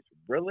Elvis.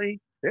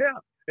 Really? Yeah,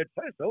 it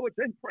says so. It's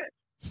in print.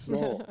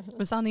 No. It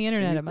was on the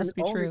internet. It must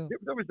be true.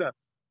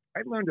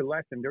 I learned a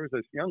lesson. There was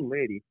this young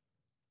lady.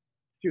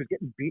 She was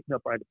getting beaten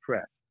up by the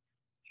press.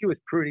 She was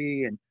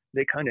pretty, and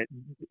they kind of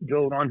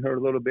doted on her a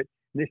little bit.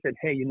 And they said,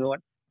 hey, you know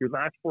what? Your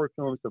last 4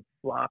 films have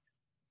flopped.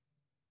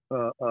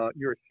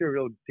 You're a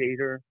serial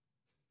dater.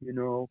 You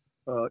know,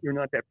 you're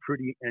not that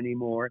pretty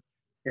anymore.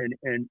 And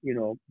you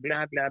know,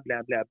 blah, blah,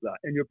 blah, blah, blah.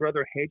 And your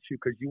brother hates you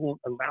because you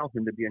won't allow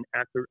him to be an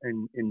actor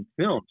in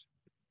films.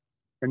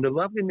 And the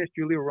lovely Miss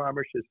Julia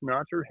Roberts just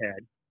nods her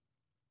head.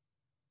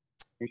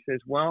 And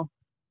says, well,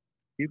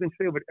 you can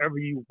say whatever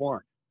you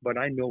want, but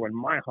I know in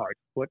my heart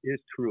what is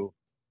true.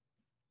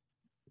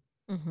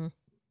 Mm-hmm.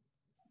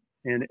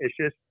 And it's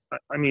just,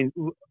 I mean,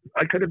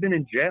 I could have been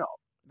in jail.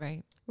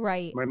 Right.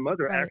 My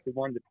mother actually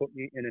wanted to put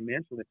me in a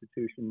mental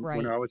institution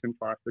when I was in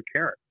foster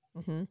care,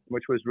 mm-hmm.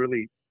 which was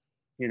really,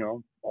 you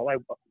know, I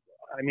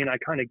mean, I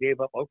kind of gave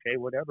up, okay,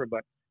 whatever.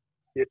 But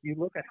if you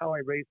look at how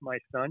I raised my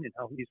son and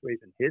how he's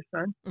raising his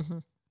son, mm-hmm.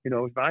 you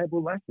know, it's a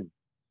valuable lesson.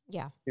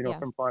 Yeah. You know,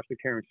 from foster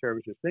care and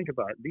services. Think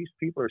about it. These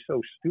people are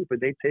so stupid.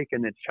 They take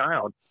in a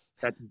child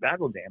that's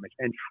battle damaged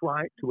and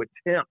try to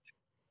attempt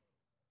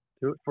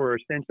for a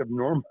sense of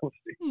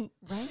normalcy.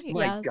 Right.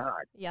 My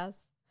God.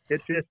 Yes.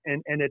 It's just,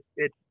 and it's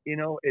you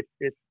know, it's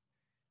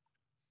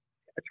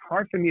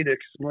hard for me to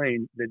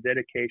explain the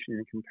dedication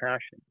and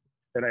compassion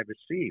that I've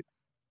received.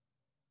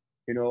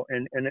 You know,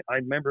 and I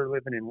remember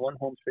living in one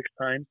home 6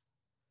 times.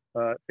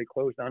 They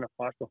closed down a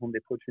foster home. They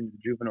put you in the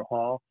juvenile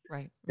hall.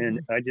 Right.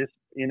 And I just,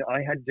 you know,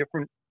 I had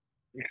different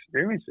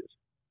experiences.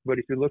 But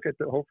if you look at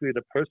hopefully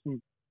the person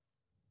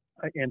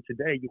I am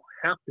today, you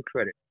have to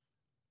credit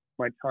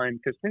my time.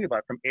 Because think about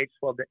it, from age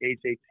 12 to age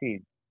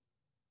 18,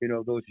 you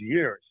know, those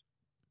years,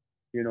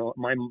 you know,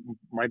 my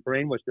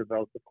brain was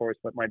developed, of course,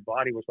 but my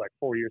body was like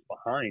 4 years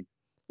behind,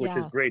 which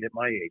is great at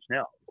my age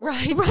now.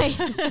 Right.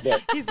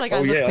 But, he's like,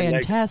 I look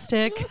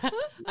fantastic.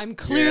 I'm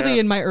clearly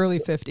in my early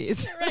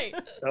 50s. Right.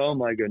 Oh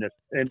my goodness.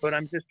 But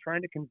I'm just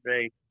trying to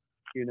convey,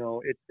 you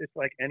know, it's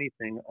like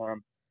anything.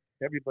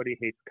 Everybody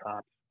hates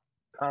cops.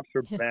 Cops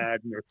are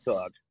bad and they're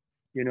thugs,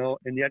 you know,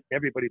 and yet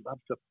everybody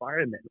loves the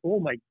firemen. Oh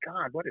my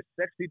God, what a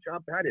sexy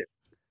job that is.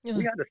 Yeah.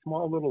 We had a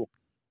small little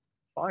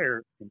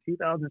fire in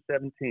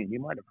 2017. You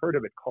might have heard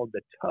of it, called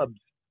the Tubbs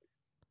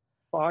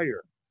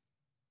Fire.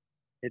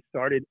 It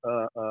started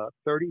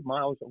 30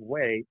 miles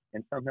away,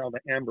 and somehow the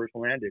embers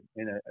landed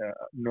in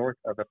north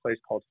of a place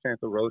called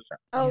Santa Rosa.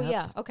 Oh,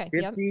 yeah. Okay.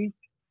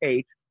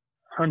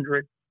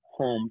 5,800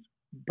 homes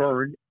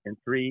burned in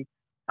 3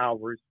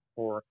 hours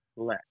or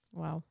less.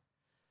 Wow.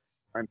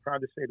 I'm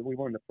proud to say that we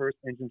were one of the first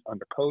engines on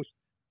the coast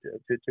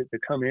to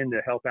come in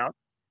to help out.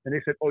 And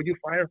they said, oh, you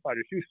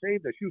firefighters, you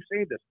saved us.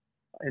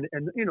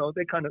 And you know,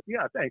 they kind of,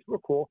 yeah, thanks, we're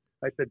cool.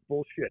 I said,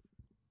 bullshit.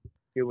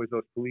 It was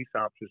those police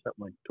officers that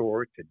went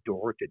door to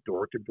door to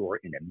door to door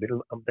in the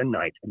middle of the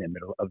night, in the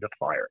middle of the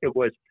fire. It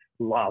was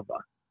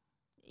lava.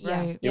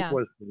 Yeah. It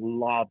was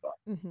lava.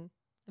 Mm-hmm.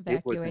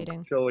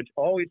 Evacuating. So it's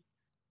always,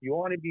 you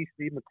want to be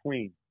Steve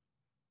McQueen.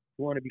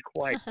 You want to be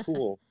quite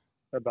cool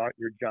about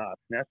your job.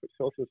 And that's what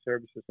social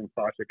services and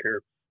foster care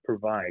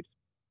provides.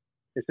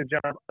 It's a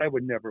job I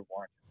would never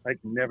want. I'd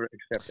never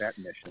accept that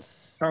mission.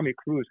 Tommy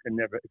Cruise can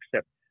never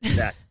accept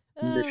that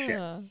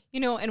mission. You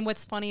know, and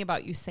what's funny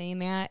about you saying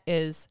that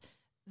is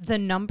the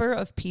number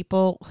of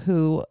people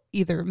who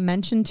either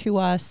mentioned to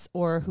us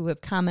or who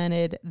have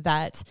commented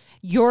that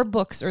your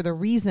books are the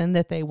reason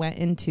that they went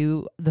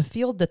into the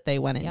field that they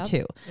went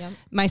into. Yep.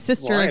 My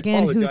sister,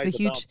 again, who's a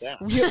huge,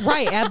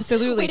 right,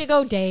 absolutely. Way to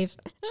go, Dave.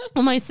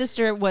 Well, my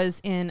sister was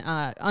in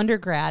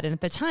undergrad, and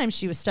at the time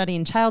she was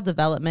studying child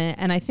development,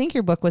 and I think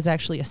your book was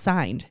actually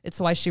assigned. It's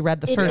why she read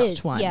the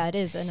first one. Yeah, it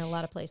is in a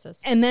lot of places.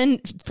 And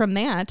then from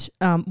that,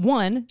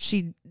 one,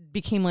 she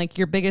became like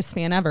your biggest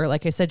fan ever.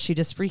 Like I said, she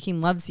just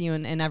freaking loves you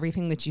and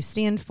everything that you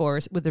stand for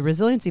with the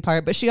resiliency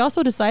part. But she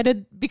also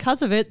decided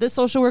because of it that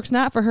social work's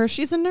not for her.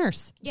 She's a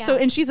nurse. Yeah. So,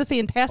 and she's a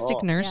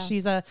fantastic nurse.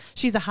 Yeah.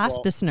 She's a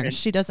hospice nurse.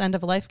 She does end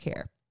of life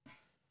care.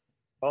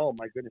 Oh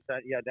my goodness.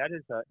 That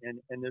is,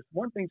 and there's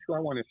one thing too I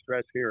want to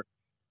stress here,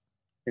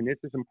 and this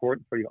is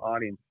important for your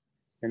audience.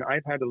 And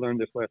I've had to learn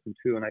this lesson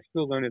too, and I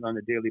still learn it on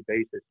a daily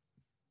basis.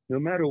 No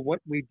matter what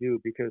we do,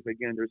 because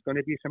again, there's going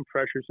to be some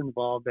pressures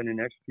involved in the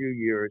next few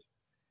years.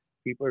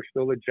 People are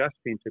still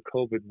adjusting to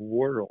COVID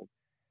world.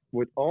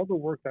 With all the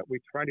work that we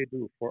try to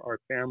do for our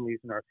families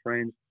and our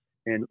friends,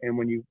 and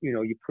when you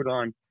put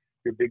on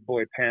your big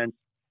boy pants,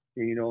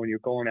 and you're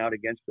going out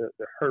against the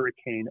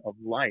hurricane of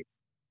life,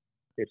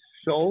 it's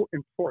so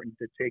important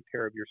to take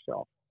care of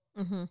yourself.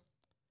 Mm-hmm.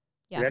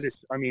 Yes. That is,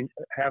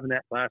 having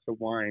that glass of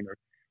wine,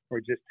 or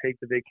just take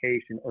the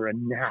vacation, or a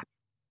nap,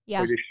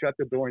 or just shut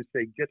the door and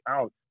say, get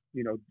out,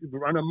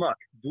 run amok,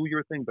 do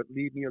your thing, but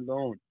leave me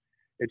alone.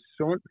 It's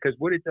so, because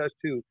what it does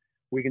too,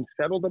 we can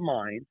settle the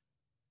mind,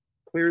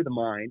 clear the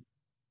mind,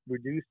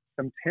 reduce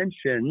some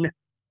tension,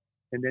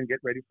 and then get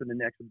ready for the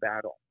next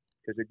battle.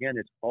 Because again,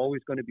 it's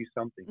always going to be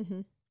something.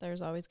 Mm-hmm.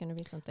 There's always going to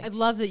be something. I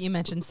love that you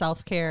mentioned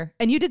self-care.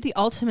 And you did the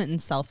ultimate in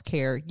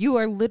self-care. You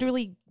are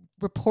literally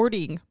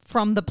reporting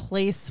from the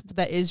place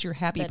that is your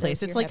happy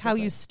place. It's like how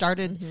you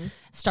started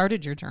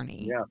your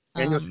journey. Yeah.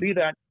 And you'll see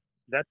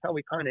that's how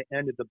we kind of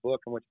ended the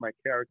book, in which my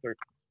character,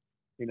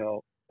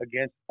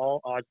 against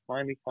all odds,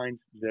 finally finds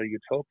the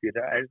utopia.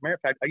 As a matter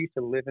of fact, I used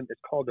to live in, it's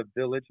called the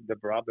Village, the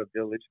Brava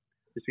Village.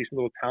 It's these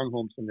little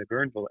townhomes in the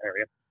Guerneville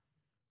area,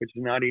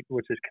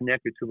 which is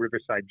connected to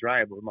Riverside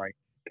Drive, where my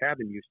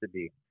cabin used to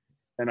be.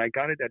 And I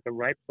got it at the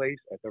right place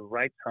at the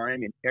right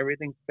time, and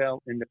everything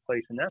fell into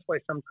place. And that's why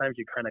sometimes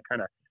you kind of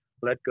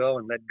let go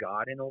and let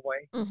God in a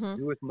way. Mm-hmm.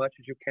 Do as much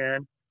as you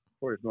can,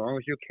 for as long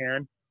as you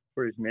can,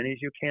 for as many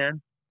as you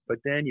can. But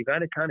then you got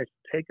to kind of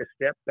take a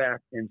step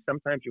back, and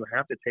sometimes you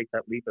have to take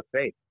that leap of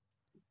faith.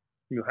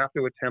 You have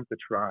to attempt to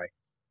try.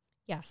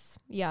 Yes,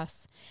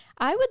 yes.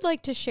 I would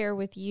like to share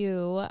with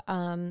you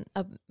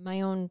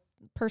my own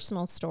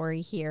personal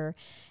story here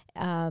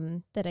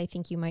that I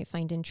think you might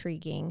find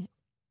intriguing.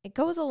 It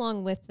goes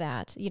along with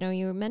that.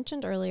 You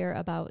mentioned earlier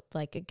about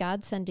like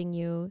God sending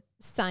you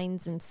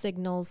signs and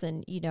signals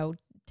and,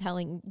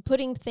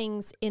 putting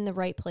things in the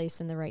right place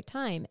in the right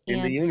time.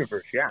 In the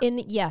universe, yeah.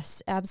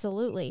 Yes,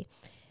 absolutely.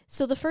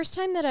 So the first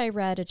time that I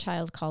read A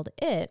Child Called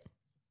It,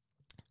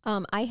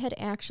 I had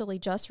actually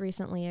just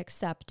recently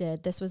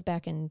accepted, this was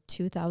back in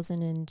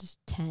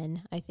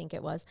 2010, I think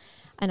it was,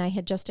 and I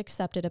had just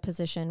accepted a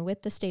position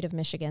with the state of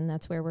Michigan,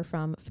 that's where we're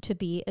from, to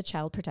be a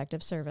Child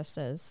Protective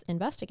Services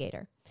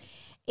investigator.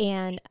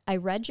 And I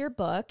read your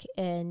book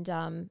and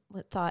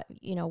thought,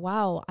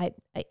 wow,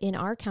 in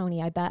our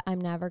county, I bet I'm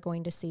never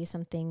going to see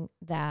something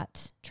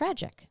that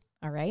tragic,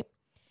 all right?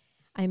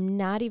 I'm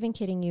not even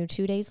kidding you.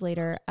 2 days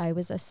later, I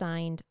was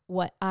assigned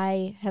what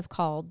I have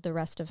called the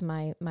rest of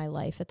my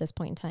life at this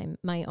point in time,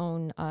 my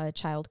own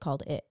Child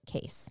Called It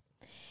case.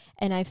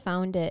 And I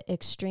found it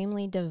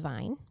extremely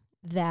divine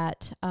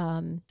that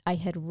I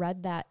had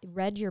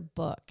read your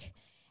book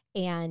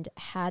and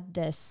had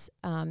this,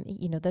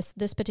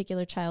 this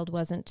particular child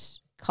wasn't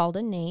called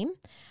a name.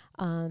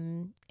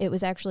 It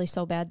was actually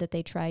so bad that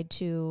they tried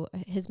to,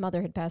 his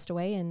mother had passed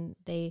away, and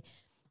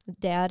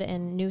dad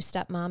and new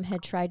stepmom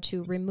had tried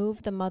to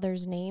remove the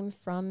mother's name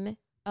from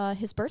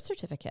his birth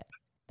certificate.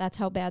 That's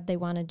how bad they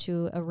wanted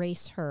to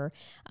erase her.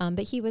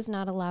 But he was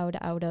not allowed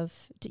out of,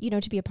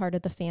 to be a part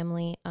of the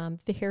family.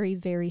 Very,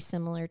 very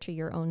similar to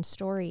your own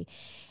story.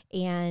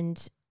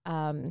 And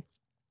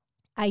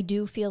I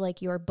do feel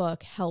like your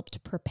book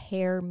helped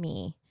prepare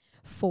me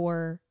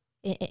for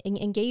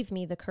and gave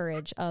me the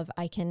courage of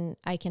I can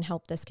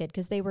help this kid,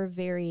 because they were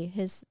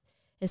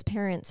his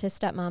parents, his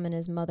stepmom and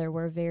his mother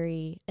were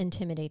very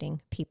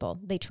intimidating people.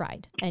 They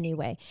tried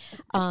anyway.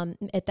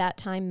 At that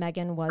time,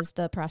 Megan was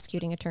the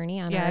prosecuting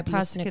attorney on our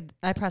abuse.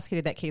 I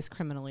prosecuted that case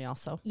criminally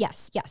also.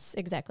 Yes,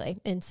 exactly.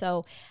 And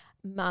so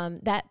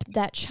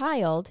that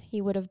child,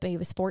 he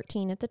was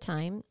 14 at the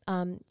time.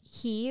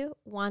 He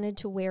wanted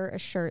to wear a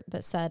shirt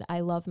that said,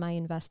 "I love my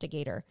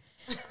investigator,"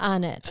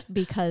 on it,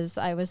 because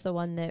I was the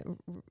one that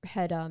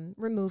had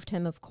removed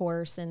him, of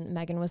course, and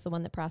Megan was the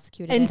one that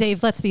prosecuted And it.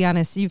 Dave, let's be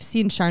honest, you've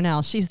seen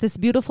Charnel. She's this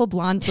beautiful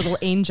blonde little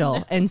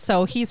angel. And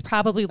so he's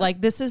probably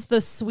like, this is the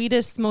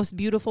sweetest, most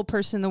beautiful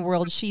person in the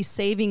world. She's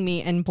saving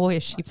me. And boy,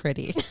 is she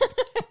pretty.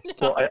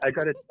 Well, I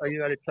gotta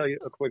tell you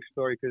a quick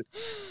story, because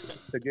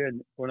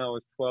again, when I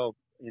was 12,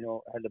 I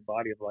had the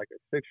body of like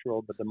a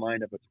 6-year-old, but the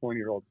mind of a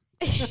 20-year-old.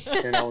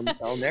 And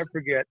I'll never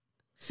forget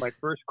my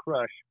first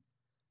crush.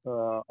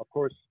 Of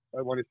course,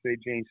 I want to say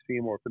Jane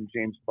Seymour from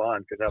James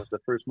Bond, because that was the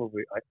first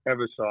movie I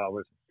ever saw.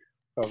 Was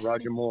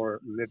Roger Moore,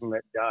 Live and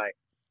Let Die.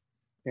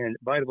 And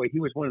by the way, he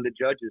was one of the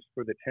judges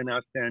for the 10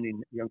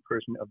 Outstanding Young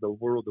Person of the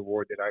World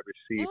Award that I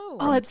received.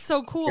 Oh, that's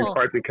so cool. In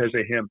part because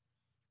of him.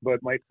 But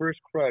my first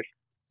crush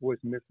was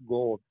Miss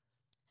Gold.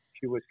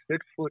 She was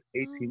 6 foot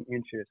 18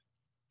 inches,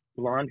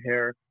 blonde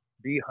hair,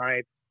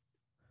 beehive,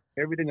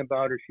 everything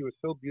about her. She was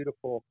so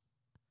beautiful.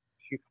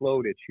 she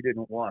floated. She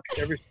didn't walk.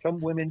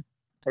 Some women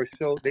are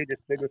so, they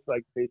just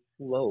like they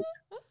float.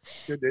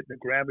 The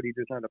gravity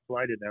does not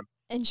apply to them.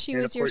 And she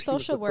And was of your course, she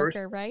was social the first-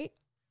 worker, right?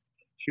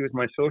 She was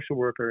my social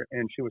worker,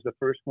 and she was the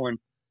first one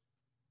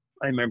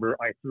I remember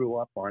I threw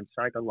up on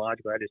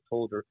psychologically. I just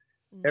told her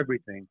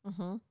everything,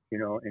 you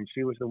know, and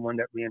she was the one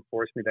that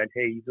reinforced me that,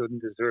 hey, you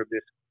didn't deserve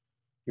this.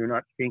 You're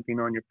not thinking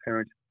on your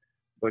parents,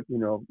 but, you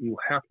know, you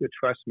have to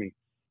trust me.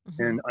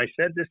 And I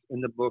said this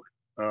in the book,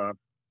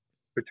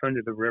 Return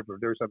to the River.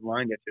 There's a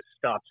line that just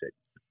stops it.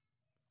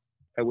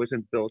 I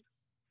wasn't built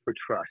for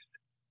trust.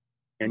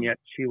 And yet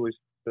she was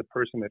the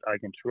person that I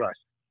can trust.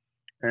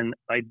 And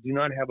I do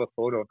not have a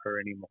photo of her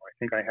anymore. I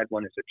think I had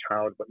one as a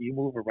child, but you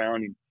move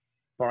around in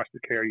foster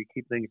care, you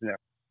keep things in a,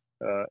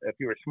 if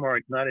you were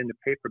smart, not in the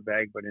paper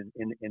bag, but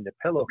in the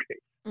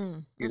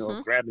pillowcase, you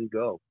know, grab and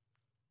go.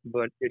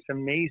 But it's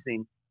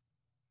amazing,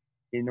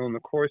 you know, in the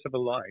course of a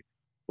life,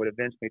 what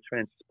events may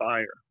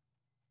transpire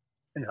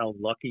and how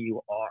lucky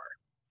you are.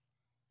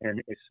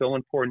 And it's so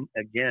important.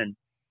 Again,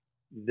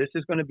 this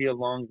is going to be a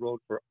long road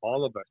for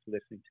all of us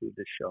listening to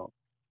this show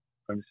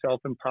on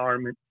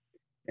self-empowerment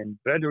and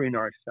bettering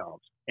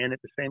ourselves. And at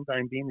the same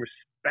time, being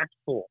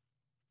respectful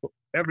for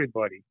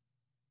everybody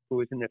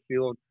who is in the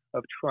field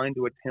of trying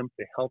to attempt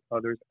to help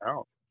others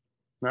out.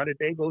 Not a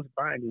day goes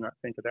by I do not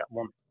think of that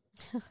woman.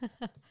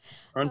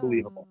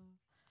 Unbelievable.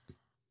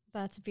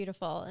 That's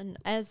beautiful. And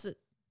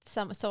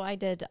so I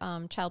did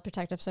child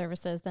protective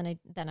services.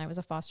 Then I was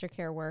a foster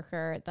care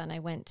worker. Then I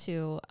went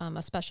to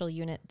a special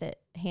unit that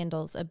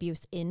handles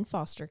abuse in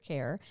foster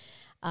care.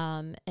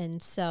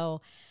 And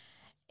so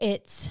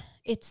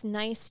it's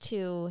nice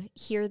to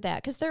hear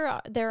that, because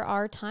there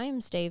are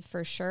times, Dave,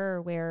 for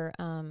sure, where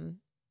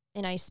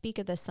and I speak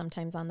of this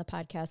sometimes on the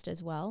podcast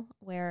as well,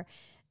 where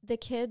the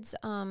kids,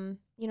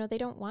 you know, they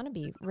don't want to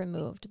be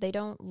removed. They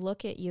don't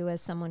look at you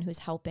as someone who's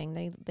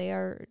helping. They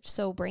are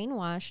so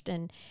brainwashed,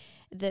 and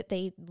that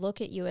they look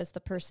at you as the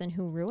person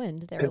who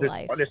ruined their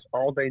life. It's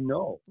all they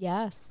know.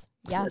 Yes.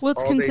 Well,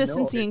 it's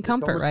consistency and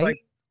comfort, right?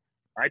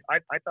 Like,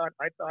 I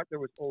thought there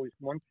was always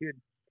one kid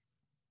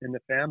in the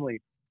family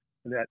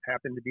that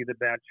happened to be the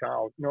bad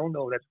child.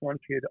 No, that's one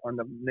kid on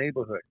the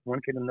neighborhood,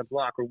 one kid in the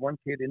block, or one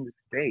kid in the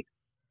state,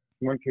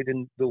 one kid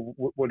in the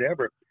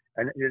whatever.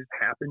 And it just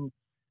happened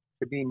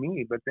to be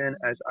me. But then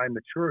as I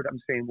matured, I'm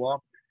saying,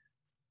 well,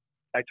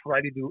 I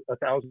try to do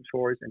 1,000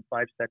 chores in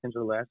 5 seconds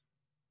or less.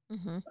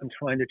 I'm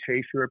trying to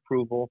chase your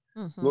approval.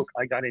 Look,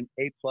 I got an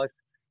A+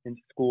 in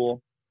school.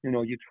 You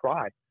know, you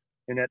try.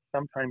 And that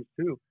sometimes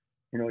too,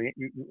 you know,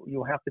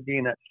 you have to be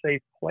in that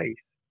safe place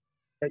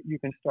that you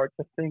can start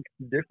to think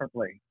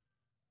differently.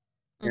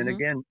 And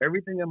again,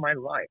 everything in my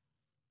life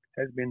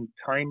has been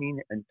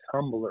timing and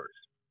tumblers.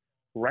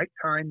 Right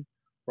time,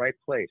 right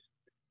place.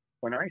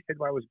 When I said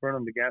I was burned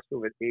on the gas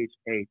stove at age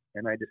 8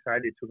 and I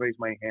decided to raise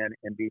my hand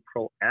and be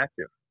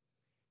proactive,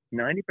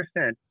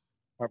 90%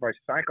 of our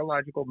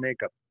psychological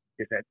makeup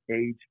is at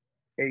age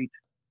 8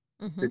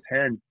 to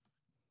 10.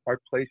 Our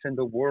place in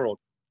the world,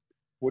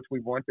 which we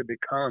want to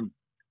become,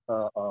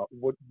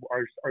 what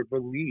our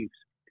beliefs.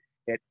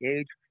 At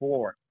age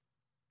 4,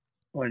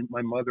 when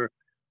my mother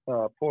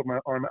pulled my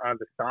arm out of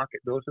the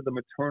socket, those are the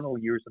maternal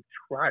years of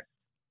trust.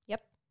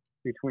 Yep.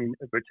 Between,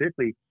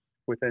 particularly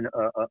within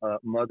a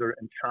mother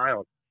and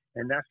child.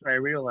 And that's when I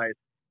realized,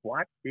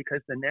 what?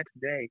 Because the next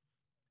day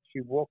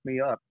she woke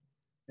me up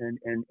and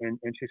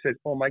she said,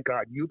 oh my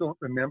God, you don't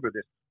remember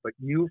this, but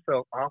you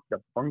fell off the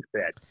bunk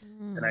bed.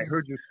 And I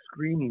heard you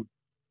screaming,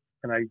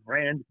 and I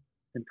ran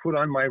and put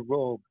on my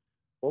robe,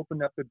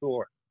 opened up the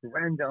door,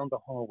 ran down the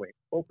hallway,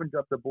 opened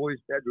up the boys'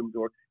 bedroom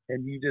door,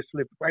 and you just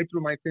slipped right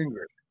through my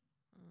fingers.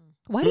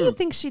 Why do you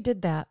think she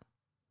did that?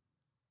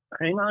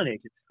 Hang on,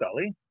 Agent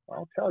Scully.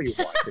 I'll tell you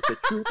why. Because the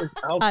truth is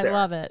out there. I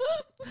love it.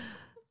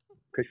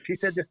 Because she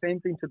said the same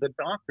thing to the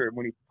doctor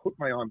when he put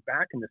my arm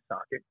back in the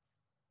socket,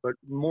 but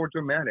more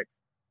dramatic,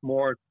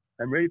 more,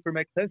 I'm ready for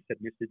my test,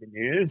 Mr.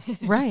 Denise.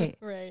 Right.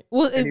 Right.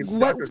 Well,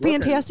 what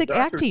fantastic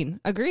acting.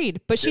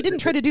 Agreed. But she didn't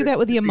try to do that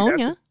with the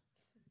ammonia.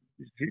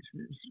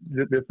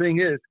 The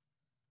thing is,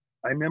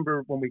 I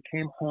remember when we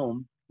came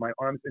home, my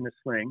arm's in a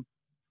sling.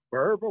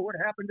 Barbara, what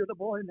happened to the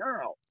boy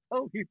now?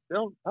 Oh, he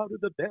fell out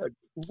of the bed.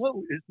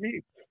 Woe is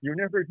me. You're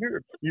never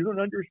here. You don't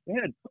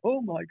understand.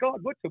 Oh, my God,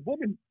 what's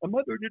a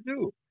mother to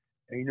do?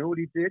 And you know what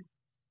he did?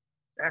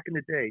 Back in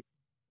the day,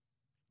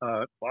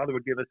 Father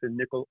would give us a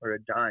nickel or a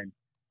dime.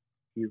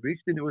 He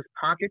reached into his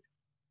pocket.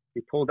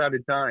 He pulled out a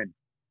dime.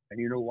 And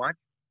you know what?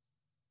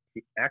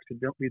 He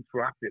accidentally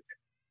dropped it.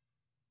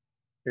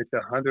 It's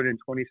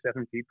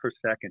 127 feet per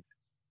second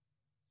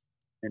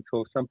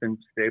until something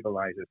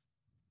stabilizes.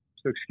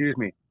 So excuse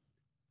me.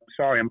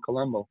 Sorry, I'm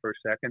Columbo for a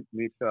second.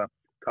 Meets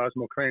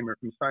Cosmo Kramer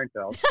from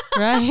Seinfeld.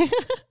 Right.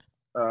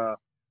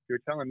 You're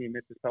telling me,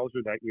 Mrs.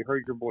 Pelzer, that you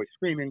heard your boy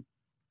screaming.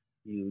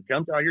 You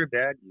jumped out of your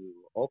bed. You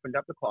opened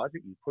up the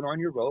closet. You put on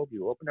your robe.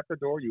 You opened up the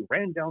door. You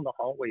ran down the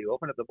hallway. You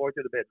opened up the door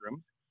to the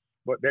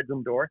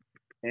bedroom door,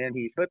 and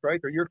he slipped right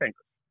through your fingers.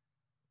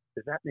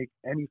 Does that make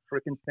any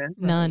freaking sense?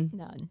 None.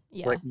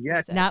 Yeah. But yet,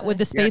 exactly. Not with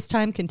the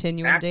space-time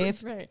continuum, actress,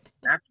 Dave. Right.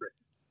 Actress.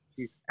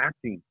 she's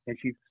acting, and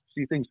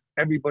she thinks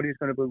everybody's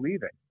going to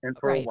believe it. And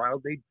for a Right. while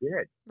they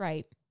did.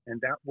 Right. And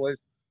that was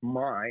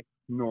my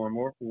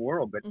normal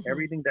world. But Mhm.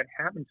 everything that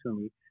happened to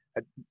me,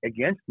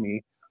 against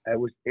me, I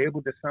was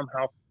able to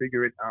somehow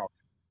figure it out.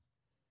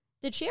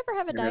 Did she ever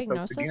have a And that's,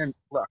 diagnosis? again,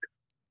 luck.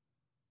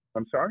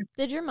 I'm sorry?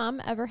 Did your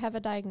mom ever have a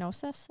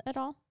diagnosis at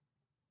all?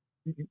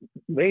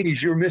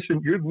 Ladies, you're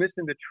missing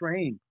the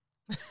train.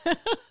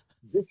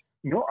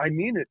 No, I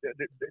mean it.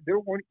 There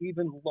weren't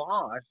even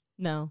laws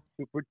No.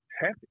 to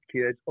protect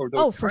kids, or those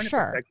Oh, for trying to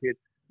sure. protect kids.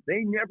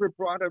 They never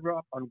brought her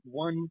up on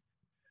one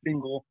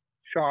single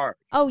charge.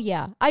 Oh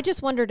yeah, I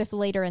just wondered if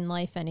later in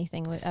life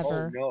anything would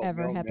ever no,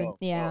 happen. no,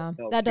 Yeah,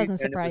 no. that doesn't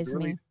And it was surprise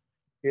really,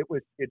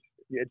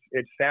 me.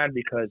 it's sad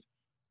because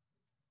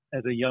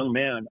as a young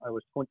man, I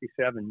was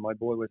 27. My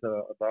boy was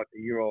about a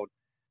year old,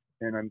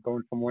 and I'm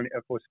going from one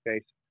Air Force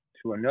base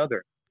to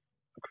another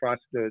across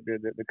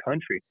the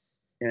country.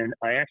 And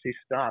I actually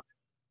stopped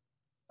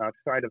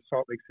outside of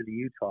Salt Lake City,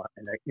 Utah,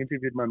 and I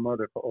interviewed my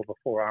mother for over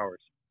 4 hours.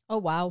 Oh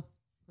wow.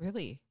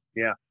 Really?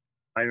 Yeah.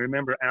 I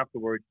remember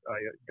afterwards, I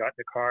got in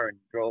the car and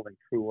drove and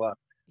threw up.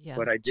 Yeah.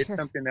 But I did Sure.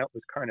 something that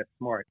was kind of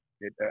smart.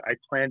 I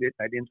planned it.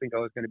 I didn't think I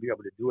was going to be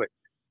able to do it.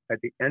 At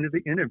the end of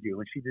the interview,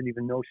 and she didn't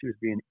even know she was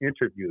being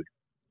interviewed,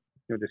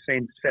 the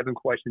same 7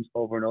 questions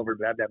over and over,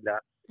 blah, blah, blah.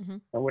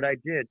 Mhm. And what I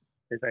did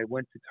is I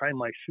went to tie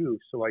my shoes.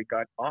 So I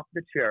got off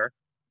the chair,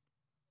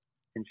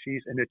 and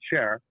she's in a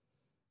chair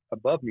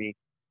above me.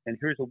 And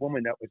here's a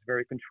woman that was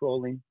very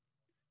controlling,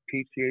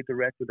 PTA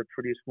director, the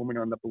prettiest woman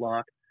on the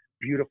block,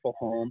 beautiful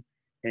home.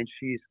 And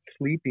she's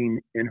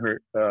sleeping in her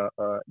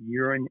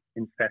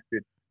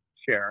urine-infested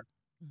chair.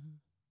 Mhm.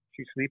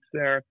 She sleeps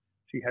there.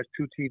 She has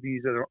 2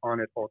 TVs that are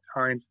on at all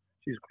times.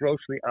 She's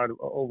grossly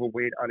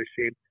overweight, out of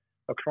shape,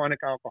 a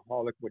chronic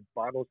alcoholic with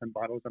bottles and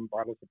bottles and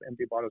bottles of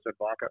empty bottles of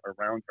vodka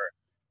around her.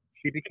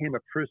 She became a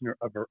prisoner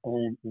of her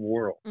own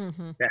world.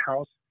 Mhm. The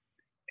house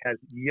has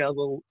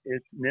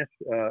yellowness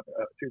to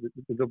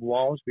the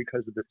walls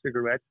because of the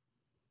cigarettes,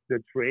 the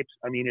drapes.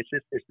 I mean, it's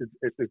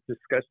a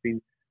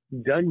disgusting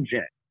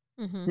dungeon.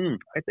 Mhm.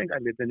 I think I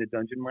lived in a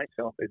dungeon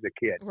myself as a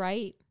kid.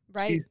 Right.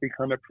 Right. She's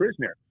become a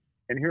prisoner.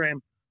 And here I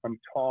am. I'm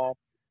tall,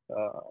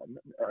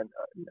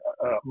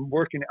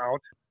 working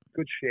out,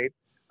 good shape.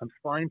 I'm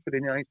flying for the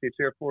United States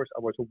Air Force. I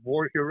was a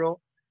war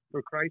hero,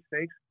 for Christ's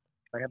sakes.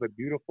 I have a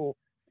beautiful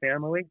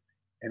family,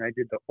 and I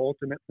did the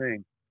ultimate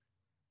thing.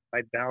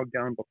 I bowed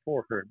down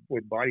before her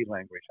with body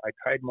language. I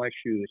tied my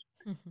shoes,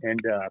 Mhm.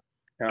 and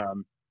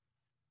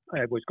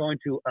I was going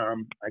to,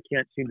 I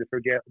can't seem to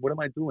forget, what am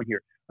I doing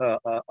here?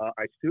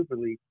 I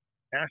stupidly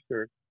asked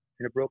her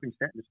in a broken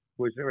sentence,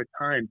 was there a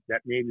time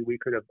that maybe it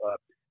could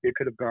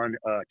have gone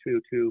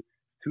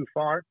too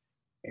far?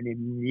 And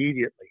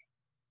immediately,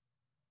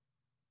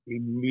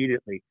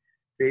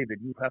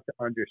 David, you have to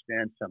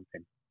understand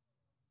something.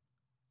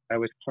 I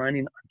was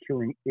planning on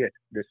killing it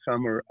the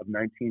summer of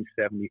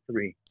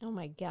 1973. Oh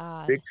my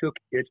God. They took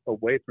it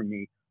away from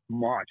me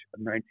March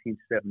of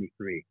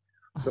 1973.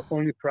 The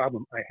only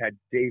problem I had,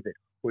 David,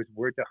 was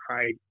where to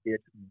hide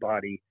its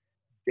body,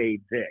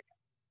 David.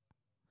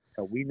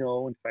 Now, we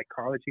know in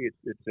psychology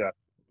it's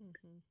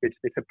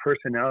a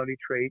personality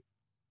trait.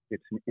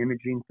 It's an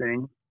imaging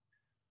thing.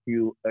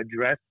 You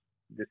address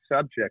the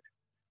subject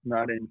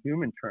not in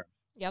human terms,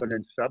 Yep. but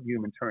in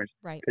subhuman terms,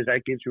 Right. because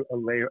that gives you a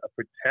layer of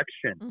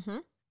protection. Mm-hmm.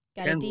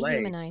 Got to Ken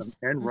Lay dehumanize.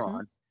 from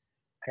Enron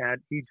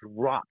he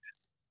dropped,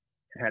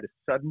 had a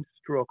sudden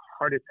stroke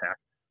heart attack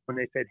when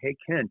they said, "Hey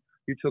Ken,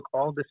 you took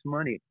all this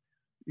money,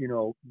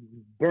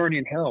 burn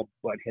in hell,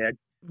 butthead."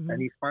 Mhm.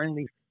 And he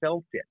finally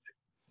felt it,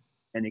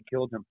 and it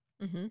killed him.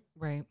 Mm-hmm.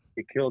 Right.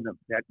 It killed him.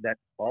 That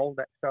all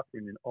that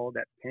suffering and all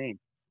that pain,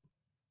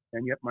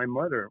 and yet my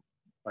mother,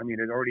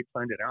 had already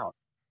planned it out.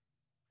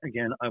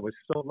 Again, I was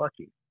so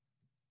lucky.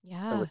 I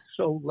Yeah. was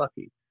so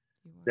lucky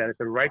You were. that at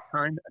the right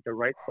time, at the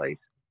right place,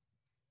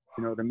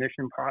 the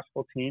Mission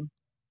Possible team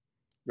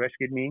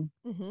rescued me,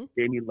 Mm-hmm.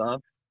 gave me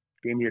love,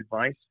 gave me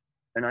advice,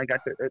 and I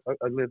got to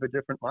live a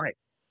different life.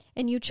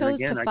 And you And chose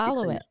again, to I keep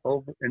follow saying it. this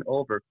over and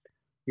over,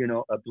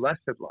 a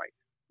blessed life.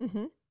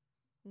 Mm-hmm.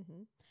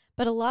 Mm-hmm.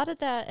 But a lot of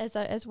that,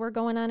 as we're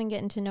going on and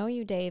getting to know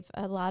you, Dave,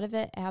 a lot of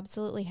it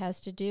absolutely has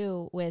to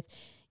do with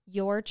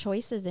your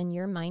choices and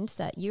your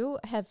mindset. You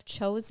have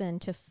chosen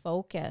to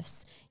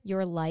focus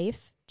your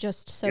life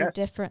just so Yes.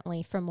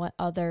 differently from what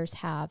others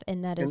have,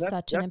 and that is And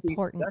such an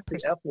important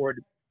that's the F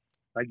word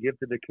I give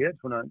to the kids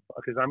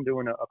because I'm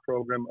doing a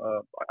program.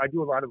 I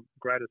do a lot of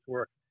gratis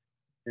work,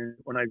 and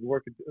when I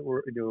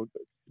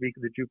speak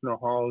at the juvenile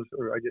halls,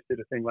 or I just did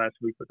a thing last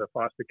week with the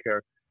foster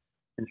care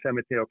in San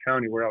Mateo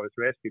County where I was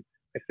rescued.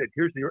 I said,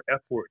 "Here's your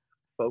F word: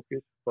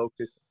 focus,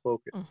 focus,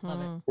 focus.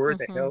 Mm-hmm. Where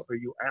the hell are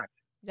you at?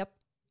 Yep.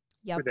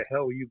 Where Yep. the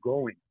hell are you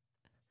going?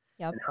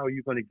 Yep. And how are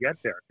you going to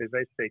get there?" Because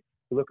I say,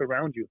 look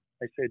around you.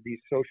 I said, these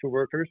social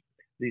workers,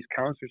 these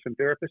counselors and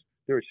therapists,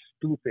 they're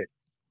stupid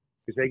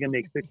because they can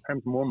make 6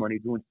 times more money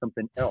doing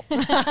something else.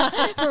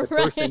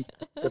 Right.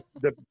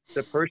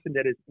 The person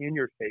that is in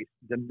your face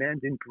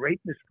demanding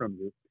greatness from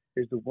you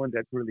is the one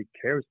that really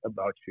cares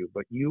about you,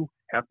 but you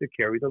have to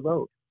carry the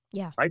load.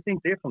 Yeah. I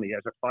think differently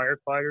as a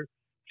firefighter,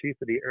 chief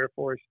of the Air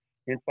Force,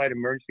 in-flight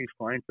emergencies,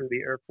 flying for the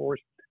Air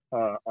Force.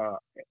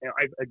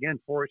 I've, again,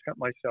 forest cut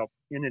myself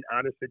in and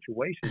out of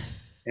situations.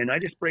 And I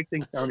just break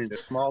things down into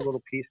small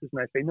little pieces.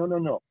 And I say, no, no,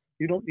 no.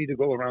 You don't need to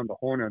go around the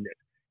horn on this.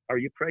 Are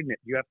you pregnant?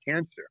 Do you have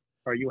cancer?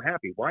 Are you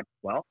happy? What?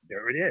 Well,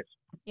 there it is.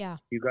 Yeah.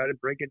 You got to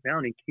break it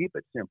down and keep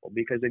it simple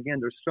because, again,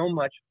 there's so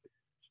much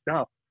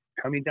stuff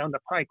coming down the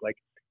pike, like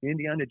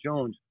Indiana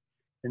Jones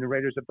and the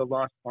Raiders of the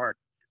Lost Ark.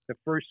 The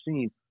first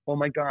scene, oh,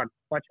 my God,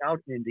 watch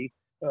out, Indy.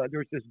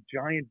 There's this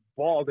giant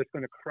ball that's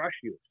going to crush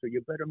you, so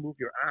you better move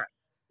your ass.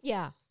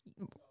 Yeah,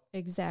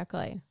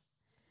 exactly.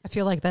 I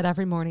feel like that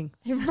every morning.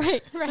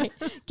 Right.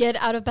 Get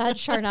out of bed,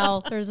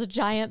 Charnel. There's a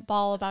giant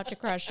ball about to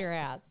crush your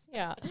ass.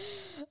 Yeah.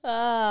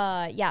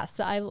 Yes,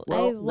 I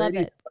love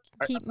ladies, it.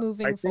 Keep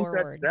moving I think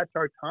forward. That's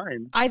our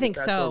time. I think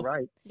that's so. All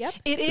right. Yep.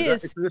 It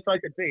It's is. just like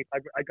a date.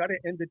 I got to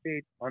end the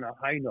date on a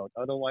high note.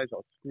 Otherwise,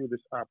 I'll screw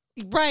this up.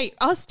 Right.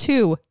 Us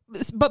too.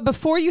 But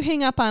before you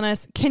hang up on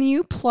us, can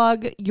you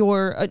plug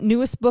your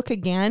newest book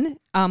again,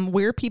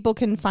 where people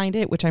can find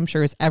it, which I'm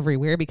sure is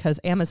everywhere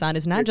because Amazon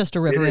is not just a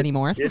river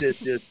anymore.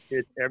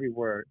 It's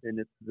everywhere. And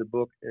it's the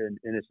book, and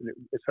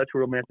it's such a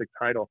romantic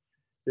title.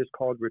 It's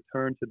called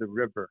Return to the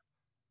River.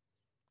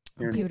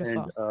 And,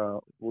 Beautiful.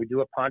 And we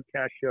do a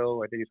podcast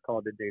show. I think it's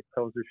called the Dave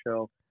Pelzer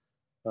Show.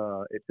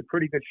 It's a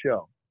pretty good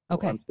show.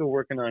 Okay. I'm still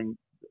working on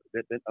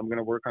that. I'm going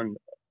to work on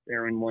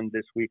airing one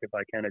this week if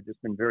I can. I've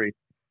just been very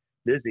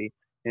busy.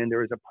 And there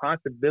was a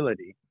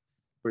possibility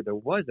where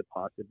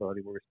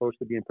we were supposed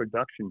to be in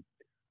production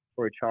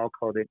for a Child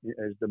Called It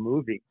as the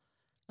movie.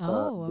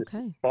 Oh, this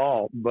okay.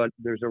 fall, but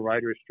there's a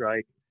writer's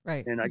strike.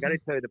 Right. And I got to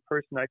tell you, the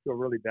person I feel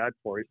really bad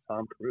for is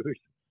Tom Cruise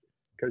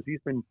because he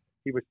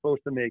was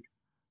supposed to make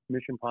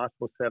Mission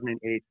Possible 7 and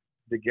 8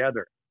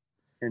 together.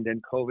 And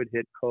then COVID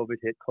hit,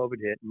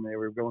 and they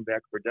were going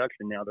back to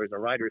production. Now there's a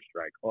writer's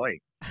strike. Oy.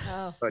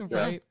 Oh, But,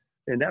 right.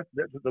 and that's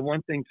the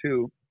one thing,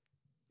 too,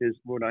 is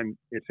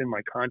it's in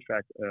my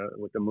contract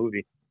with the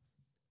movie,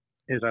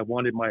 is I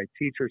wanted my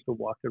teachers to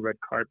walk the red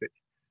carpet,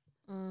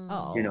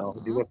 Oh.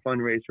 do a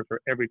fundraiser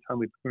for every time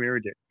we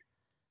premiered it.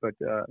 But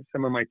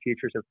some of my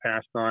teachers have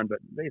passed on, but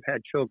they've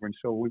had children,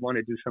 so we want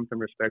to do something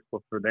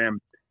respectful for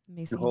them.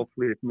 Amazing. And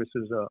hopefully, if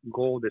Mrs.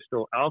 Gold is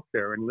still out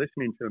there and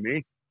listening to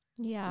me,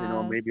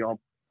 yeah.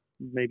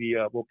 maybe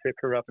we'll pick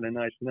her up in a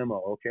nice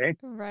limo. Okay.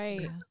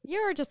 Right.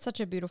 You're just such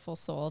a beautiful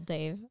soul,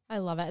 Dave. I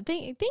love it.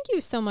 Thank you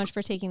so much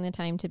for taking the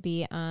time to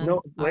be on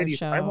No, our ladies,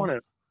 show. I want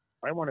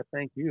to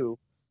thank you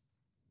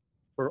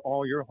for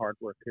all your hard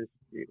work because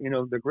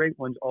the great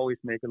ones always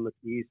make it look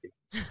easy.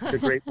 The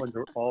great ones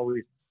are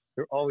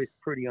always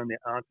pretty on the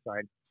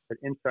outside, but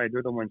inside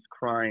they're the ones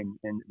crying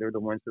and they're the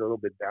ones that are a little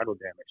bit battle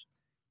damaged.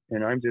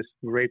 And I'm just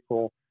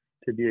grateful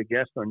to be a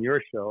guest on your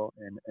show,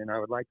 and I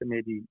would like to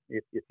maybe,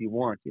 if you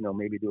want,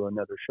 maybe do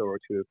another show or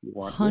two if you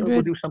want.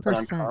 We'll do something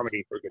on 100%.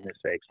 comedy, for goodness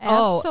sakes.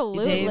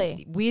 Absolutely.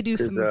 Dave, we do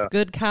some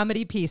good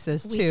comedy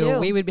pieces We too. do.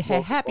 We would be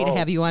happy to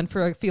have you on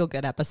for a feel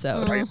good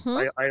episode.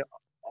 Mhm.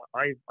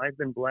 I've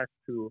been blessed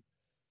to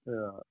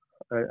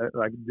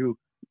do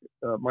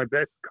my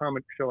best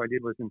comic show I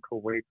did was in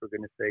Kuwait, for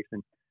goodness sakes,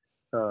 and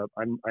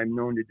I'm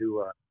known to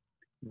do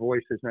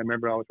voices. And I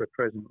remember I was with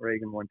President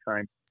Reagan one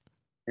time,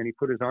 and he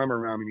put his arm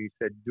around me and he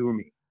said, "Do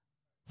me."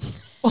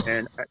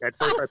 And at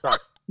first I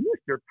thought,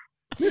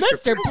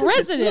 Mr.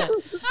 President,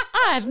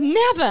 I've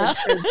never.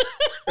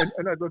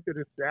 and I looked at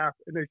his staff,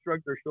 and they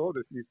shrugged their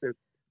shoulders. And he says,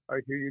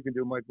 "I hear you can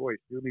do my voice.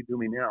 Do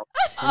me now."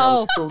 And I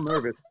was so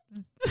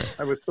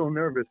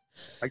nervous.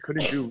 I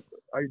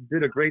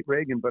did a great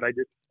Reagan, but I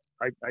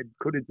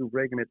couldn't do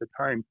Reagan at the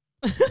time.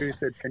 So he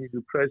said, "Can you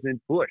do President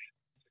Bush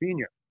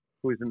Sr.,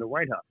 who is in the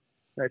White House?"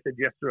 And I said,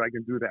 "Yes, sir, I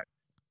can do that."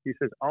 He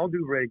says, "I'll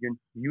do Reagan,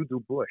 you do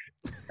Bush."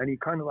 And he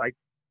kind of like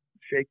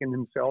shaking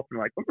himself and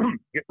like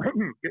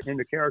getting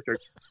into character.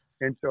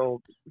 And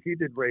so he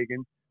did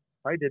Reagan,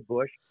 I did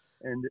Bush,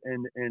 and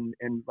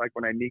like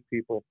when I meet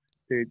people,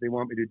 they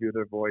want me to do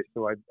their voice.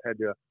 So I had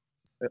to,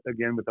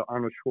 again, with the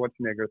Arnold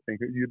Schwarzenegger thing,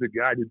 "You're the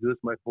guy that does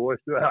my voice."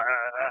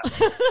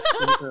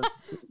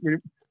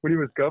 When he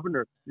was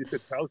governor, he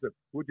said, "Pelzer,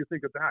 what'd you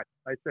think of that?"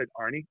 I said,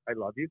 "Arnie, I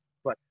love you,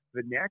 but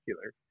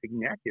vernacular,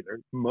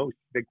 most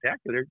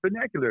spectacular,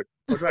 vernacular."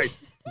 All right.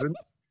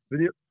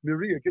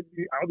 Maria, get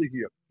me out of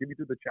here. Give me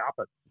to the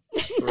chopper.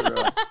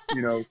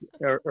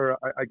 Or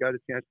I got a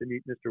chance to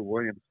meet Mr.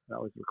 Williams. I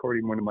was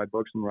recording one of my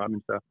books in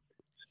Robin's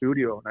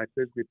studio, and I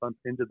physically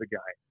bumped into the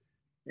guy.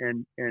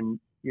 And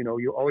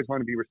you always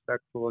want to be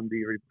respectful and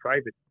be very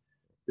private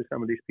to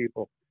some of these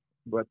people.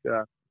 But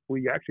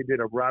we actually did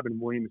a Robin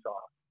Williams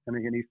off.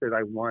 And he said,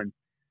 "I won."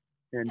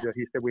 And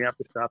he said, "We have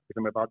to stop because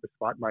I'm about to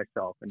spot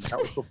myself." And that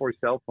was before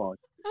cell phones.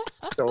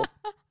 So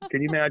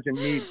can you imagine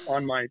me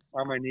on my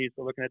knees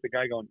looking at the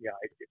guy going, "Yeah,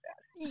 I did that."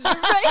 You're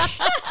right.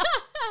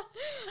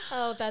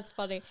 Oh, that's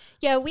funny.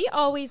 Yeah, we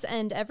always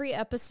end every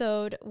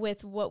episode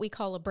with what we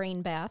call a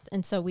brain bath.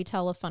 And so we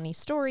tell a funny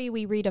story.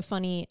 We read a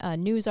funny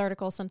news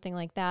article, something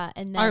like that.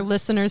 And then Our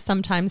listeners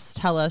sometimes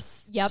tell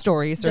us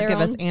stories or give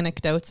us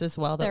anecdotes as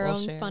well that their we'll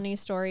own share. funny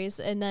stories.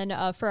 And then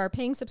for our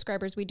paying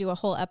subscribers, we do a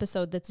whole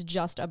episode that's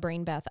just a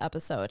brain bath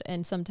episode.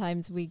 And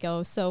sometimes we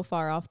go so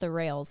far off the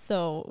rails.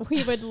 So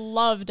we would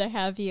love to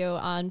have you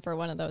on for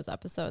one of those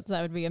episodes.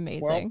 That would be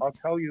amazing. Well,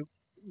 I'll tell you,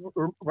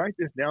 write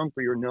this down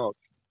for your notes.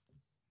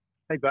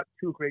 I've got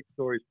two great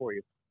stories for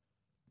you.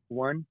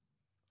 One,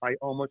 I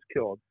almost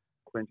killed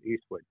Clint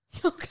Eastwood.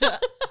 Okay.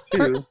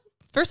 Two,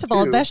 First of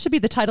all, that should be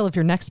the title of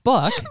your next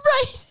book.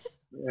 Right.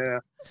 yeah.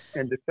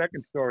 And the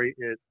second story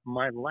is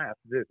my last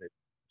visit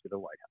to the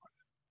White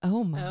House.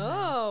 Oh, my.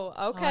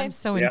 Oh, okay. I'm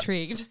so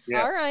intrigued.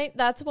 Yeah. All right.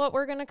 That's what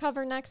we're going to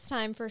cover next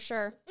time for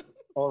sure.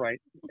 All right.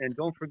 And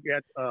don't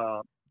forget,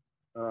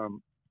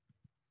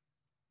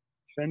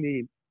 send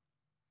me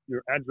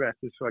your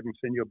addresses so I can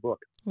send you a book.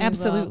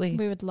 Absolutely.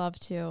 We would love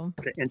to.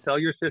 Okay. And tell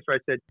your sister I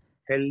said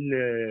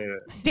hello.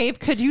 Dave,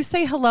 could you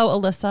say hello,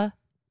 Alyssa?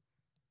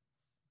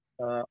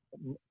 Let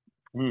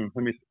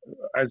me.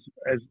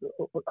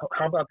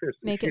 How about this?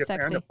 Make is she it a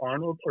fan sexy. of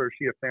Arnold or is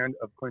she a fan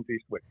of Clint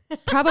Eastwood?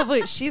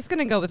 Probably. She's going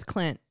to go with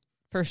Clint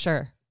for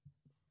sure.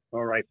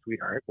 All right,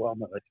 sweetheart. Well,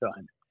 Melissa,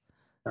 I'm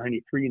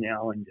 93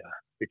 now and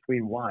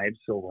between wives,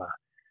 so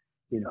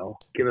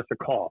give us a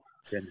call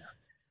and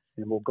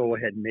we'll go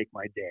ahead and make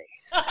my day.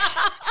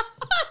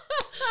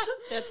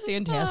 That's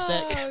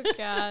fantastic. Oh,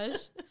 gosh.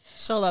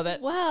 She'll love it.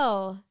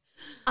 Well,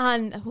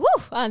 on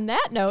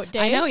that note,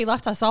 Dave. I know he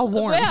left us all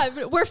warm.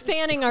 Yeah, we're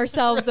fanning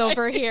ourselves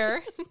over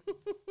here.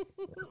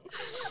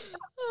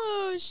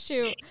 Oh,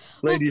 shoot.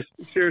 Ladies,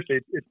 seriously,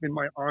 it's been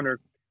my honor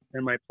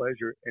and my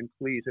pleasure. And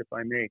please, if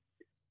I may,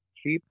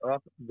 keep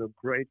up the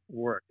great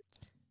work.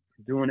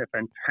 You're doing a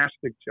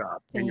fantastic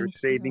job, and you're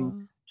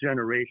saving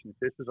generations.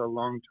 This is a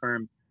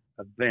long-term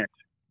event.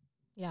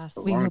 Yes. A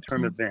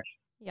long-term event.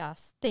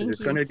 Yes. Thank you. It's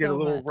going to get a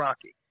little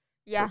rocky.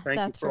 Yeah, so thank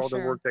that's you for all sure.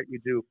 the work that you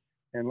do.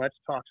 And let's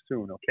talk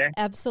soon, okay?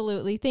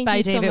 Absolutely. Thank Bye,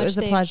 you so Dave. much. It was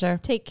a Dave. pleasure.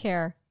 Take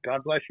care.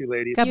 God bless you,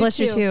 ladies. God bless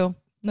you too. too.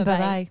 Bye-bye.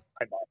 Bye-bye.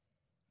 Bye-bye.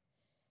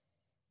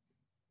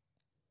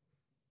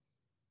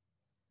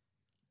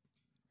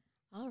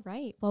 All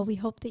right. Well, we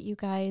hope that you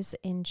guys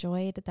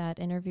enjoyed that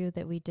interview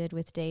that we did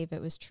with Dave.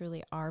 It was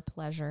truly our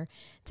pleasure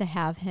to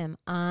have him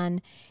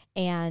on.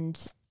 And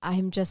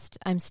I'm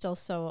still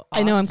so awestruck.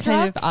 I know, I'm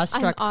kind of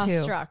awestruck I'm too.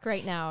 awestruck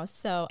right now.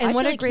 So And I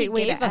what feel a like great he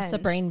way to gave us a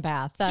end. brain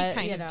bath. He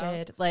kind of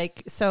did.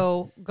 Like,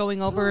 so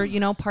going over,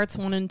 parts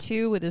 1 and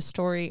 2 with his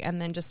story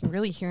and then just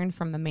really hearing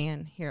from the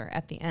man here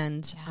at the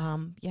end.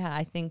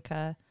 I think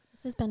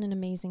this has been an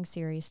amazing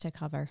series to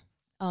cover.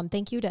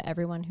 Thank you to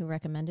everyone who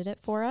recommended it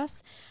for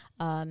us.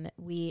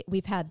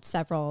 We've had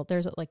several.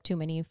 There's like too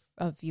many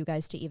of you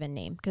guys to even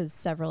name because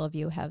several of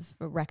you have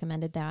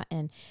recommended that.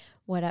 And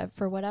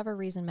for whatever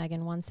reason,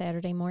 Megan, one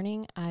Saturday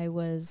morning, I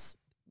was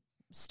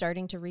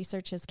starting to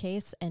research his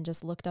case and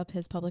just looked up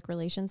his public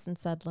relations and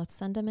said, let's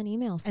send him an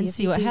email, see if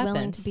he'd what be happens.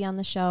 willing to be on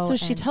the show. So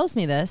she tells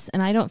me this,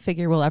 and I don't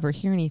figure we'll ever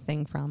hear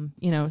anything from,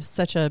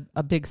 such a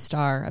big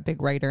star, a big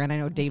writer. And I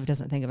know Dave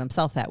doesn't think of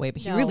himself that way,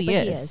 but he really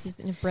is. He's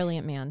a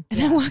brilliant man. And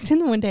I walked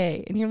in one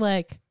day, and you're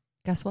like,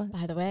 guess what?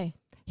 By the way,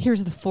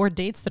 here's the 4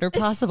 dates that are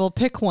possible.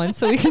 Pick one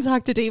so we can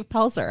talk to Dave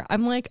Pelzer.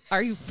 I'm like,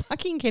 are you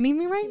fucking kidding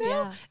me right now?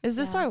 Yeah, Is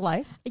this our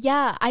life?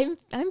 yeah, I'm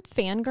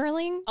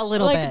fangirling A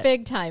little bit.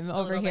 big time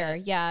over little here.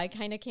 bit. Yeah, I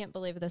kind of can't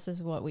believe this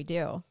is what we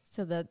do.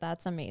 So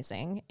that's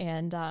amazing.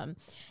 And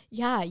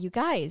you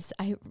guys,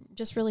 I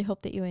just really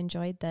hope that you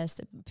enjoyed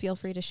this. Feel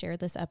free to share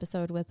this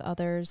episode with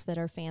others that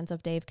are fans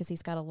of Dave because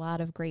he's got a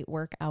lot of great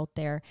work out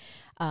there.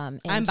 I'm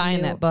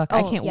buying that book.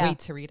 I can't wait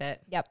to read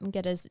it. Yep, and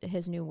get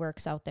his new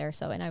works out there.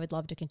 So, and I would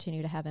love to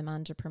continue to have him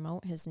on to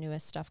promote his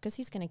newest stuff because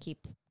he's going to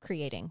keep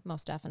creating,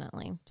 most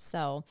definitely.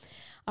 So,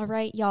 all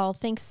right, y'all.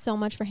 Thanks so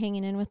much for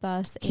hanging in with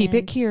us. Keep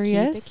it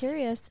curious. Keep it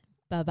curious.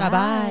 Bye-bye.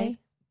 Bye-bye.